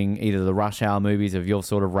of doing either the Rush Hour movies, if you'll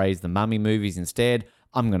sort of raise the Mummy movies instead.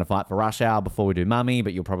 I'm going to fight for Rush Hour before we do Mummy,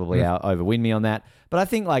 but you'll probably overwin me on that. But I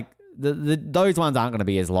think those ones aren't going to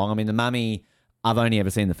be as long. The Mummy, I've only ever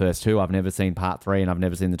seen the first 2. I've never seen part 3, and I've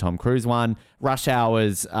never seen the Tom Cruise one. Rush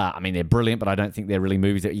Hours, they're brilliant, but I don't think they're really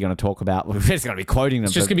movies that you're going to talk about. We're just going to be quoting them.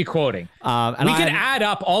 It's just going to be quoting. And we could add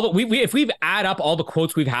up all the if we add up all the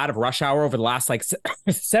quotes we've had of Rush Hour over the last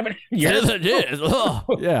 7 years. 7 years. Oh,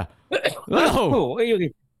 yeah. Oh.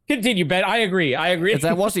 Continue, Ben. I agree. It's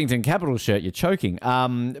that Washington Capitals shirt. You're choking.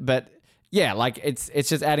 But. Yeah, it's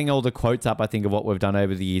just adding all the quotes up, I think, of what we've done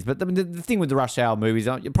over the years. But the thing with the Rush Hour movies,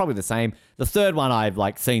 you're probably the same. The third one I've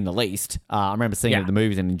seen the least. I remember seeing it at the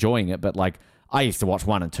movies and enjoying it, but I used to watch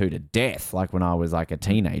 1 and 2 to death. When I was a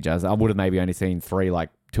teenager, I would have maybe only seen 3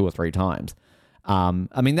 2 or 3 times.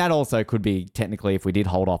 That also could be technically if we did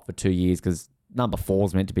hold off for 2 years, because number 4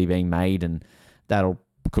 is meant to be being made, and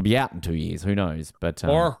could be out in 2 years. Who knows? But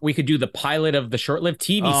or we could do the pilot of the short-lived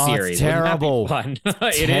TV series. It's terrible. Fun?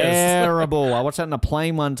 It is terrible. I watched that in a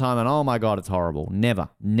plane one time, and oh my god, it's horrible. Never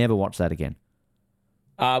watch that again.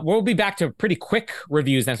 We'll be back to pretty quick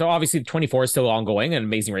reviews now. So obviously, the 24 is still ongoing, and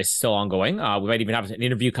Amazing Race is still ongoing. We might even have an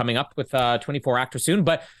interview coming up with 24 actors soon.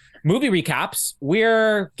 But movie recaps,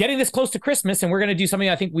 we're getting this close to Christmas, and we're going to do something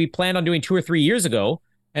I think we planned on doing 2 or 3 years ago,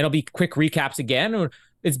 and it'll be quick recaps again.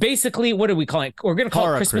 It's basically, what do we call it? We're going to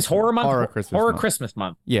call it Christmas Horror Month. Christmas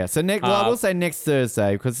Month. Yeah, so I will say next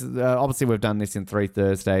Thursday, because obviously we've done this in 3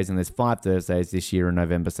 Thursdays, and there's 5 Thursdays this year in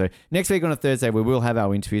November. So next week on a Thursday, we will have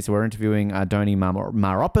our interview. So we're interviewing Doni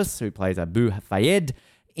Maropoulos, who plays Abu Fayed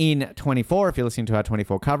in 24, if you're listening to our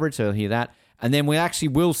 24 coverage, so you'll hear that. And then we actually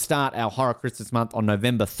will start our Horror Christmas Month on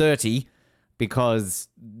November 30, because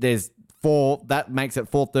that makes it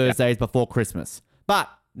 4 Thursdays before Christmas. But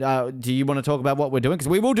do you want to talk about what we're doing? Because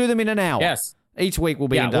we will do them in an hour. Yes. Each week will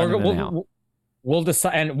be done in an hour. We'll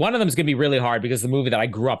decide, and one of them is going to be really hard because the movie that I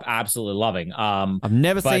grew up absolutely loving. I've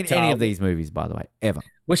never seen any of these movies, by the way, ever.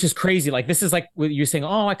 Which is crazy. This is you're saying,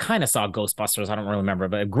 oh, I kind of saw Ghostbusters. I don't really remember,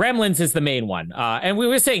 but Gremlins is the main one. And we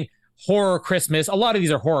were saying horror Christmas. A lot of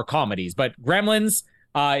these are horror comedies, but Gremlins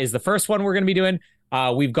is the first one we're going to be doing.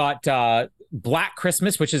 We've got Black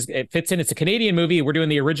Christmas, it fits in. It's a Canadian movie. We're doing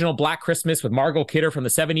the original Black Christmas with Margot Kidder from the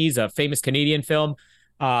 70s, a famous Canadian film.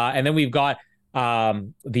 And then we've got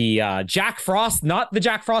the Jack Frost, not the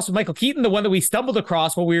Jack Frost with Michael Keaton, the one that we stumbled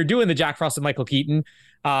across while we were doing the Jack Frost with Michael Keaton.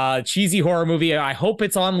 Cheesy horror movie. I hope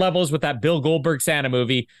it's on levels with that Bill Goldberg Santa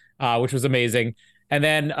movie, which was amazing. And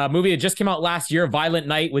then a movie that just came out last year, Violent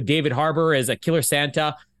Night, with David Harbour as a killer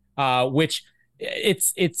Santa, which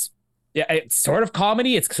it's sort of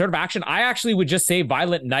comedy. It's sort of action. I actually would just say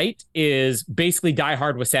Violent Night is basically Die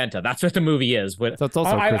Hard with Santa. That's what the movie is. So it's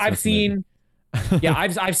also I've seen. Yeah,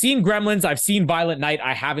 I've seen Gremlins. I've seen Violent Night.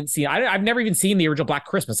 I've never even seen the original Black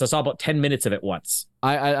Christmas. I saw about 10 minutes of it once.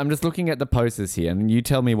 I'm just looking at the posters here, and you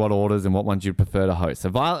tell me what orders and what ones you'd prefer to host. So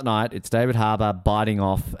Violent Night, it's David Harbour biting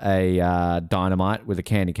off a dynamite with a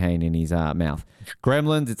candy cane in his mouth.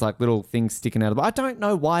 Gremlins, it's like little things sticking out of. I don't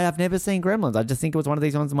know why I've never seen Gremlins. I just think it was one of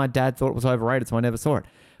these ones my dad thought was overrated, so I never saw it.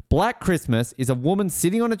 Black Christmas is a woman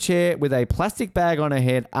sitting on a chair with a plastic bag on her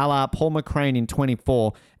head, a la Paul McCrane in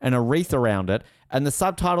 24, and a wreath around it. And the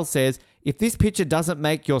subtitle says, "If this picture doesn't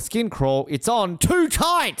make your skin crawl, it's on too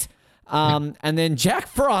tight." And then Jack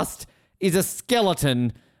Frost is a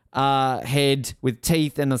skeleton head with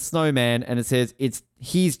teeth and a snowman, and it says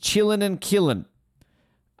he's chillin' and killin'.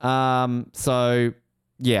 So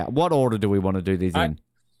yeah, what order do we want to do these in?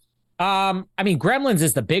 I mean, Gremlins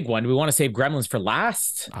is the big one. Do we want to save Gremlins for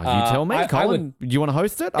last? You tell me, Colin. Do you want to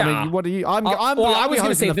host it? Yeah. I mean, what do you? I was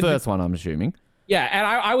hosting the first one, I'm assuming. Yeah, and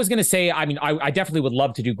I was going to say, I mean, I definitely would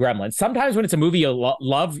love to do Gremlins. Sometimes when it's a movie you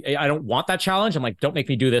love, I don't want that challenge. I'm like, don't make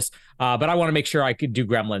me do this. But I want to make sure I could do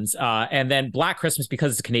Gremlins. And then Black Christmas,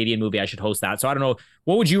 because it's a Canadian movie, I should host that. So I don't know.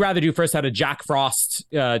 What would you rather do first out of Jack Frost,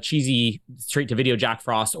 cheesy straight-to-video Jack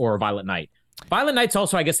Frost, or Violent Night? Violent Night's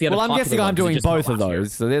also, I guess, the other. Well, I'm guessing I'm doing both of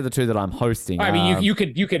those. So they're the two that I'm hosting. I mean, you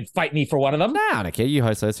could fight me for one of them. Nah, I don't care. You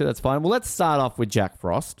host those two. That's fine. Well, let's start off with Jack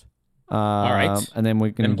Frost. All right. And then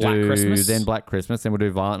we can Black Christmas. Then Black Christmas. Then we'll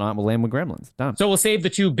do Violent Night. We'll end with Gremlins. Done. So we'll save the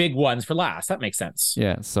two big ones for last. That makes sense.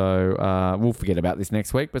 Yeah. So we'll forget about this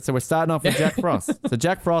next week. But so we're starting off with Jack Frost. So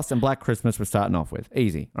Jack Frost and Black Christmas we're starting off with.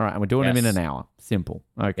 Easy. All right. And we're doing them in an hour. Simple.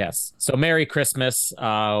 Okay. Yes. So Merry Christmas.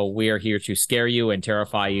 We are here to scare you and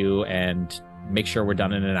terrify you and make sure we're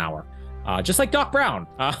done in an hour. Just like Doc Brown.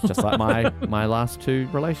 Just like my last two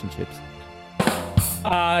relationships.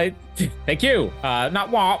 Thank you. Not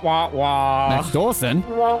wah, wah, wah. Max Dawson.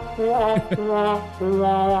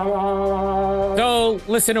 So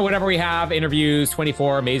listen to whatever we have. Interviews,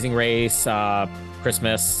 24, Amazing Race,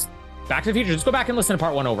 Christmas, Back to the Future. Just go back and listen to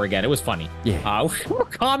part 1 over again. It was funny. Yeah. We're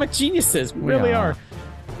comic geniuses. We really are.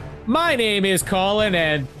 My name is Colin,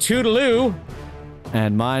 and toodaloo.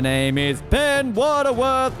 And my name is Ben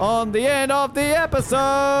Waterworth on the end of the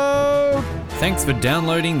episode. Thanks for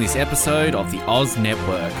downloading this episode of the Oz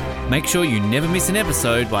Network. Make sure you never miss an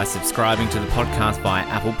episode by subscribing to the podcast via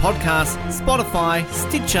Apple Podcasts, Spotify,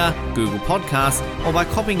 Stitcher, Google Podcasts, or by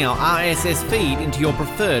copying our RSS feed into your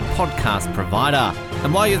preferred podcast provider.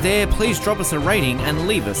 And while you're there, please drop us a rating and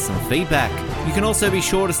leave us some feedback. You can also be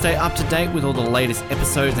sure to stay up to date with all the latest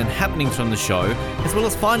episodes and happenings from the show, as well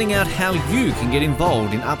as finding out how you can get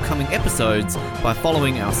involved in upcoming episodes by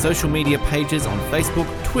following our social media pages on Facebook,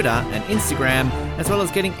 Twitter, and Instagram, as well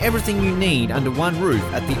as getting everything you need under one roof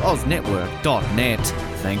at theoznetwork.net.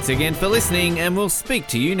 Thanks again for listening, and we'll speak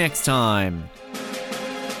to you next time.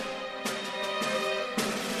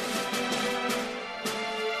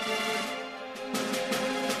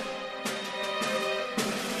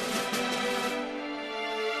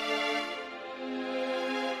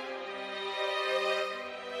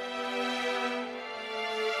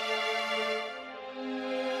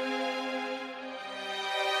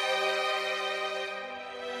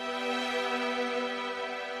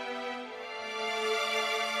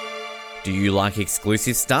 Do you like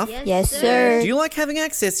exclusive stuff? Yes, sir. Do you like having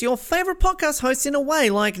access to your favourite podcast hosts in a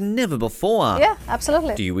way like never before? Yeah,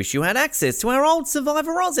 absolutely. Do you wish you had access to our old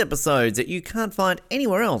Survivor Oz episodes that you can't find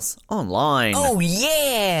anywhere else online? Oh,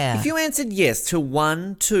 yeah! If you answered yes to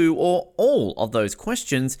 1, 2, or all of those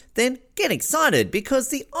questions, then get excited because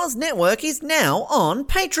the Oz Network is now on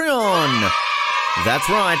Patreon. That's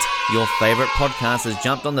right, your favourite podcast has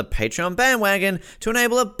jumped on the Patreon bandwagon to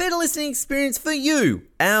enable a better listening experience for you,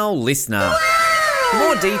 our listener. For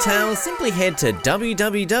more details, simply head to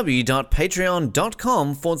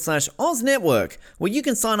www.patreon.com/Oz Network, where you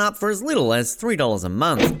can sign up for as little as $3 a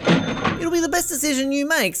month. It'll be the best decision you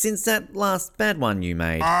make since that last bad one you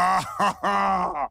made.